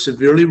 You're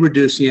severely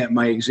reducing it.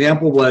 My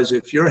example was,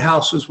 if your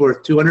house was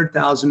worth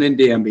 $200,000 in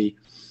Danby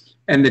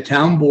and the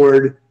town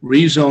board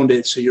rezoned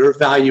it so your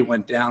value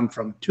went down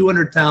from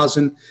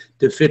 $200,000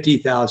 to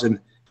 $50,000,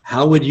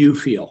 how would you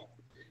feel?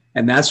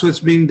 And that's what's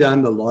being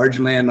done to large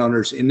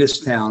landowners in this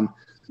town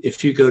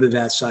if you go to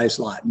that size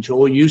lot. And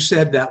Joel, you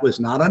said that was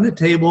not on the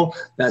table.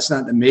 That's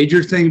not the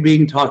major thing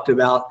being talked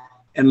about.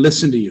 And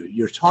listen to you.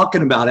 You're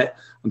talking about it.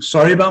 I'm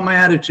sorry about my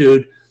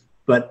attitude,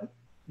 but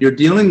you're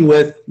dealing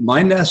with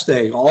my nest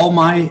egg. All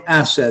my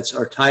assets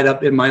are tied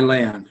up in my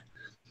land.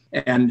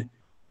 And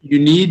you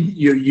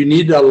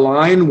need to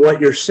align what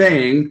you're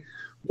saying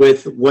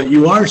with what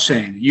you are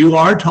saying. You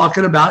are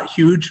talking about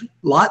huge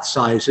lot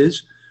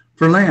sizes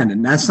for land,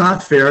 and that's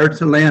not fair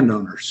to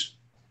landowners.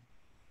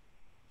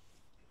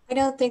 I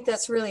don't think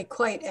that's really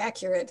quite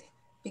accurate,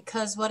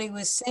 because what he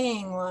was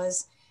saying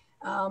was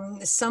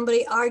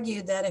somebody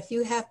argued that if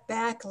you have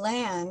back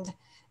land,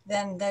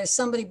 then there's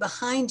somebody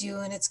behind you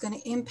and it's going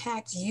to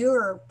impact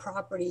your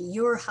property,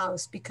 your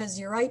house, because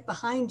you're right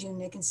behind you and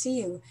they can see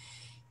you.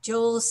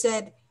 Joel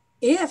said,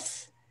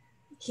 if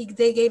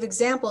they gave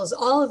examples,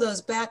 all of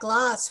those back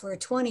lots were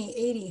 20,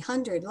 80,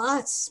 100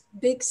 lots,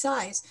 big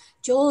size.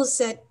 Joel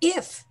said,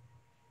 if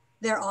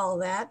they're all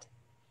that,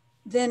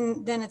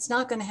 then it's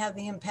not going to have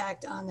the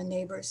impact on the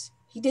neighbors.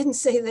 He didn't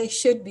say they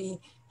should be.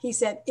 He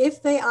said,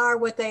 if they are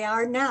what they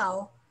are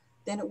now,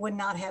 then it would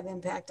not have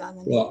impact on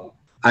the neighbors. Well,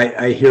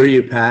 I hear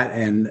you, Pat,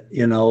 and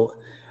you know,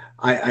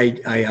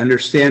 I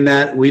understand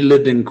that. We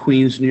lived in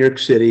Queens, New York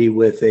City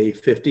with a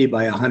 50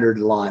 by 100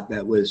 lot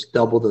that was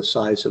double the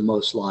size of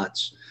most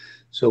lots.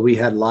 So we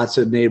had lots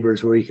of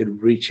neighbors where you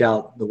could reach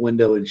out the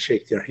window and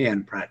shake their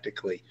hand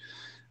practically.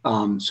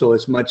 So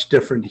it's much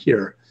different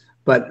here.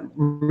 But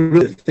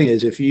really the thing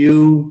is, if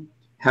you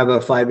have a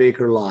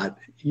 5-acre lot,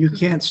 you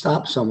can't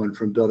stop someone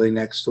from building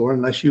next door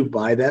unless you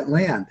buy that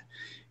land.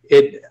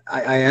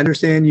 I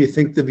understand you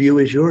think the view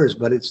is yours,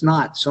 but it's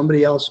not.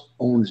 Somebody else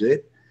owns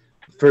it.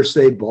 First,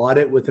 they bought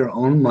it with their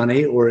own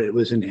money, or it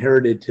was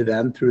inherited to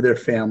them through their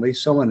family.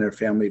 Someone in their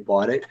family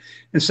bought it.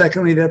 And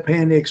secondly, they're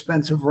paying the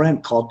expensive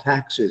rent called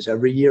taxes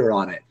every year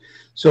on it.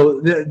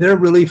 So they're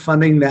really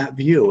funding that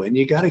view. And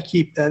you got to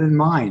keep that in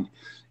mind.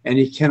 And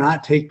you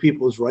cannot take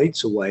people's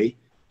rights away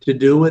to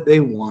do what they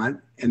want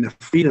and the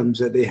freedoms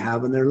that they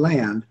have in their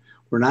land.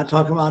 We're not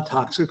talking about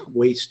toxic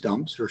waste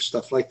dumps or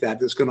stuff like that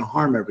that's going to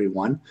harm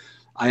everyone.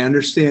 I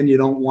understand you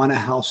don't want a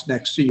house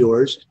next to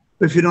yours,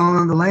 but if you don't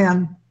own the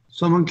land,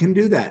 someone can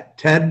do that.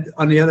 Ted,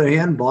 on the other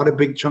hand, bought a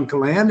big chunk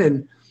of land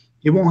and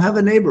he won't have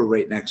a neighbor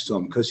right next to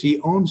him because he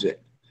owns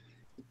it.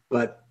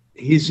 But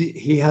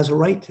he has a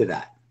right to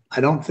that. I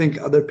don't think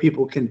other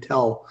people can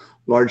tell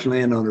large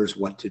landowners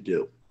what to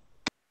do.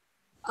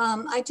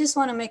 I just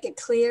want to make it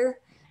clear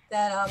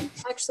that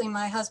actually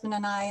my husband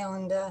and I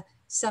owned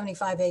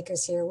 75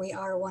 acres here. We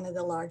are one of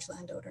the large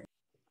landowners.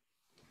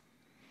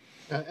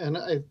 And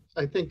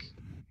I think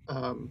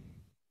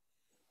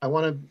I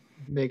want to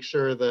make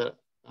sure that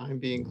I'm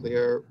being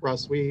clear.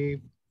 Russ, I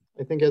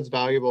think it's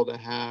valuable to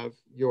have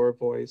your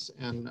voice.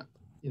 And,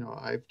 you know,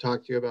 I've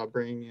talked to you about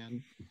bringing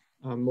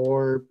in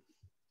more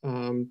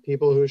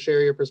people who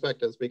share your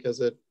perspectives, because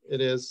it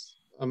is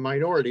a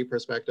minority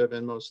perspective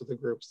in most of the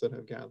groups that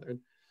have gathered.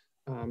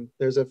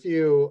 There's a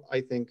few,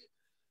 I think,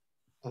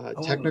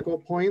 technical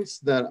points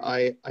that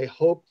I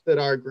hope that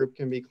our group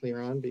can be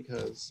clear on,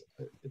 because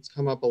it's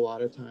come up a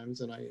lot of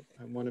times and I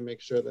want to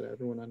make sure that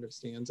everyone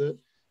understands it.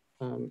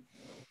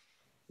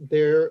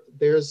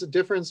 There's a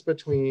difference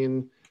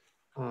between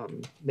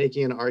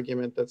making an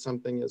argument that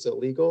something is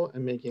illegal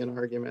and making an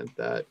argument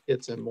that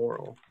it's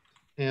immoral.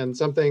 And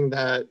something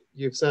that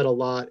you've said a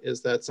lot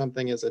is that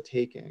something is a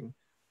taking.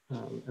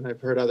 And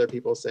I've heard other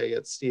people say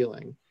it's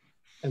stealing.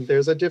 And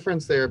there's a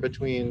difference there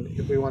between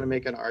if we want to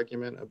make an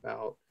argument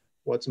about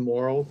what's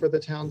moral for the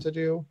town to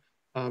do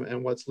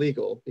and what's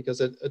legal, because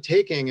a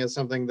taking is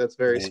something that's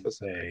very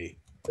specific.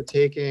 A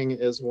taking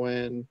is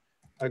when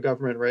a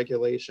government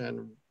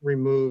regulation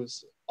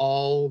removes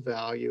all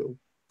value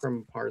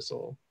from a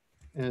parcel,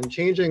 and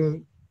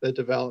changing the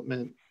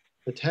development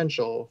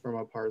potential from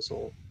a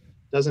parcel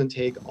doesn't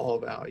take all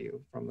value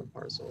from the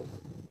parcel.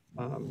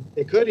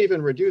 It could even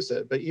reduce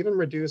it, but even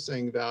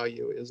reducing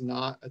value is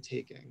not a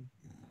taking.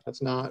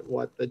 That's not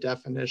what the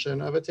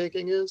definition of a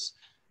taking is.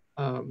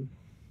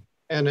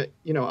 And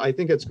you know, I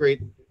think it's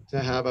great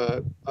to have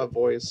a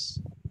voice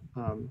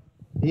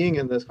being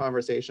in this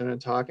conversation and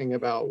talking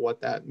about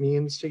what that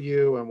means to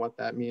you and what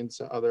that means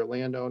to other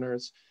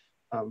landowners.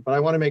 But I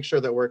want to make sure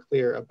that we're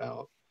clear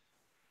about,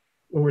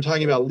 when we're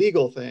talking about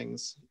legal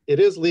things, it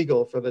is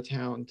legal for the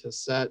town to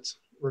set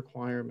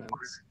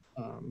requirements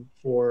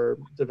for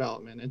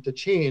development and to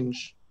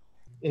change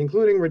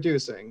including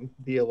reducing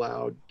the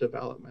allowed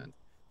development.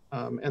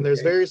 And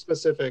there's very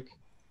specific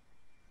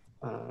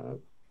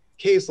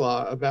case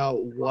law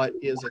about what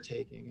is a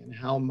taking and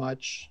how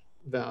much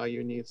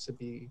value needs to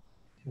be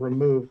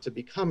removed to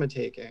become a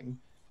taking.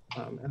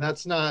 And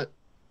that's not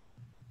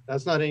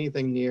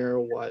anything near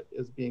what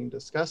is being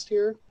discussed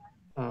here.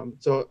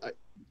 So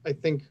I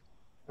think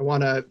I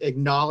want to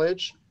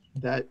acknowledge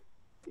that,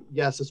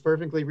 yes, it's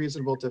perfectly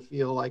reasonable to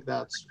feel like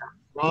that's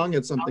wrong.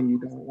 It's something you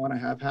don't want to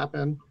have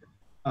happen.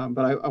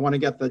 But I want to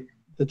get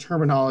the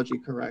terminology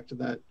correct,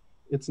 that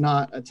it's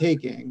not a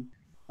taking,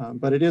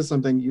 but it is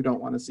something you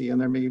don't want to see.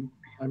 And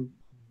I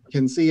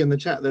can see in the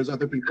chat, there's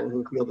other people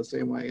who feel the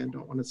same way and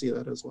don't want to see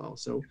that as well.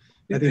 So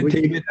I think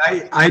David,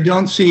 I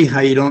don't see how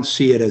you don't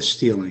see it as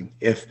stealing.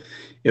 If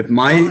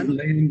my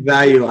land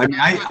value, I mean,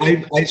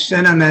 I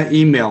sent on that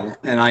email,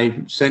 and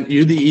I sent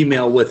you the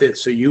email with it,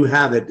 so you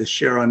have it to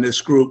share on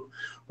this group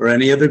or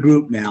any other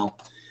group now,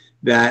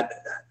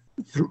 that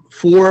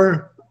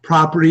for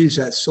properties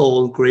that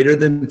sold greater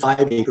than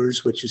 5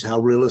 acres, which is how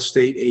real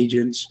estate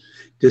agents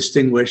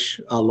distinguish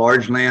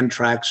large land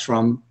tracts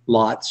from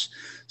lots,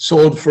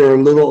 sold for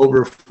a little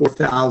over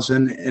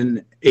 $4,000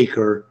 an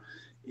acre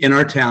in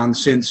our town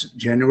since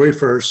January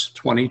 1st,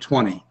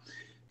 2020.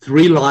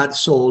 3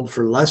 lots sold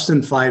for less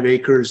than 5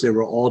 acres. They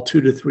were all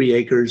 2 to 3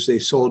 acres. They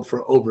sold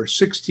for over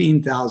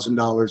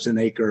 $16,000 an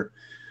acre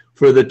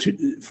for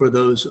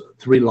those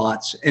 3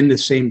 lots in the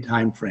same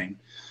time frame.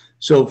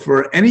 So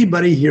for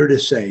anybody here to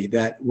say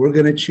that we're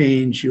going to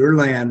change your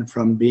land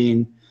from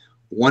being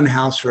 1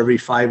 house for every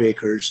 5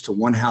 acres to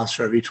 1 house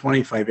for every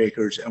 25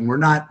 acres, and we're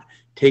not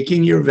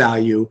taking your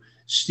value,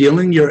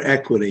 stealing your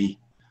equity,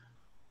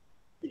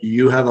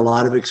 you have a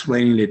lot of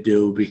explaining to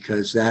do,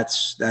 because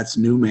that's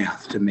new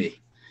math to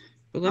me.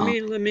 But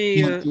let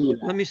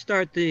me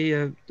start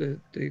the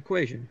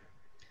equation.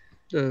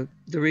 The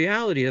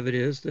reality of it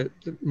is that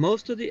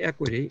most of the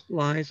equity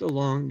lies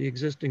along the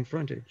existing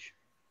frontage.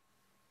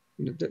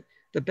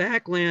 The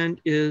backland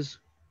is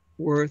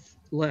worth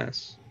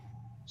less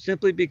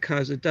simply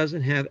because it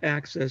doesn't have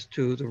access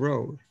to the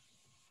road.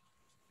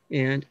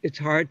 And it's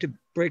hard to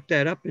break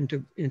that up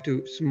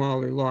into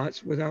smaller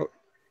lots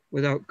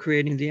without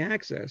creating the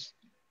access.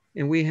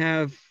 And we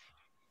have,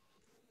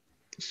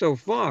 so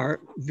far,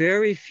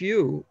 very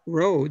few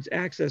roads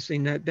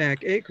accessing that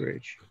back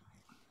acreage.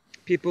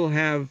 People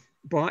have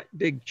bought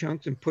big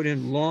chunks and put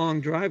in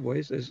long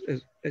driveways, as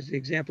the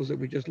examples that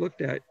we just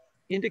looked at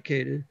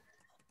indicated.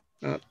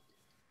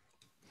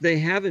 They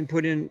haven't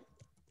broken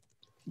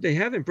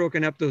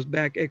up those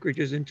back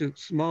acreages into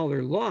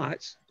smaller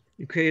lots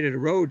and created a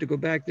road to go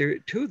back there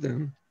to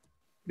them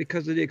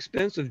because of the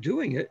expense of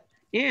doing it,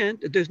 and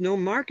there's no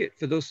market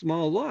for those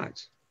small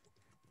lots.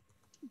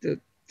 The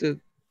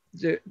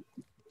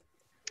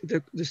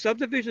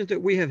subdivisions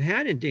that we have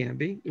had in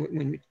Danby,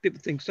 when people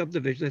think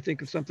subdivision, they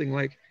think of something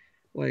like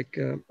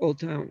Old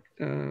Town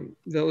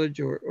Village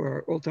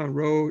or Old Town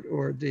Road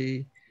or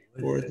the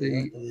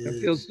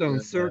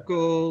Fieldstone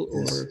Circle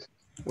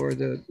or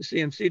the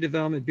CMC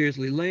development,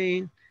 Beardsley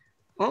Lane.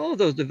 All of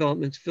those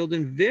developments filled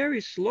in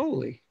very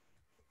slowly.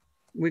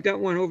 We've got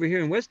one over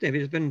here in West Danby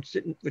that's been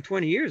sitting for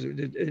 20 years.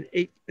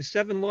 A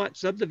 7-lot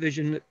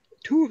subdivision that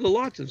 2 of the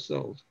lots have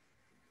sold,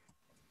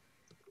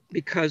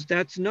 because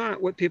that's not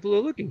what people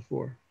are looking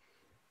for.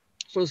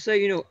 So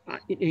say,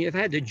 if I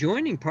had the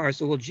adjoining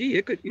parcel, well, gee,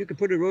 you could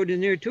put a road in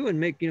there too and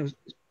make,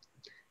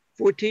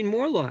 14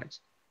 more lots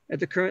at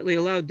the currently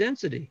allowed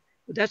density.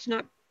 But that's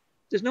not,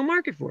 there's no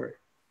market for it.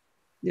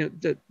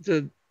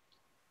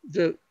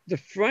 The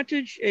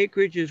frontage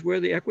acreage is where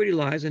the equity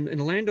lies, and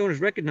the landowners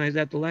recognize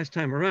that the last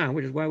time around,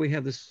 which is why we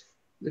have this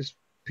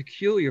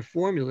peculiar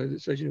formula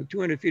that says,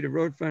 200 feet of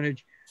road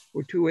frontage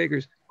or 2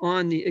 acres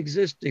on the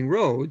existing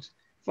roads,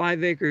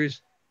 5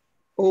 acres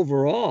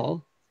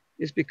overall,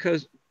 is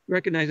because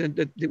recognizing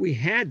that we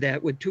had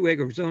that with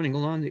 2-acre zoning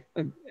along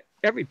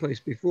every place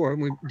before,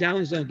 and we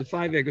downzoned to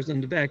 5 acres on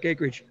the back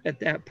acreage at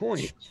that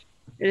point.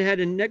 It had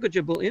a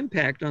negligible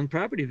impact on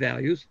property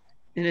values,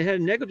 and it had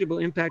a negligible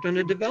impact on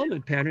the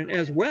development pattern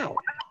as well,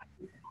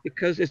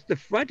 because it's the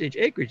frontage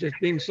acreage that's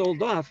being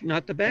sold off,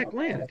 not the back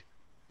land.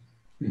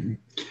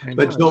 Mm-hmm.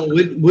 But Joel,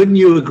 wouldn't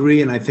you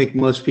agree, and I think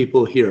most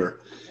people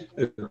here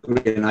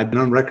agree, and I've been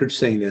on record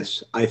saying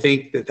this, I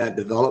think that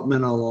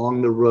development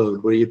along the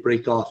road where you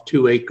break off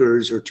 2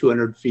 acres or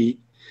 200 feet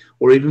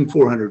or even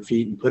 400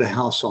 feet and put a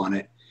house on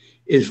it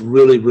is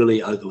really,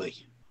 really ugly.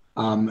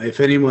 If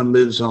anyone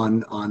lives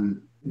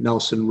on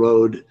Nelson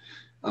Road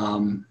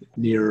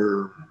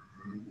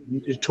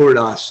toward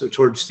us,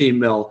 toward Steam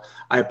Mill,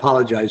 I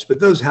apologize, but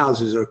those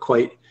houses are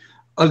quite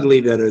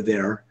ugly that are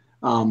there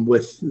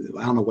with,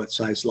 I don't know what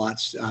size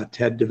lots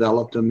Ted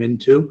developed them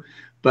into,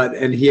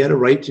 and he had a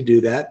right to do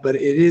that, but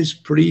it is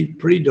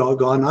pretty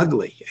doggone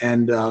ugly.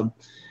 And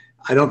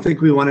I don't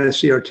think we want to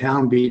see our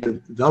town be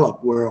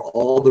developed where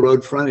all the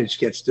road frontage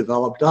gets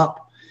developed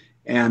up.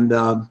 And,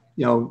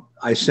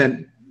 I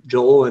sent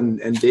Joel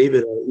and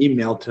David an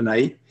email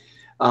tonight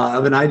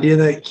of an idea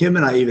that Kim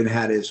and I even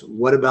had is,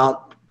 what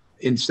about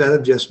instead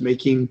of just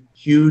making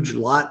huge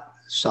lot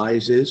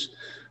sizes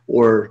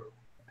or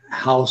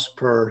house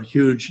per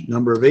huge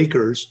number of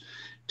acres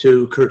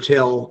to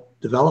curtail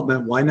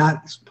development. Why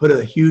not put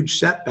a huge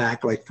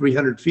setback like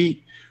 300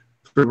 feet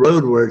for the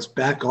road where it's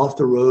back off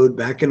the road,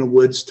 back in the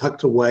woods,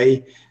 tucked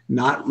away,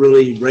 not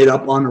really right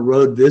up on the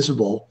road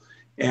visible.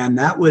 And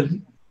that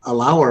would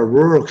allow our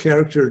rural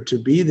character to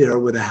be there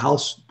with a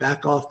house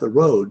back off the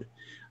road.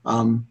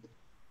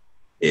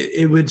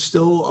 It would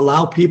still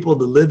allow people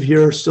to live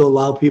here, still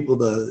allow people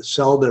to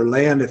sell their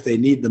land if they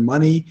need the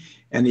money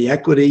and the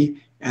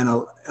equity, and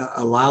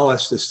allow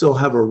us to still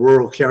have a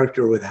rural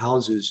character with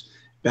houses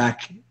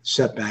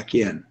set back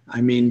in.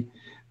 I mean,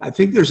 I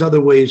think there's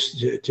other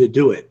ways to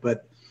do it,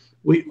 but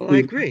I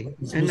agree.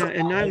 And not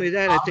only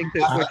that, I think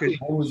that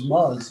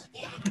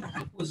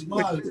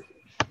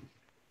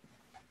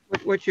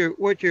what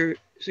you're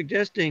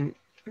suggesting,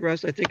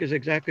 Russ, I think is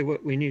exactly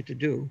what we need to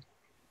do,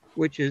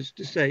 which is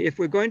to say, if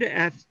we're going to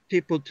ask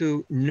people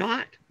to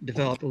not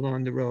develop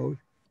along the road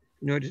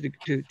in order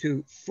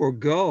to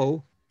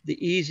forego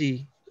the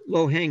easy,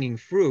 low-hanging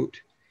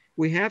fruit,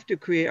 we have to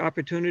create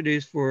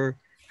opportunities for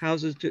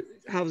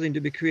housing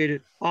to be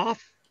created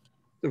off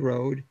the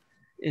road,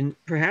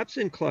 perhaps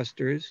in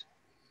clusters,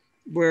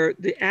 where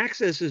the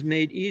access is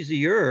made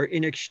easier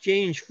in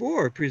exchange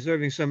for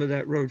preserving some of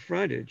that road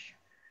frontage.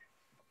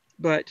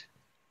 But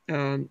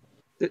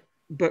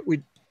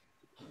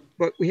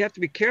we have to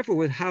be careful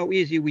with how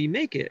easy we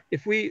make it.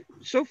 If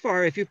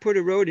you put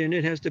a road in,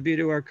 it has to be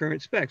to our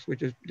current specs,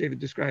 which as David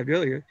described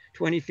earlier,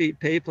 20 feet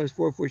paved plus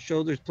 4-foot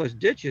shoulders plus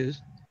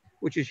ditches,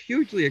 which is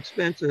hugely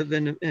expensive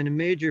and a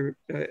major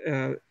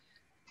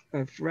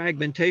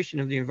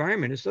fragmentation of the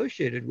environment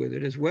associated with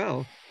it as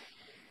well.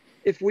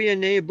 If we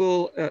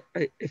enable,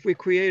 if we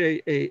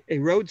create a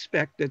road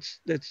spec that's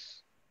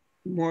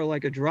more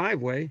like a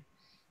driveway,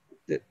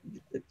 that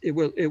it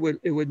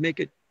would make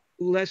it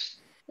less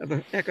of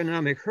an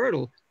economic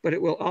hurdle, but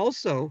it will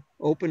also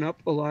open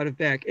up a lot of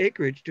back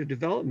acreage to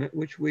development,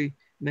 which we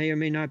may or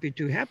may not be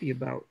too happy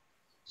about.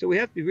 So we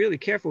have to be really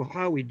careful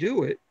how we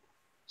do it,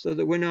 so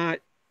that we're not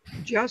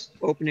just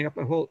opening up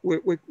a whole.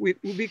 We'll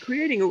be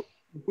creating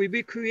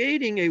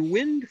a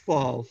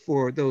windfall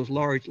for those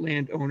large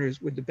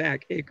landowners with the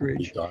back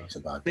acreage.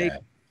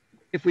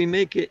 If we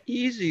make it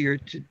easier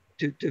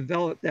to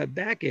develop that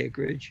back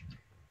acreage,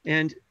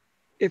 and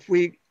if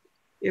we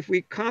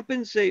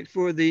compensate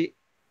for the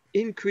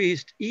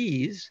increased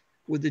ease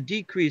with the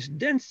decreased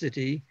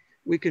density,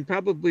 we can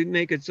probably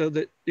make it so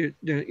that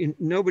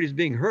nobody's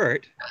being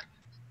hurt,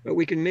 but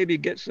we can maybe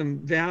get some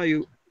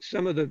value,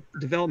 some of the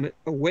development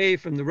away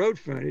from the road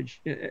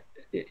frontage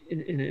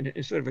in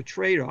sort of a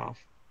trade-off.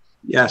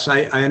 Yes,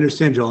 I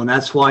understand, Joel, and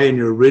that's why in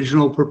your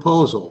original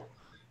proposal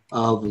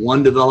of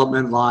one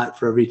development lot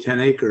for every 10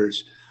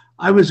 acres,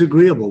 I was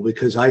agreeable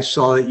because I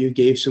saw that you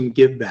gave some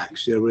give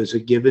backs. There was a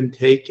give and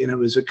take, and it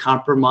was a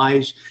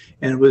compromise,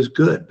 and it was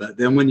good. But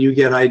then when you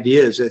get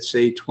ideas that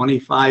say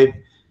 25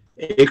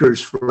 acres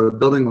for a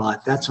building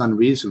lot, that's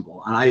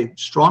unreasonable. And I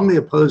strongly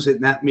opposed it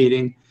in that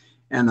meeting.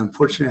 And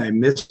unfortunately, I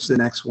missed the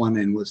next one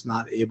and was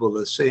not able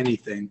to say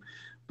anything.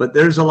 But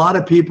there's a lot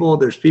of people,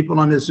 there's people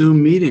on the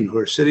Zoom meeting who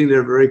are sitting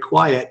there very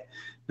quiet,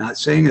 not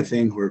saying a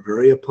thing, who are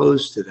very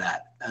opposed to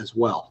that as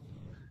well.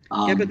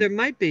 Yeah, but there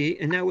might be,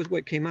 and that was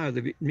what came out of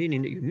the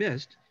meeting that you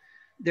missed,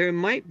 there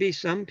might be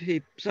some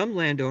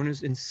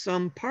landowners in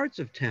some parts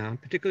of town,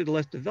 particularly the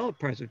less developed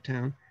parts of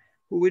town,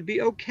 who would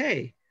be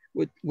okay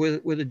with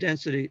a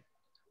density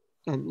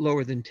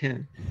lower than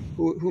 10,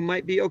 who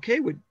might be okay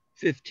with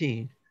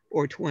 15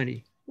 or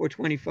 20 or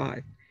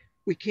 25.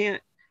 We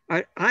can't,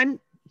 I'm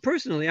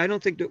personally, I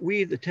don't think that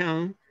we, the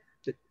town,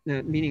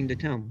 meaning the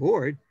town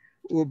board,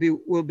 will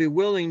be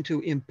willing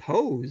to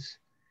impose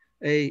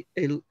a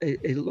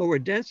lower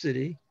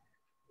density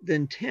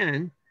than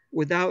 10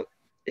 without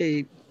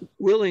a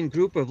willing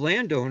group of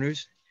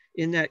landowners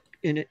in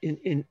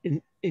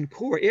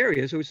core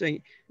areas who are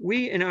saying,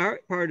 we in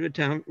our part of the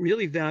town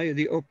really value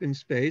the open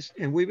space,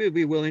 and we would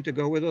be willing to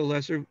go with a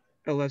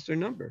lesser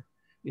number,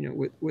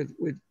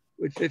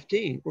 with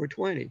 15 or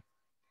 20.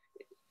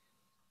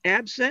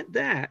 Absent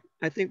that,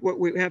 I think what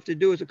we have to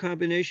do is a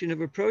combination of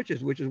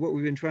approaches, which is what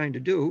we've been trying to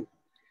do.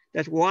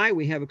 That's why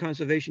we have a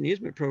conservation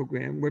easement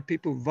program where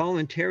people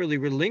voluntarily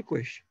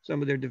relinquish some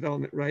of their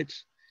development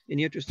rights in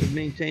the interest of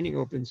maintaining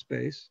open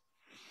space.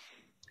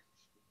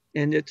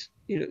 And it's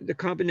the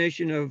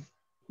combination of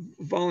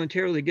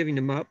voluntarily giving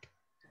them up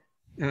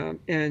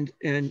and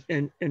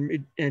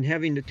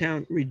having the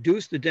town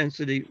reduce the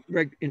density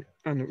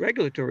on the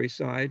regulatory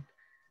side,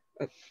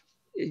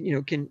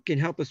 can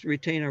help us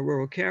retain our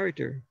rural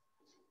character.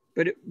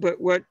 But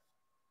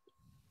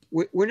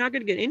we're not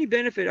going to get any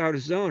benefit out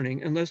of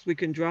zoning unless we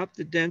can drop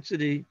the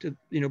density to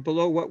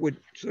below what would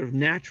sort of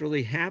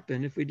naturally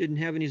happen if we didn't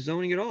have any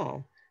zoning at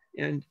all.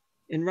 And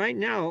right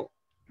now,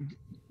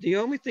 the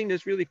only thing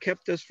that's really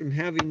kept us from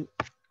having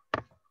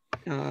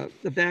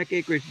the back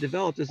acreage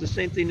developed is the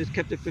same thing that's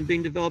kept it from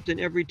being developed in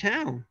every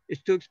town.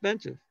 It's too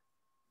expensive.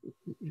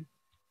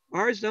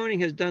 Our zoning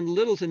has done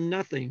little to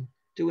nothing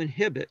to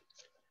inhibit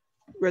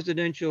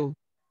residential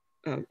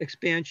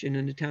expansion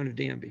in the town of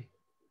Danby.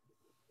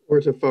 or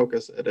to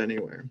focus it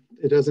anywhere.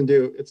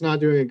 It's not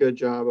doing a good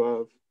job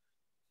of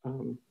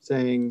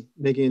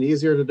making it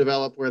easier to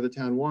develop where the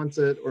town wants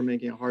it, or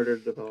making it harder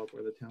to develop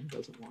where the town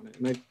doesn't want it.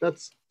 And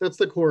that's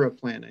the core of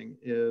planning,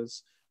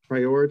 is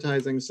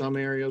prioritizing some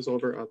areas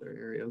over other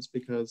areas,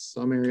 because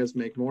some areas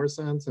make more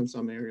sense and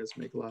some areas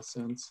make less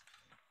sense.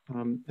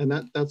 And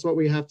that's what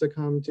we have to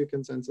come to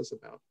consensus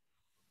about.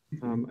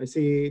 I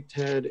see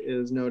Ted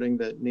is noting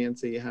that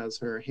Nancy has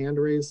her hand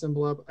raised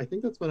symbol up. I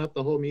think that's been up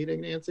the whole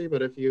meeting, Nancy,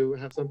 but if you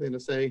have something to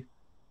say.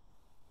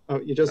 Oh,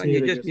 you just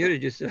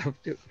muted yourself.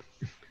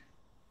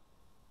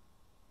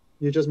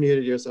 You just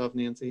muted yourself,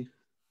 Nancy.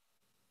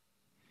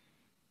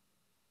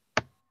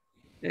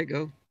 There you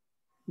go.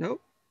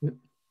 Nope.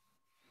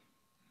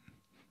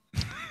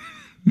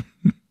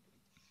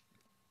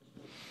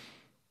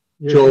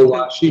 Joel,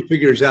 while she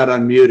figures out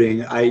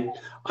unmuting, I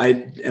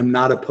am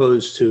not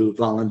opposed to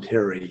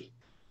voluntary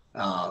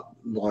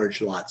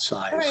large lot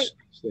size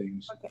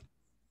things. Okay.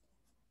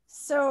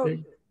 So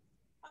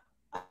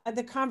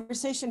the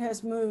conversation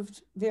has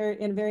moved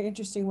in very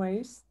interesting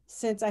ways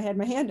since I had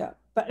my hand up,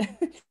 but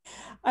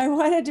I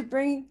wanted to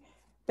bring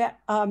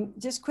back,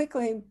 just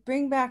quickly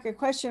bring back a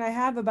question I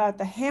have about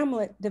the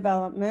Hamlet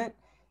development.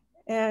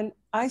 And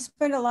I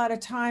spend a lot of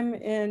time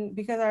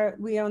because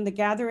we own the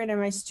Gathering in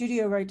my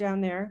studio right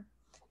down there,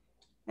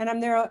 and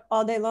I'm there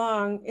all day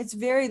long. It's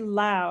very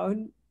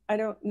loud. I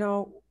don't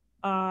know,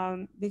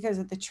 because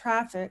of the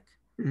traffic.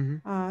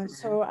 Mm-hmm.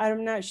 So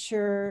I'm not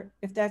sure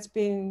if that's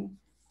being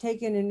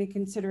taken into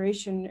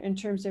consideration in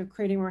terms of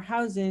creating more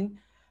housing,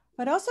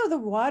 but also the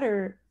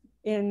water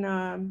in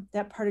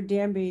that part of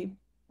Danby,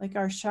 like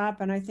our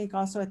shop, and I think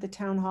also at the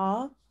town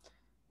hall,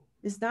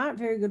 is not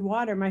very good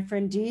water. My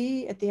friend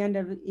Dee at the end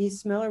of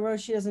East Miller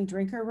Road, she doesn't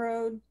drink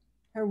her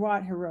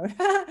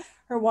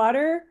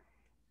water.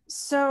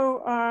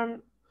 So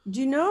do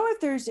you know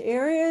if there's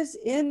areas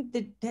in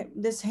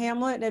this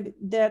hamlet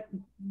that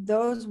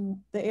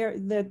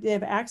they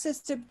have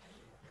access to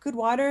good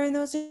water in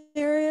those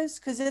areas?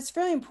 Because it's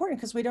really important,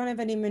 because we don't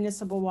have any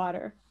municipal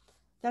water.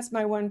 That's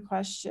my one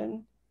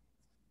question.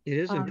 It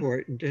is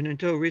important, and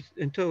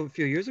until a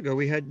few years ago,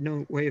 we had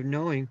no way of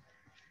knowing.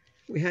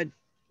 We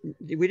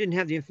didn't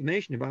have the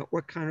information about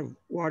what kind of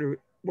water,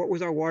 what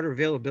was our water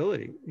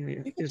availability.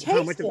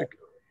 How much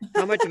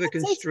of a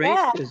constraint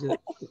is it?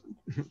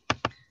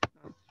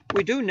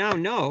 We do now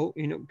know,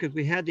 because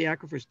we had the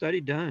aquifer study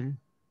done,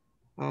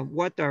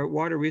 what our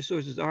water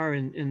resources are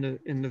in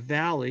the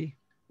valley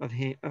of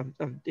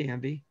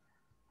Danby,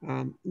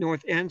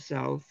 north and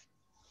south,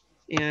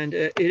 and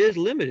it is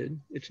limited.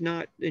 It's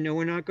not,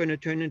 we're not going to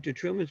turn into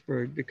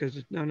Trumansburg, because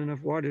there's not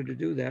enough water to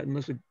do that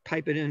unless we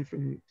pipe it in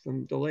from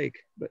the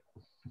lake. But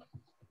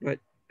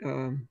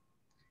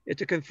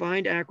it's a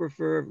confined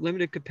aquifer,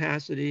 limited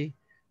capacity,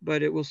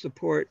 but it will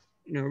support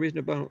a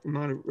reasonable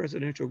amount of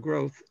residential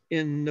growth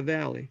in the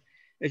valley.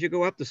 As you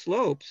go up the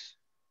slopes,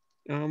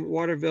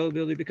 water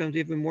availability becomes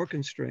even more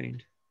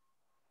constrained.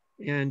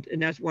 And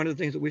that's one of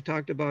the things that we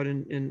talked about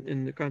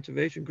in the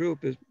conservation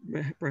group, is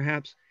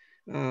perhaps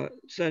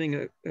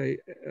setting a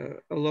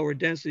lower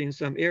density in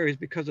some areas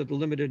because of the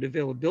limited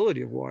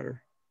availability of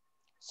water.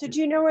 So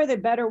do you know where the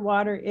better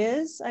water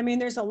is? I mean,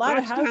 there's a lot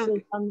of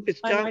houses on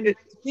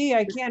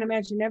I can't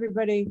imagine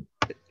everybody.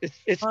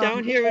 It's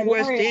down here in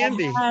West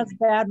Danby. Has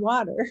bad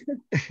water.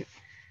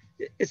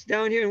 It's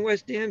down here in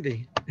West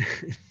Danby.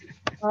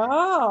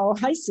 Oh,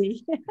 I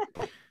see.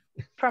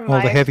 From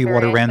all the heavy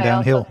water ran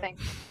downhill.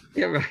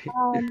 Yeah, right.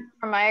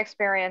 From my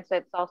experience,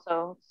 it's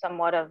also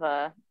somewhat of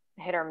a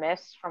hit or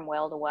miss from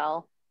well to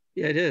well.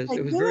 Yeah, it is.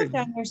 It was very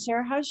down here,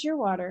 Sarah. How's your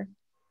water?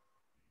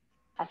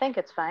 I think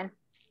it's fine.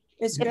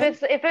 It's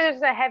if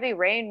there's a heavy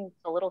rain,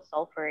 it's a little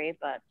sulfury,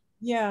 but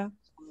yeah.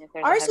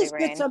 Ours is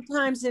good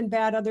sometimes and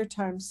bad other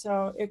times,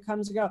 so it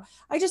comes and go.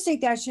 I just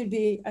think that should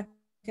be a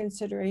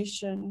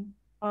consideration.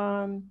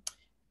 And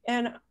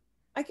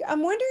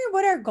I'm wondering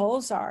what our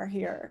goals are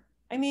here.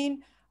 I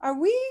mean, are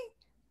we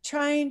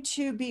trying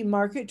to be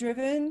market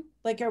driven?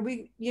 Like, are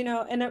we,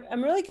 and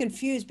I'm really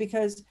confused,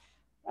 because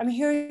I'm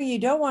hearing you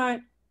don't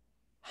want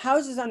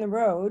houses on the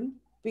road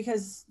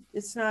because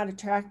it's not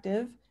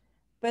attractive.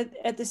 But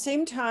at the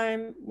same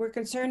time, we're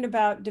concerned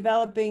about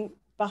developing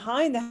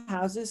behind the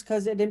houses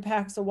because it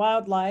impacts the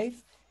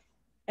wildlife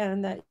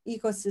and the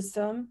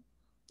ecosystem.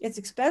 It's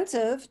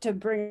expensive to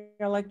bring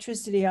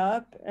electricity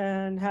up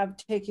and have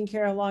taken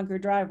care of longer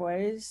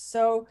driveways.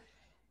 So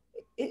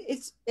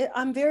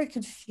I'm very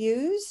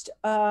confused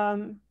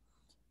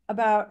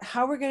about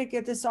how we're going to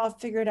get this all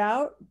figured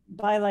out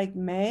by like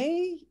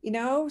May,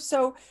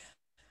 So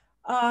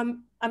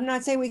I'm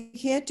not saying we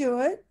can't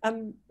do it.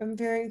 I'm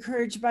very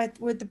encouraged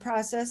with the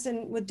process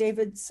and with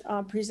David's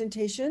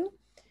presentation.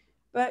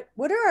 But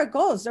what are our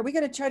goals? Are we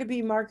going to try to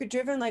be market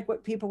driven, like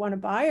what people want to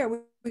buy? Or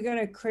are we going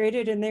to create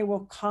it and they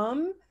will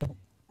come?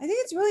 I think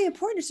it's really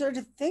important to start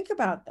to think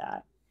about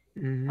that.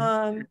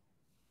 Mm-hmm.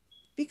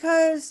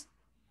 Because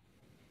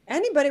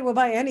anybody will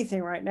buy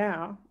anything right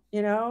now.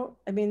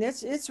 I mean,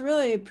 it's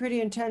really a pretty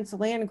intense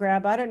land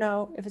grab. I don't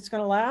know if it's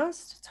going to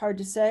last. It's hard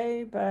to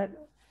say, but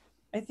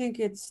I think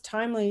it's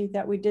timely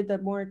that we did the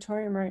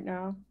moratorium right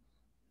now.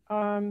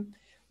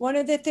 One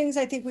of the things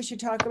I think we should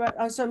talk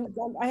about,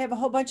 so I have a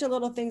whole bunch of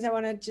little things I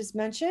want to just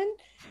mention.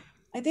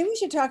 I think we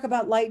should talk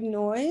about light and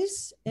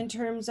noise in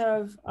terms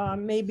of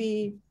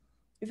maybe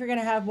if you're going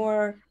to have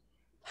more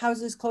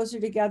houses closer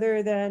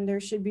together, then there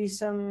should be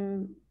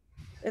some,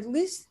 at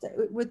least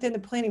within the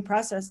planning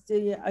process,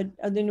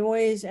 the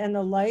noise and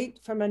the light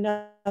from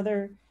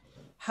another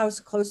house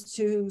close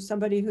to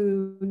somebody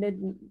who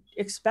didn't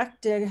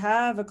expect to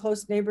have a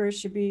close neighbor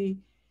should be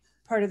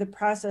part of the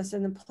process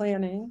in the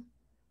planning.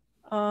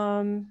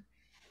 And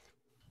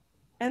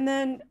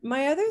then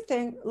my other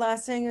thing,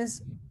 last thing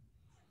is,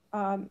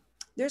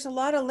 there's a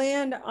lot of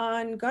land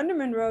on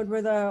Gunderman Road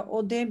where the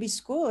old Danby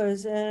school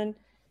is. And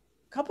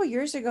a couple of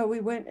years ago,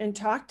 we went and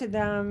talked to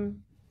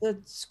them, the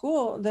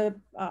school, the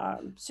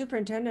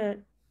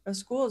superintendent of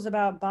schools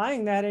about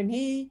buying that. And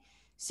he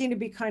seemed to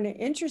be kind of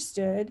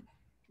interested.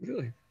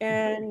 Really?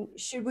 And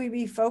should we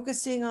be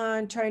focusing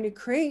on trying to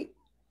create,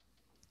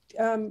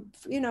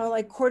 you know,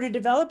 like court a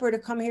developer to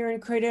come here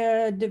and create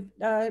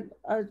a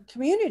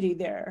community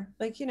there,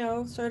 like, you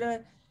know, sort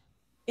of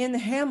in the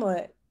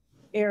Hamlet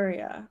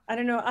area. I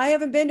don't know. I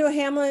haven't been to a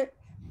Hamlet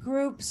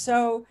group,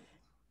 so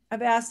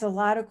I've asked a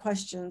lot of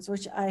questions,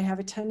 which I have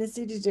a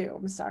tendency to do.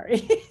 I'm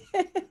sorry.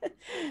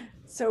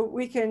 So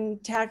we can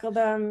tackle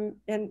them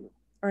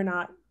or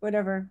not,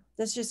 whatever.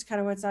 That's just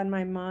kind of what's on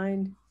my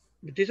mind.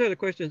 But these are the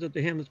questions that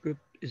the Hamlet group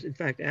is in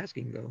fact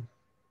asking, though.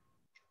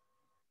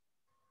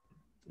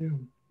 Yeah.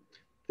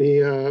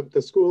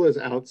 The school is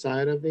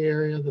outside of the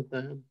area that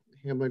the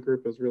Hamlet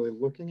group is really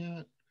looking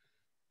at.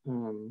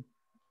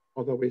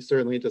 Although we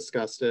certainly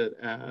discussed it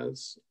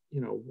as, you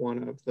know,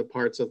 one of the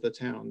parts of the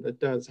town that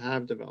does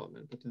have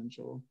development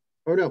potential.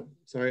 Oh no,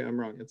 sorry, I'm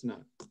wrong. It's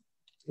not.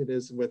 It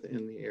is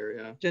within the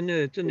area. It's in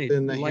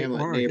the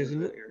Hamlet orange, neighborhood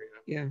isn't it? area.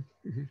 Yeah.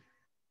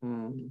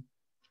 Mm-hmm.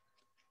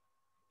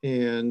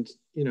 And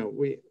you know,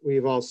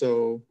 we've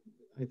also,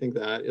 I think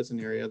that is an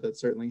area that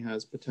certainly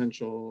has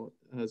potential,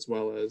 as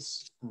well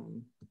as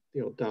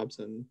the old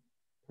Dobson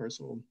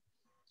parcel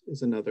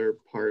is another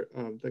part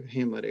of the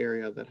Hamlet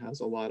area that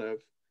has a lot of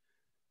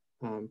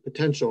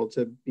potential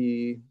to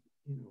be,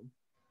 you know,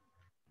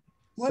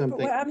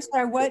 I'm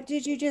sorry, what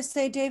did you just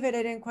say, David?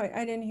 I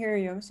didn't hear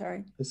you. I'm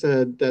sorry. I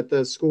said that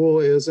the school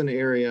is an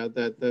area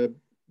that the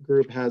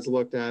group has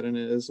looked at, and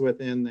it is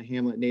within the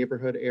Hamlet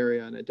neighborhood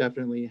area, and it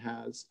definitely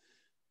has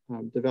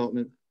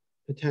development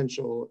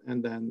potential.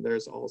 And then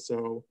there's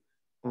also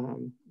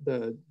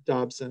the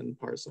Dobson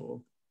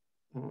parcel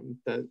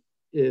that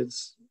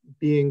is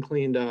being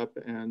cleaned up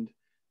and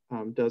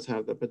does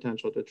have the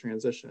potential to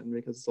transition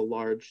because it's a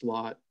large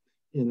lot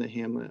in the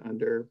Hamlet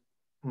under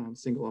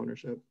single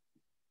ownership.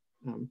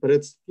 But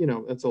it's, you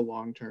know, it's a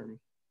long-term,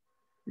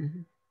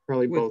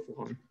 probably both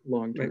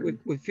long-term. Right,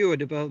 with fewer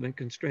development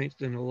constraints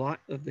than a lot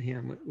of the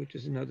Hamlet, which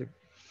is another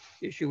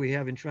issue we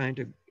have in trying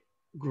to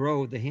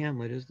grow the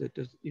Hamlet, is that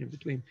there's, you know,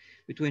 between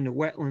the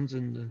wetlands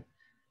and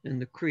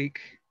the creek,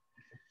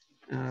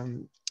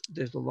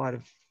 there's a lot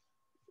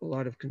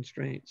of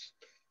constraints.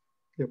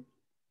 Yep.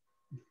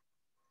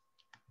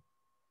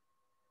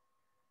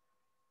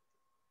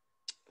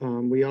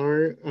 We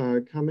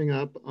are coming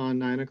up on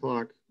 9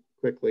 o'clock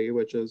quickly,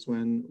 which is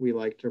when we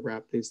like to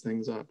wrap these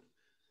things up.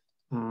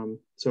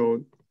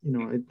 So, you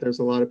know, there's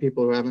a lot of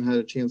people who haven't had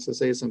a chance to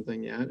say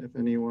something yet. If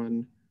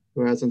anyone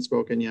who hasn't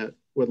spoken yet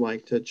would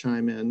like to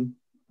chime in,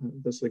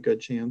 this is a good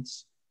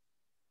chance.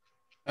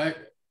 I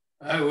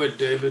would,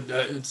 David.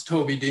 It's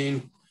Toby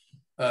Dean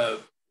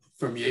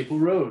from Yaple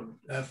Road.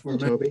 Hey,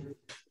 Toby.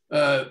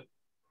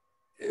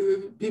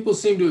 People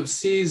seem to have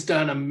seized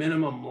on a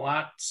minimum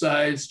lot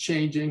size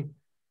changing,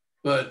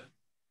 but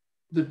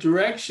the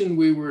direction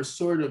we were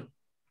sort of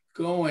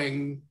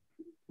going,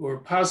 or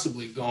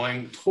possibly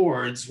going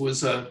towards,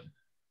 was a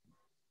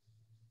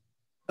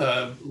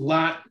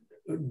lot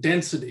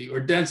density, or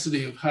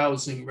density of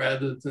housing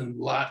rather than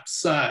lot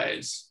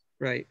size.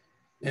 Right.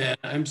 And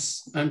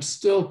I'm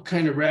still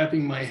kind of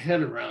wrapping my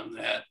head around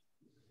that.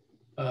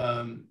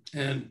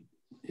 And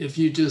if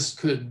you just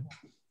could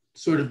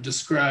sort of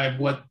describe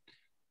what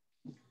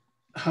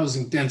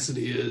housing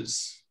density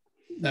is,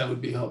 that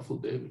would be helpful,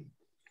 David.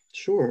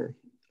 Sure.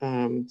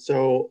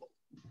 So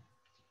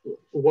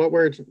what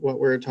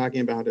we're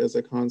talking about is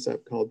a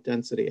concept called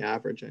density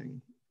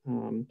averaging,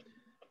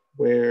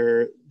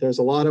 where there's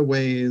a lot of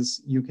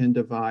ways you can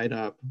divide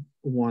up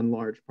one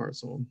large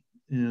parcel.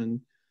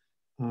 And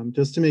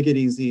just to make it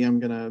easy, I'm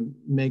gonna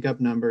make up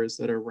numbers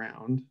that are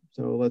round.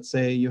 So let's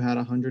say you had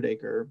a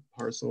 100-acre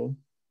parcel.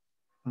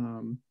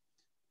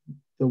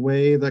 The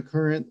way the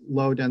current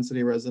low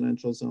density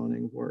residential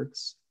zoning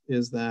works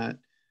is that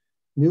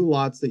new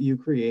lots that you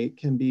create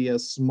can be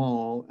as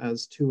small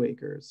as 2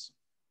 acres.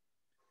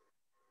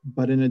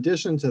 But in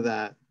addition to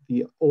that,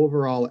 the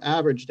overall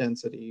average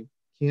density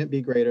can't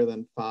be greater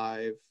than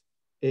 5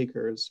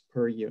 acres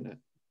per unit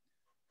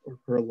or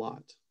per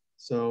lot.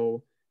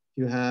 So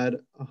if you had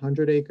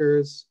 100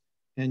 acres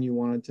and you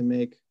wanted to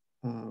make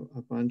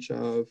a bunch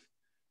of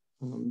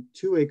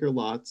 2-acre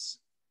lots,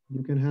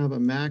 you can have a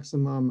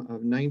maximum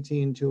of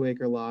 19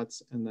 2-acre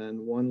lots and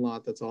then one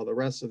lot that's all the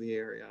rest of the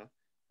area.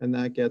 And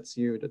that gets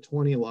you to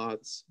 20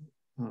 lots,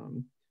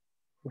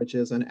 which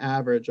is an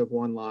average of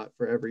one lot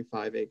for every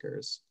 5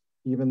 acres,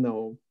 even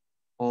though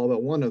all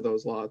but one of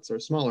those lots are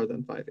smaller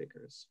than 5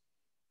 acres.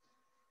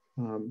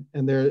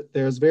 And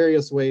there's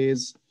various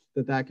ways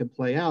that could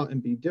play out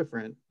and be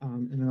different.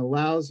 And it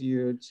allows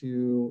you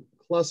to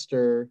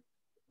cluster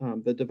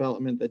the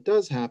development that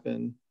does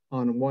happen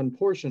on one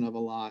portion of a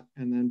lot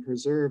and then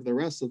preserve the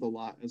rest of the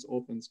lot as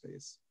open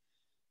space.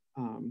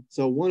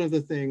 So one of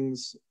the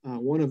things,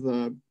 one of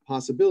the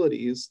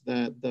possibilities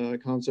that the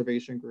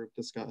conservation group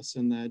discussed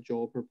and that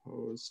Joel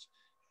proposed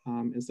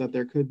is that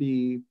there could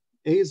be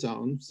a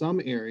zone,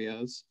 some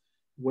areas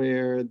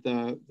where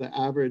the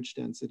average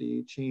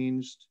density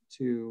changed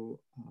to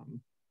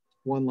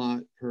one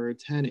lot per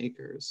 10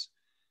 acres.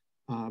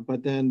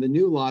 But then the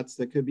new lots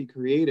that could be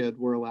created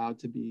were allowed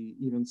to be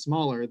even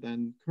smaller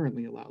than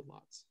currently allowed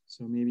lots.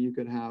 So maybe you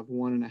could have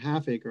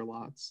 1.5 acre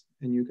lots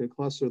and you could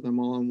cluster them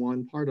all in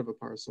one part of a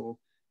parcel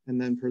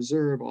and then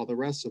preserve all the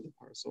rest of the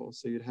parcel.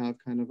 So you'd have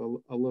kind of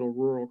a little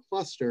rural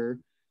cluster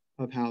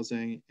of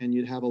housing, and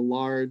you'd have a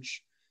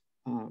large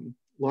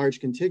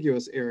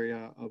contiguous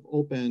area of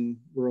open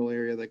rural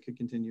area that could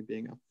continue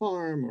being a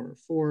farm or a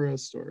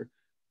forest or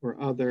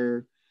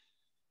other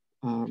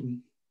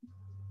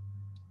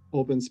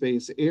open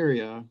space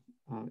area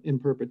in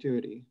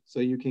perpetuity. So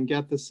you can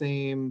get the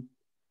same,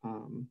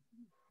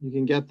 you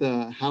can get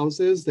the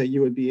houses that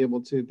you would be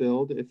able to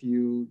build if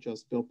you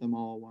just built them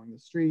all along the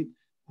street,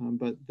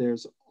 but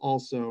there's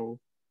also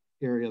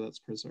area that's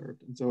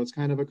preserved. And so it's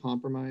kind of a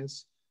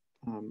compromise.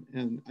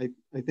 And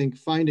I think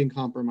finding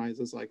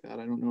compromises like that,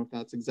 I don't know if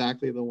that's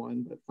exactly the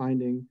one, but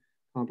finding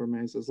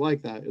compromises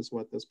like that is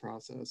what this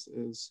process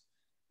is,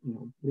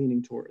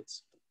 leaning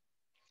towards.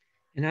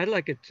 And I'd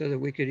like it so that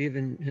we could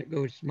even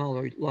go to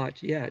smaller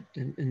lots yet,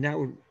 and that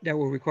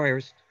will require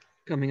us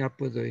coming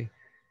up with a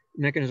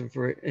mechanism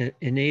for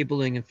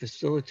enabling and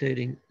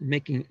facilitating,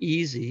 making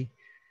easy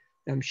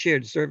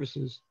shared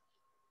services.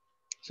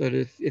 So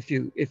that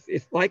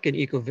if like an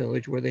eco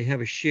village where they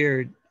have a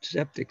shared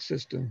septic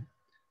system,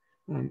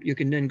 you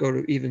can then go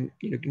to you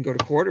can go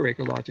to 1/4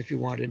 acre lots if you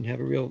wanted and have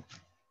a real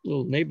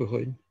little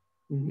neighborhood.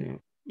 Mm-hmm.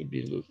 It'd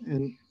be a little...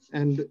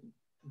 And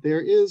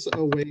there is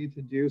a way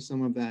to do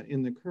some of that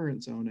in the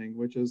current zoning,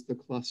 which is the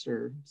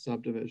cluster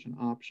subdivision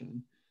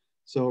option.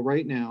 So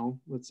right now,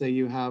 let's say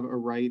you have a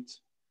right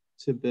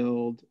to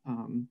build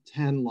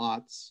 10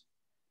 lots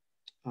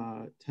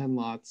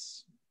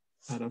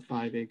at a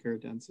 5 acre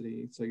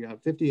density. So you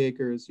have 50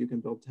 acres, you can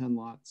build 10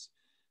 lots.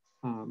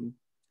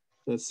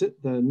 The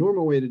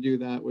normal way to do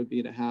that would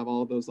be to have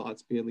all of those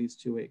lots be at least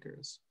 2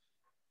 acres.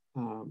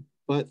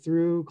 But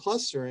through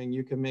clustering,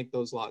 you can make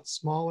those lots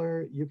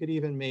smaller. You could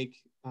even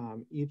make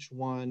each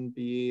one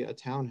be a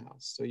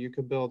townhouse. So you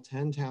could build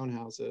 10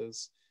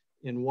 townhouses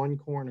in one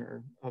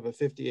corner of a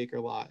 50 acre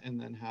lot and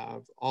then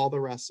have all the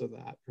rest of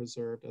that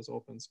preserved as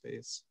open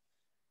space.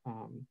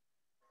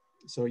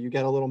 So you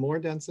get a little more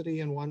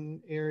density in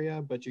one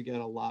area, but you get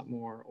a lot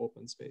more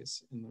open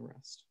space in the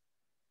rest.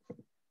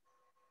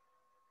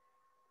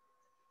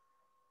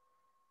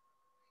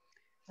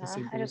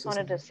 I just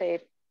wanted to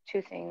say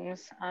 2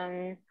 things.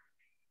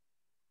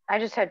 I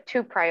just had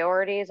 2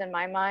 priorities in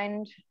my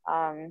mind.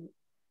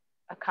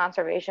 A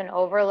conservation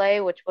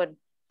overlay, which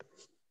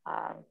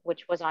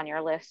was on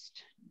your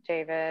list,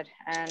 David,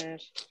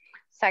 and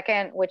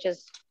second, which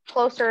is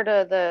closer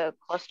to the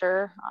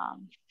cluster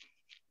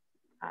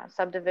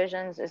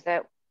subdivisions, is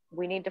that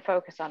we need to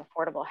focus on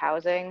affordable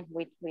housing.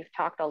 We've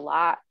talked a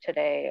lot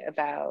today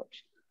about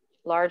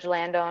large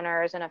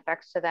landowners and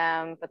effects to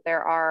them, but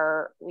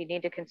we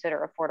need to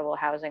consider affordable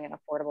housing and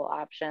affordable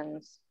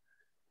options,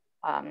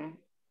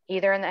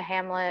 either in the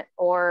hamlet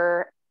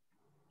or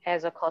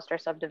as a cluster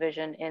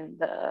subdivision in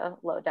the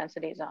low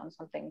density zone,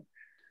 something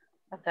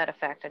of that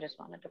effect. I just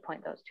wanted to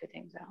point those 2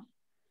 things out.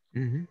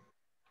 Mm-hmm.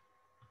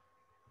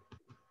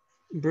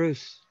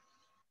 Bruce.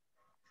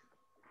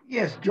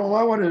 Yes, Joel,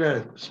 I wanted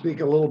to speak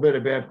a little bit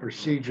about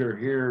procedure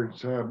here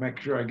to make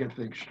sure I get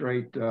things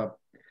straight.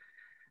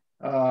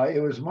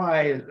 It was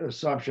my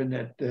assumption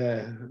that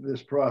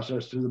this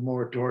process through the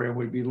moratorium,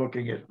 we'd be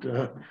looking at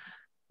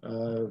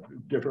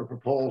different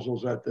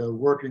proposals at the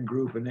working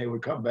group, and they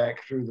would come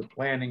back through the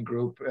planning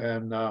group.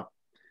 And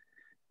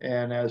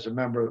as a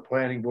member of the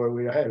planning board,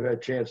 we have a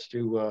chance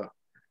to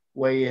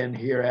weigh in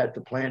here at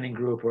the planning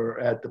group or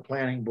at the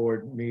planning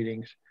board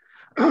meetings.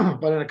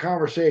 But in a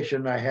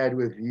conversation I had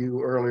with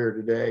you earlier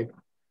today,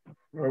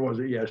 or was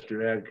it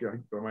yesterday?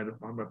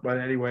 But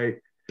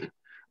anyway,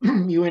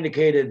 you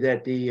indicated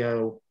that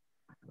the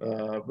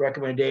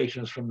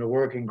recommendations from the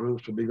working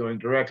groups will be going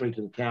directly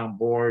to the town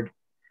board.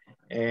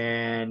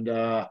 And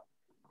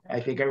I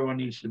think everyone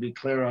needs to be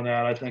clear on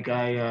that. I think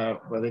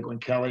when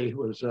Kelly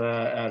was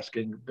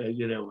asking,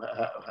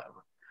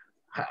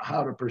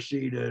 how to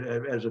proceed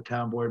as a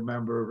town board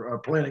member, or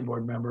planning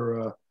board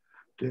member,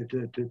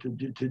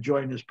 to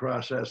join this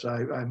process,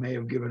 I may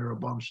have given her a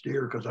bum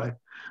steer because I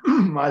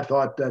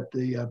thought that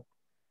the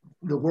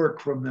work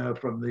from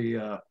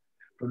the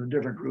from the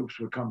different groups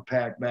would come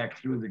packed back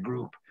through the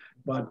group.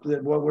 But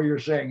what you're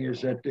saying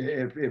is that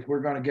if we're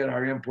going to get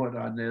our input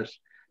on this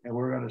and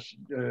we're going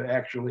to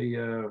actually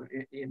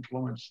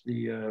influence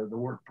the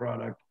work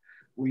product,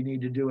 we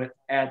need to do it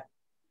at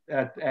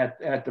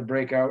the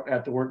breakout,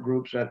 at the work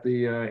groups, at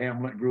the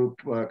Hamlet group,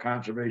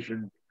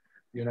 conservation,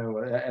 you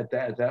know, at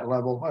that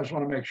level. I just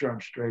want to make sure I'm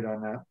straight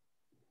on that.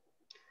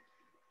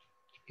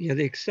 Yeah,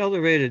 the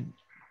accelerated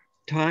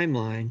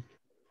timeline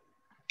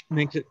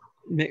makes it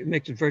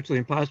virtually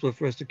impossible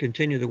for us to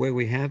continue the way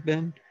we have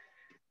been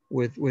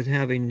with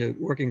having the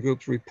working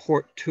groups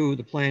report to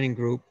the planning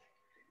group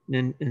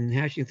and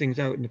hashing things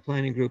out in the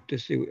planning group to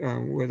see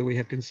whether we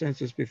have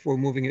consensus before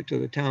moving it to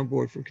the town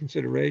board for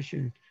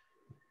consideration.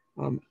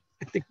 I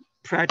think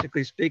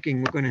practically speaking,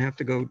 we're going to have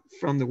to go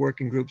from the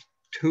working groups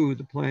to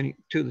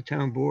the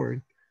town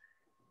board,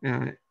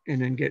 and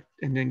then get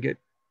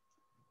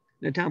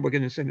the town board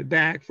going to send it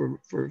back for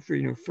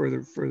you know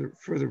further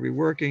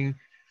reworking,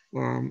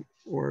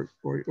 or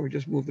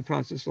just move the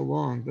process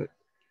along. But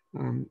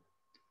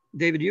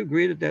David, do you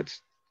agree that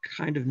that's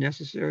kind of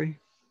necessary?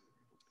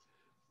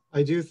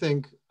 I do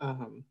think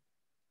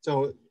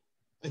so.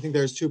 I think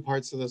there's two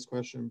parts to this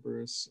question,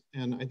 Bruce.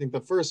 And I think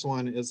the first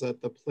one is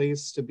that the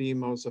place to be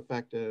most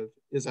effective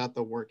is at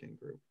the working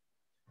group.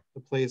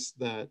 The place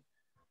that,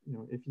 you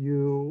know, if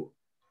you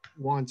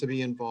want to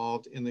be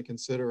involved in the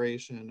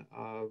consideration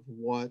of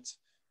what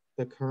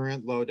the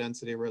current low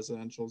density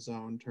residential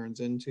zone turns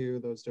into,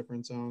 those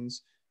different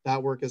zones,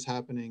 that work is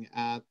happening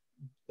at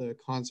the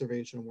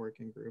conservation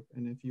working group.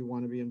 And if you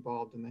want to be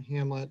involved in the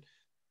Hamlet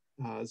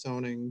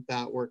zoning,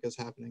 that work is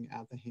happening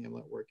at the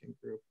Hamlet working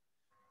group.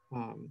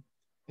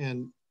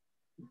 And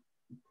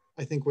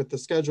I think with the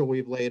schedule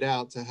we've laid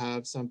out, to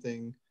have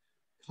something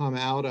come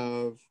out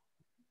of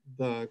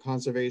the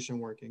conservation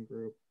working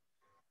group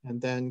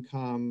and then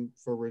come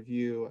for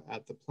review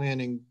at the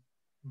planning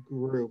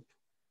group,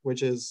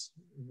 which is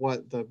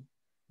what the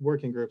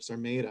working groups are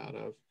made out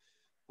of,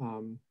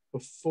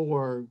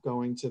 before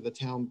going to the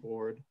town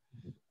board.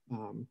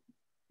 You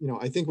know,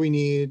 I think we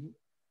need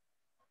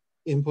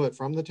input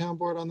from the town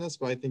board on this,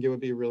 but I think it would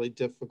be really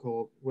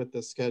difficult with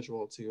the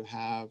schedule to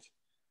have,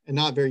 and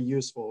not very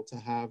useful to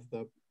have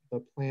the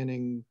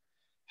planning,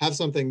 have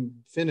something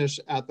finish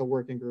at the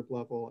working group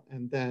level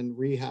and then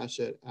rehash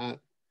it at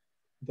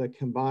the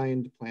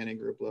combined planning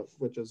group level,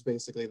 which is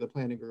basically the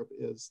planning group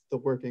is the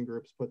working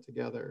groups put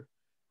together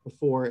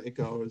before it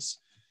goes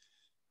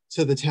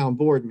to the town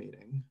board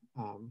meeting,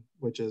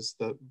 which is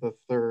the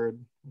third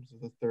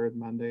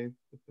Monday,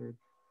 the third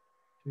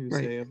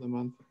Tuesday of the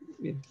month.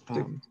 Yeah.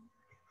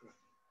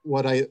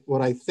 What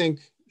I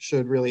think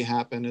should really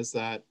happen is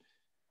that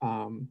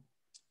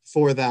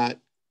for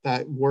that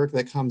work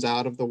that comes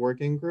out of the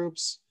working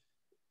groups,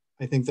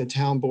 I think the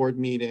town board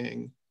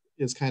meeting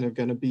is kind of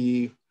going to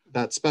be,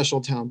 that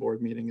special town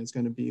board meeting is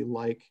going to be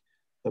like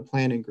the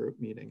planning group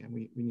meeting. And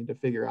we need to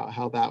figure out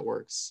how that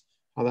works,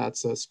 how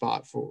that's a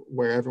spot for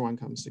where everyone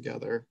comes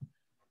together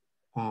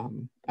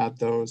at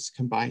those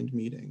combined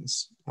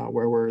meetings,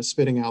 where we're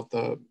spitting out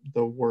the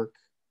work,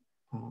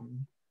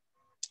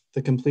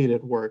 the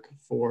completed work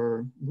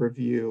for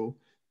review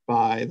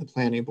by the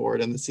planning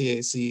board and the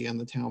CAC and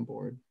the town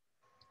board.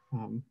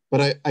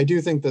 But I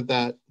do think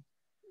that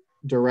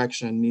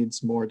direction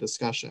needs more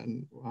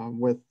discussion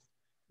with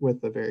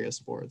the various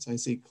boards. I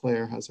see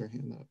Claire has her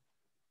hand up.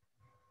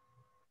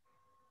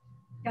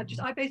 Yeah,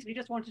 I basically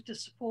just wanted to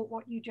support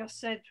what you just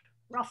said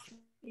roughly,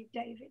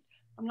 David.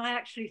 I mean, I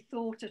actually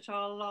thought at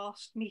our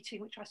last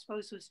meeting, which I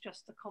suppose was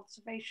just the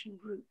conservation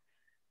group,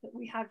 that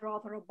we had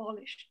rather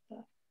abolished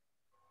the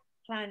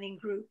planning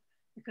group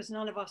because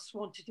none of us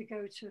wanted to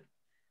go to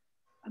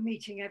a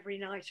meeting every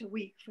night a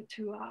week for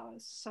 2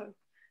 hours. So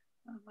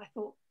I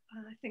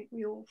think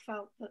we all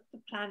felt that the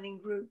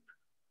planning group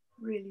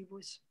really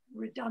was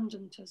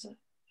redundant as a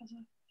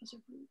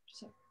group.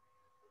 So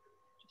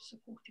just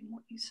supporting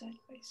what you said,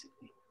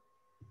 basically.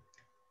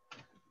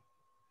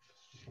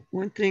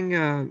 One thing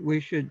I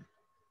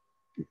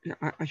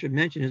should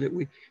mention is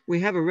that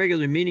we have a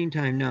regular meeting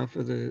time now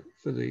for the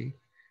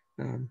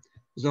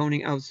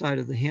zoning outside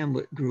of the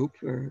Hamlet group,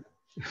 or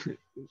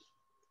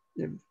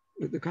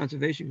the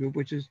conservation group,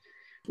 which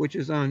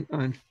is on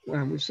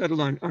we've settled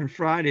on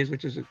Fridays,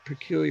 which is a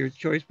peculiar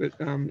choice, but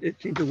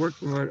it seems to work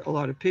for a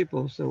lot of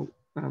people. So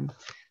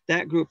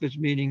that group is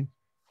meeting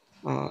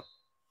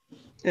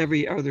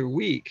every other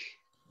week.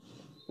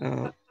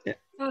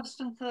 First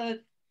and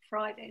third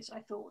Fridays,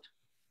 I thought.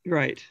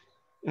 Right.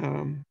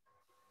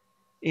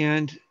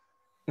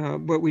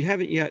 But we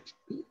haven't yet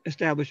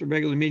established a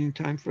regular meeting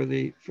time for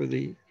the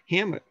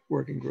Hamlet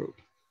working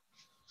group,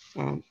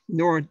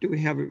 nor do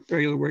we have a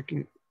regular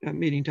working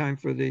meeting time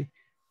for the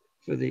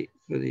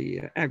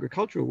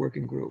agricultural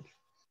working group.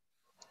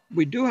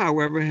 We do,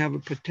 however, have a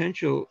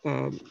potential.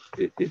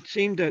 It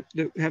seemed that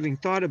having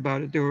thought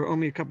about it, there were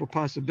only a couple of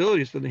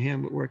possibilities for the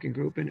Hamlet working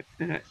group, and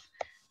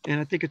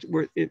I think it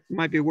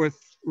might be worth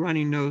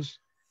running those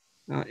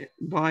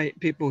by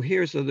people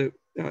here so that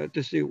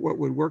to see what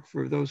would work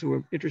for those who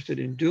are interested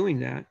in doing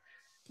that.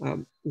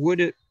 Would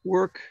it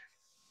work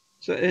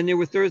So, and they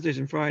were Thursdays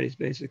and Fridays,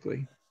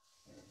 basically.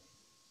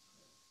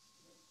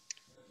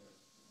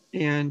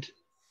 And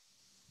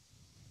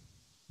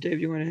Dave,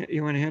 you want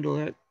to handle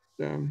that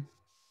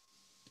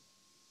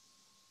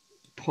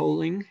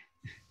polling?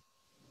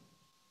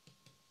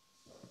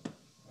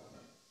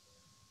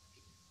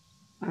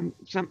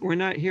 We're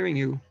not hearing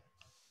you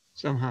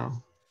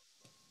somehow.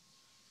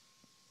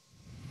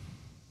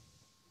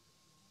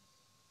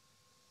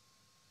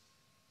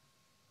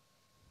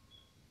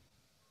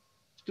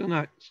 Still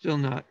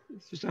not.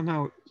 So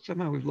somehow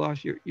you've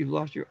lost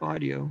your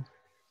audio.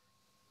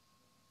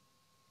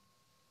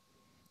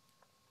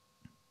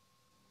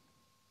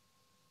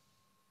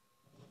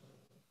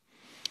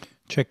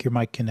 Check your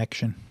mic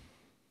connection.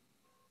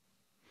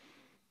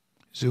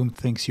 Zoom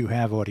thinks you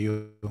have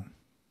audio.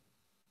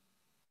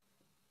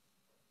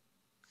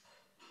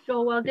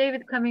 Joel, while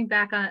David's coming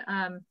back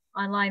on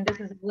online, this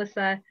is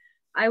Alyssa.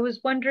 I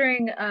was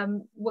wondering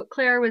what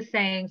Claire was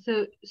saying.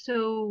 So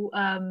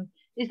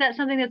is that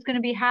something that's going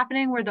to be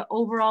happening where the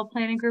overall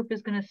planning group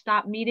is going to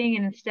stop meeting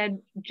and instead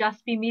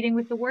just be meeting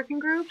with the working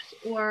groups,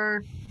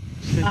 or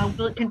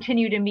will it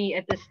continue to meet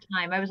at this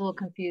time? I was a little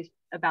confused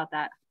about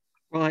that.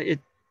 Well,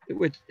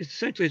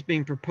 essentially it's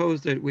being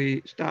proposed that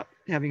we stop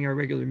having our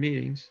regular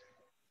meetings,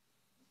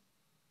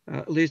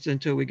 at least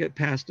until we get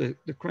past the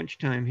crunch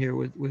time here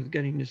with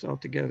getting this all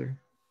together.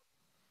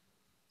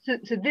 So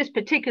this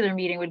particular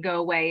meeting would go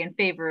away in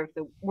favor of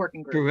the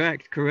working group.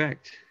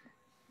 Correct.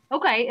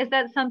 Okay, is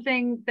that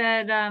something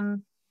that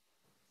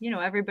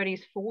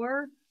everybody's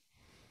for?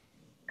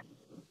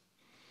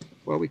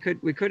 Well, we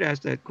could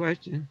ask that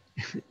question.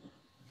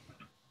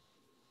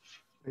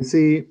 I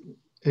see.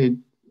 Hey,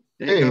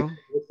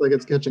 looks like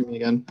it's catching me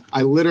again.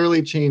 I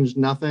literally changed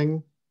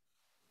nothing.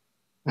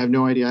 I have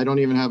no idea. I don't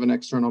even have an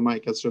external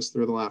mic. It's just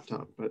through the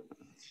laptop, but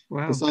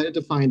wow. Decided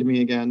to find me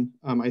again.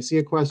 I see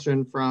a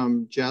question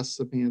from Jess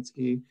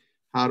Sapansky.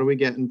 How do we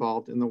get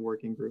involved in the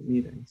working group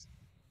meetings?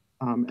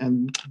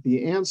 And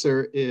the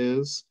answer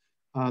is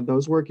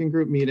those working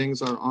group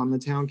meetings are on the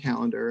town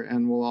calendar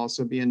and will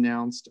also be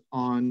announced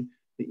on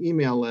the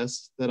email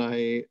list that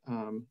I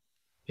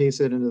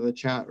pasted into the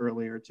chat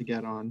earlier to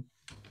get on.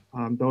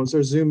 Those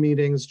are Zoom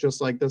meetings just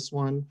like this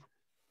one.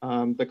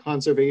 The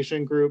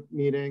conservation group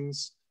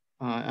meetings,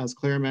 as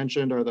Claire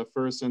mentioned, are the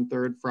first and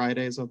third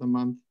Fridays of the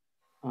month.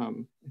 I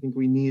think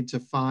we need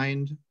to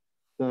find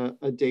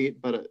a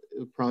date, but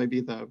it'll probably be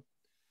the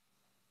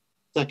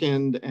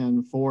second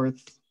and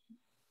fourth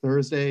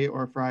Thursday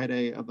or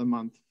Friday of the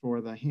month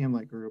for the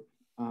Hamlet group.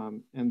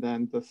 And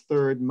then the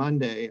third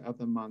Monday of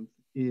the month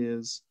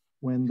is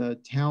when the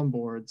town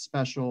board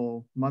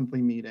special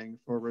monthly meeting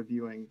for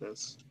reviewing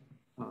this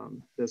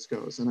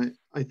goes. And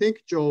I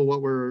think, Joel,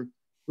 what we're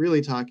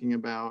really talking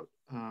about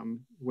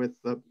with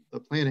the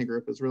planning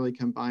group is really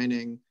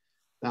combining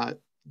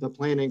the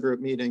planning group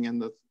meeting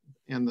and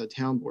the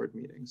town board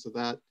meeting. So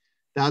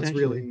that's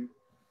really,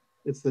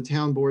 it's the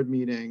town board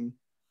meeting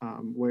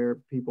where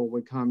people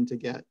would come to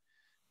get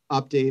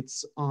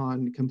updates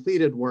on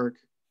completed work,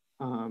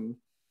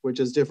 which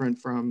is different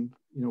from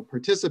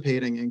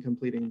participating in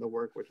completing the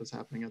work, which is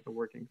happening at the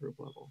working group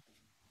level.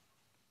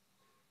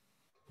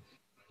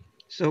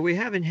 So we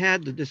haven't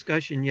had the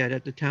discussion yet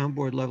at the town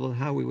board level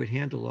how we would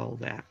handle all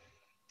that.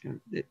 I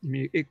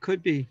mean, it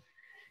could be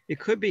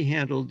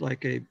handled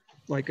like a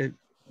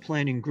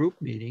planning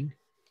group meeting,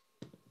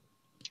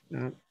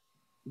 with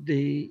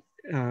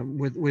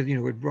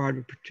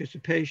broader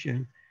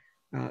participation.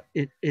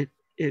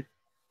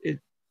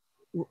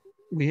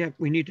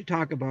 We need to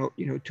talk about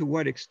to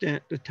what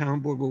extent the town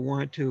board will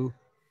want to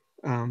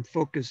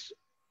focus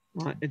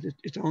on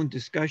its own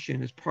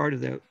discussion as part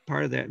of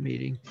that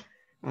meeting,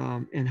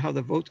 and how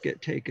the votes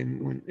get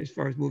taken as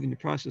far as moving the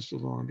process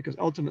along, because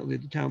ultimately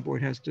the town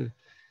board has to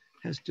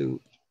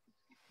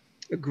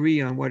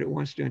agree on what it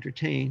wants to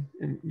entertain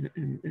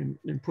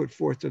and put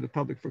forth to the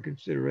public for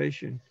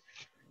consideration.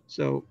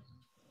 So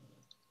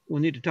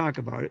we'll need to talk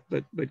about it,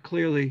 but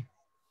clearly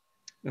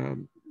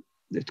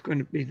it's going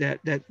to be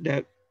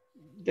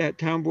that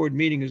town board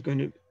meeting is going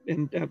to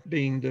end up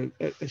being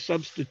a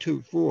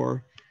substitute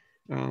for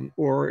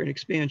or an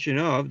expansion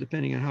of,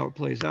 depending on how it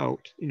plays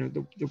out,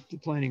 the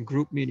planning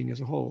group meeting as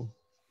a whole.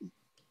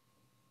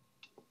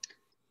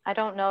 I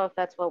don't know if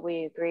that's what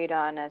we agreed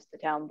on as the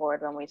town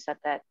board when we set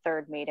that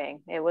third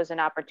meeting. It was an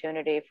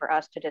opportunity for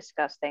us to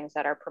discuss things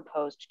that are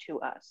proposed to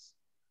us.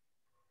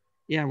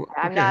 Yeah, well,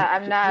 I'm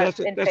not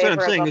in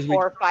favor of a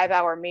 4 or 5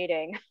 hour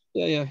meeting.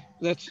 Yeah,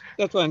 that's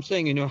what I'm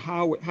saying.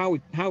 How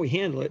we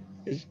handle it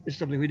is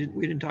something we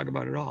didn't talk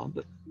about at all.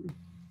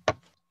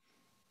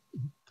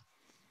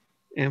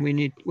 And we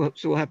need,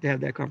 so we'll have to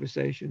have that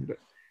conversation.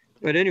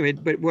 But anyway,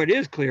 but what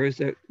is clear is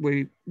that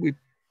we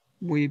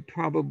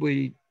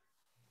probably,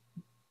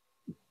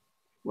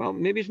 well,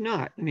 maybe it's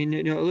not. I mean,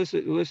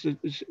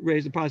 Alyssa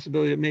raised the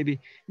possibility that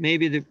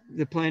maybe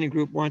the planning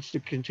group wants to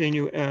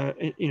continue,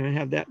 and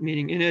have that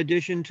meeting in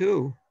addition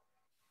to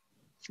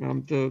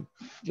the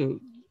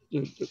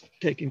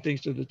taking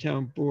things to the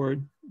town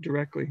board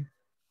directly,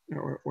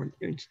 or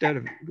instead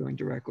of going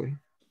directly.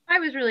 I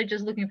was really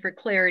just looking for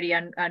clarity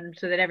on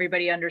so that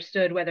everybody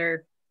understood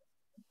whether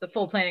the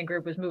full planning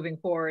group was moving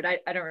forward. I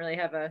don't really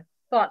have a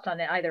thoughts on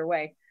it either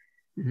way.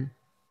 Mm-hmm.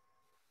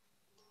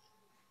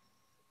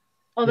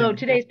 Although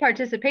today's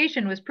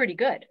participation was pretty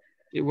good.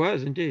 It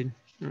was indeed.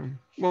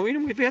 Well,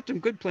 we've had some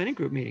good planning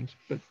group meetings,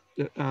 but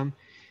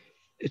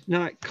it's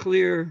not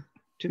clear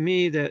to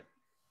me that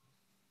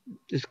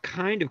this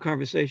kind of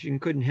conversation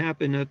couldn't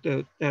happen at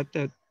the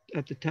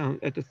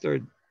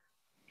third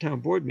town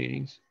board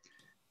meetings.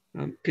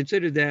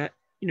 Consider that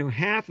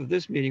half of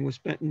this meeting was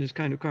spent in this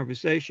kind of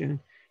conversation,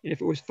 and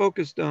if it was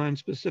focused on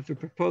specific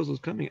proposals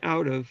coming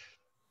out of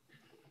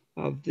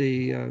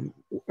the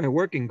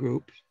working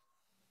group,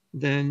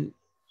 then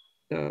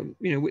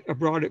a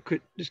broader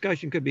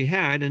discussion could be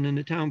had, and then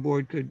the town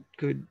board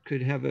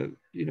could have a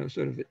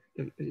sort of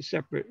a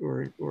separate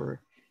or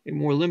a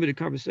more limited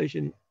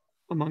conversation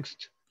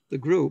amongst the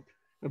group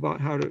about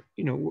how to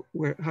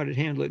how to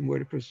handle it and where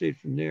to proceed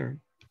from there.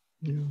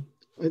 Yeah.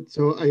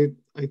 So I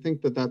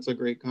think that that's a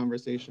great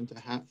conversation to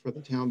have for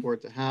the town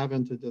board to have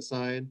and to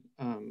decide.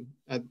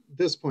 At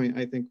this point,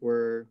 I think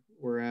we're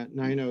at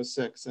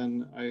 9:06,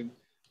 and I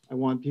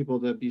want people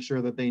to be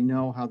sure that they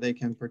know how they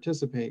can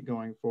participate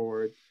going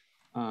forward.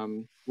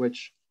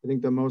 Which I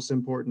think the most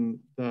important,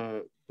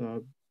 the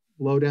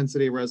low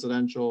density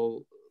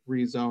residential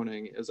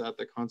rezoning is at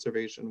the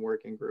conservation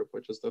working group,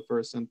 which is the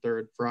first and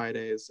third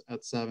Fridays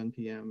at 7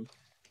 p.m.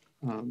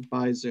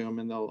 By Zoom,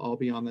 and they'll all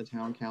be on the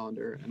town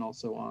calendar and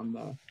also on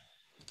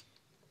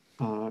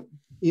the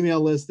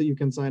email list that you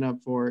can sign up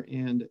for,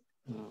 and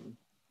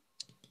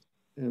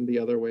the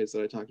other ways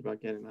that I talked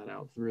about getting that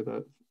out through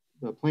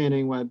the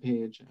planning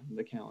webpage and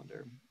the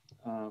calendar,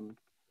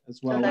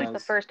 as well. So that's the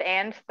first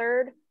and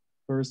third?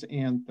 First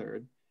and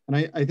third.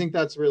 And I think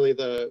that's really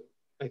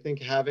I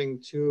think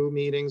having 2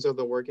 meetings of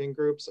the working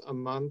groups a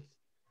month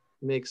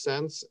makes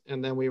sense.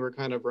 And then we were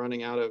kind of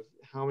running out of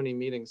how many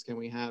meetings can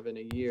we have in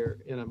a year,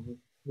 in a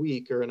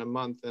week or in a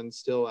month, and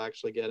still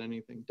actually get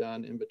anything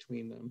done in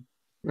between them.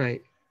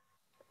 Right.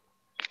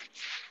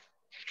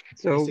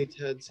 So I see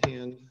Ted's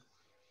hand.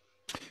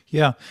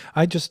 Yeah,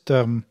 I just,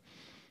 it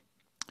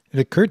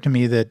occurred to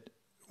me that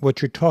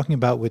what you're talking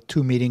about with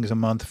 2 meetings a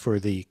month for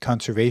the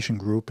conservation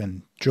group,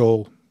 and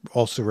Joel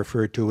also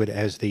referred to it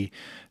as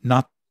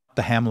not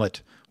the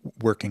Hamlet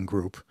working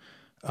group.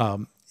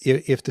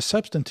 If the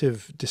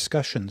substantive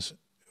discussions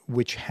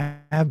which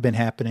have been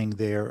happening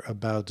there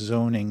about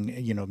zoning,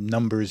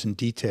 numbers and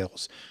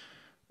details,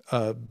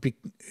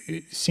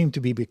 seem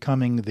to be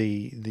becoming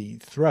the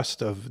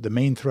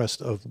main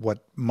thrust of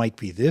what might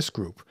be this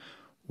group,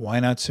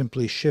 why not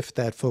simply shift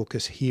that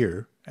focus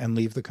here and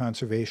leave the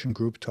conservation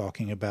group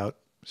talking about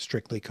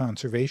strictly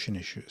conservation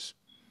issues?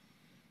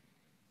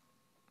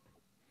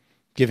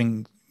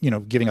 Giving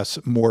us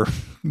more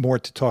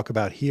to talk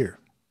about here.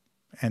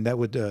 And that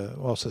would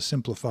also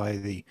simplify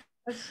the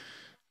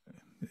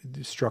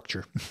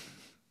structure.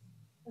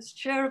 As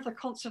chair of the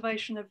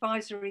Conservation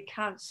Advisory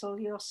Council,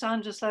 you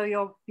sound as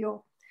though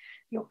you're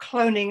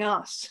cloning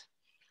us.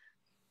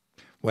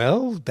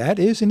 Well, that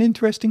is an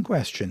interesting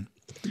question.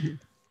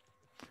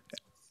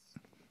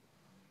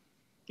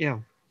 Yeah.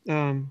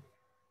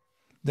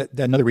 That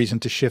another reason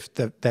to shift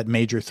that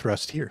major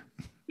thrust here.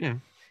 Yeah.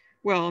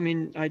 Well, I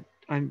mean, I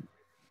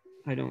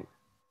don't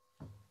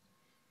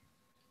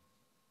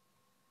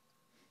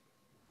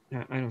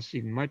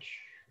see much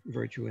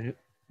virtue in it,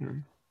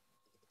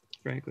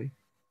 frankly.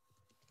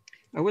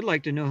 I would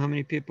like to know how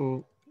many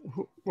people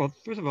well,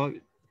 first of all,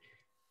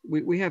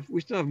 we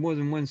still have more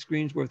than one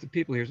screen's worth of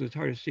people here, so it's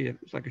hard to see.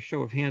 It's like a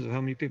show of hands of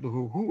how many people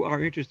who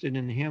are interested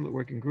in the Hamlet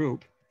working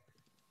group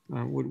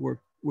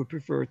would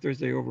prefer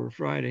Thursday over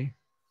Friday.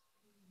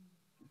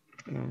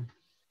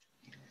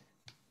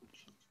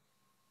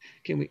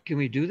 Can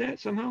we do that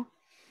somehow?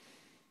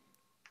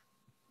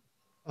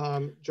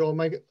 Joel,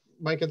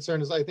 my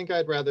concern is I think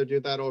I'd rather do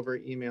that over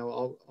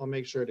email. I'll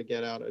make sure to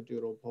get out a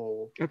doodle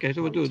poll. Okay,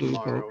 so we'll do a doodle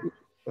poll.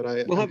 But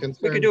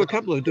we could do a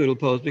couple of doodle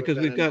polls because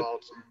we've got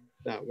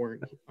that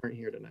aren't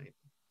here tonight.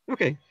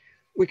 Okay,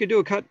 we could do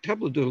a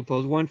couple of doodle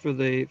polls. One for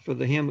the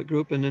Hamlet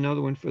group and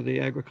another one for the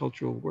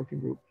agricultural working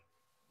group.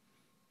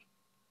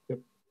 Yep.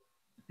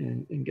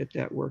 And get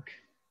that work.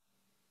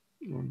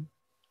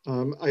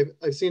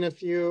 I've seen a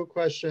few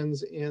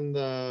questions in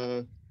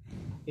the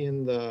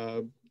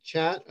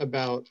chat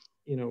about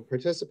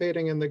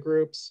participating in the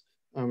groups.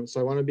 So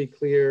I want to be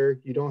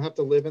clear, you don't have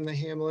to live in the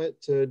Hamlet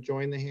to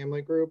join the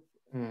Hamlet group.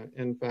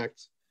 In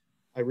fact,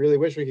 I really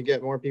wish we could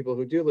get more people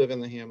who do live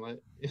in the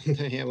Hamlet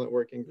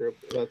working group.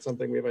 That's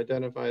something we've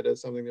identified as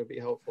something that would be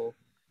helpful.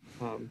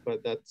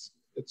 But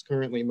it's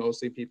currently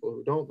mostly people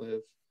who don't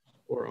live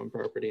or own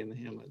property in the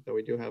Hamlet, though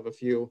we do have a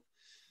few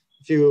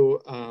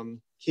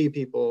key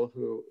people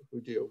who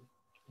do.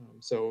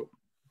 So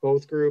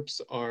both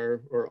groups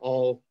or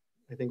all,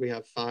 I think we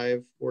have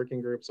 5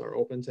 working groups are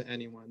open to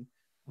anyone.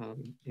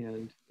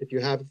 And if you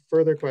have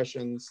further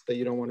questions that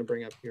you don't want to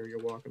bring up here, you're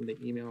welcome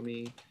to email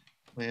me,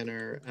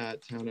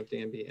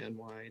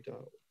 planner@townofdanbyny.org,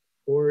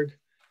 or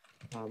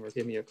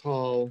give me a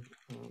call.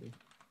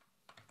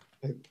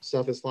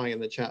 stuff is flying in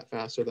the chat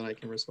faster than I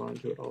can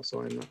respond to it.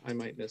 Also, I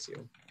might miss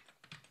you.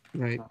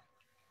 Right.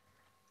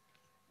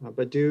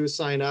 But do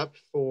sign up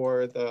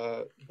for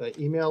the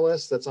email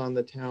list that's on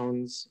the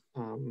town's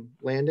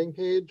landing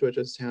page, which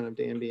is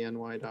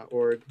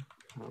townofdanbyny.org.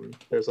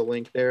 There's a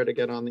link there to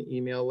get on the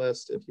email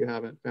list if you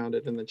haven't found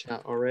it in the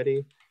chat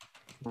already.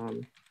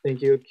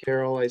 Thank you,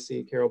 Carol. I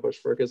see Carol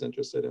Bushford is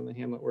interested in the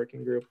Hamlet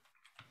Working Group.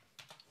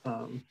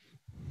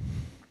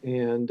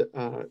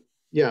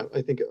 Yeah,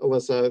 I think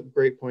Alyssa,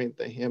 great point.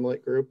 The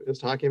Hamlet group is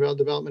talking about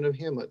development of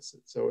hamlets.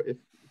 So if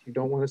you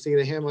don't want to see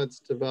the hamlets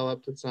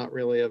developed, it's not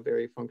really a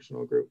very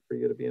functional group for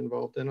you to be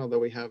involved in, although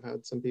we have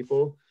had some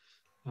people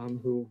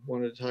who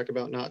wanted to talk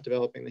about not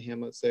developing the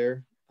hamlets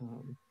there.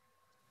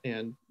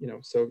 And, you know,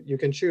 so you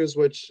can choose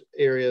which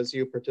areas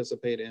you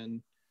participate in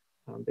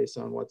based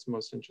on what's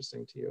most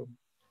interesting to you.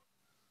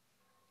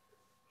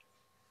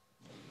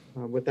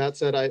 With that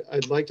said,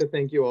 I'd like to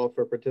thank you all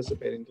for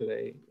participating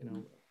today. You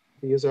know,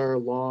 these are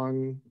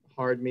long,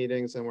 hard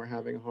meetings and we're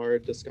having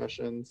hard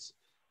discussions.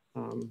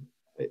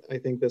 I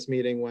think this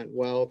meeting went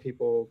well.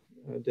 People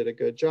did a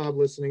good job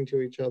listening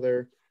to each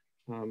other.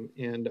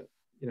 And,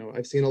 you know,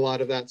 I've seen a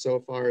lot of that so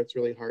far. It's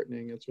really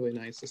heartening. It's really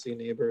nice to see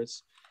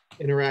neighbors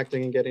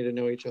interacting and getting to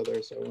know each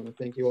other. So I want to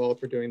thank you all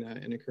for doing that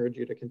and encourage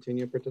you to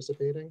continue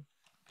participating.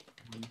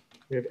 Do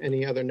you have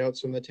any other notes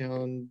from the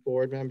town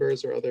board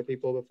members or other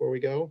people before we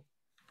go?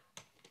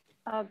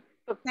 I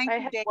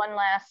have one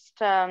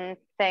last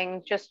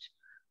thing, just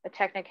a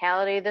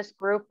technicality. This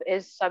group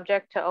is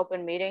subject to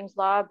open meetings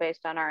law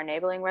based on our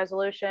enabling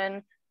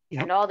resolution.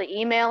 Yep. And all the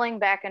emailing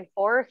back and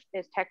forth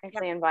is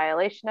technically in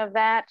violation of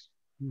that.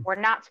 We're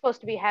not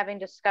supposed to be having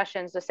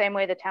discussions the same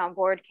way the town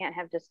board can't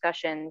have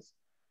discussions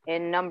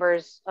in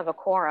numbers of a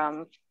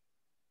quorum.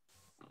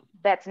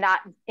 That's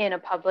not in a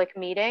public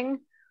meeting,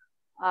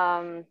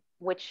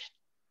 which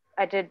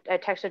I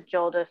texted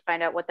Joel to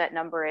find out what that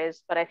number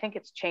is, but I think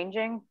it's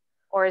changing.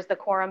 Or is the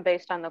quorum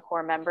based on the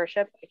core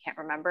membership? I can't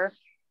remember,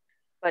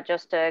 but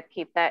just to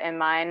keep that in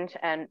mind.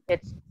 And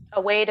it's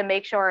a way to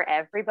make sure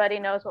everybody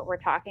knows what we're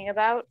talking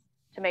about,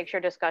 to make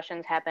sure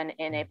discussions happen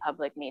in a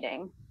public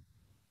meeting.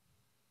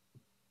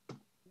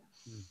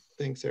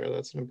 Thanks, Sarah.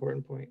 That's an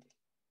important point.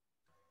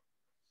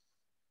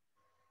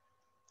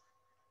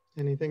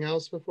 Anything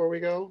else before we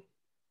go?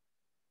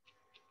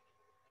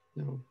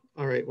 No.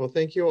 All right. Well,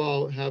 thank you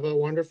all. Have a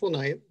wonderful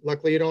night.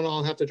 Luckily, you don't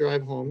all have to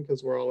drive home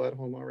because we're all at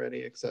home already,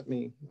 except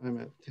me. I'm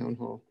at town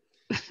hall.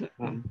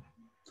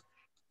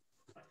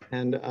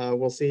 And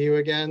we'll see you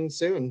again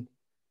soon.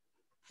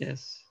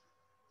 Yes.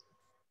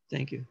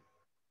 Thank you.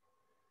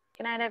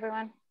 Good night,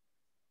 everyone.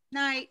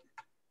 Night.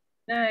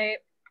 Night.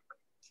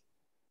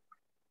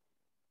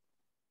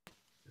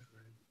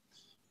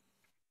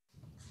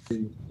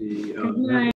 Good night.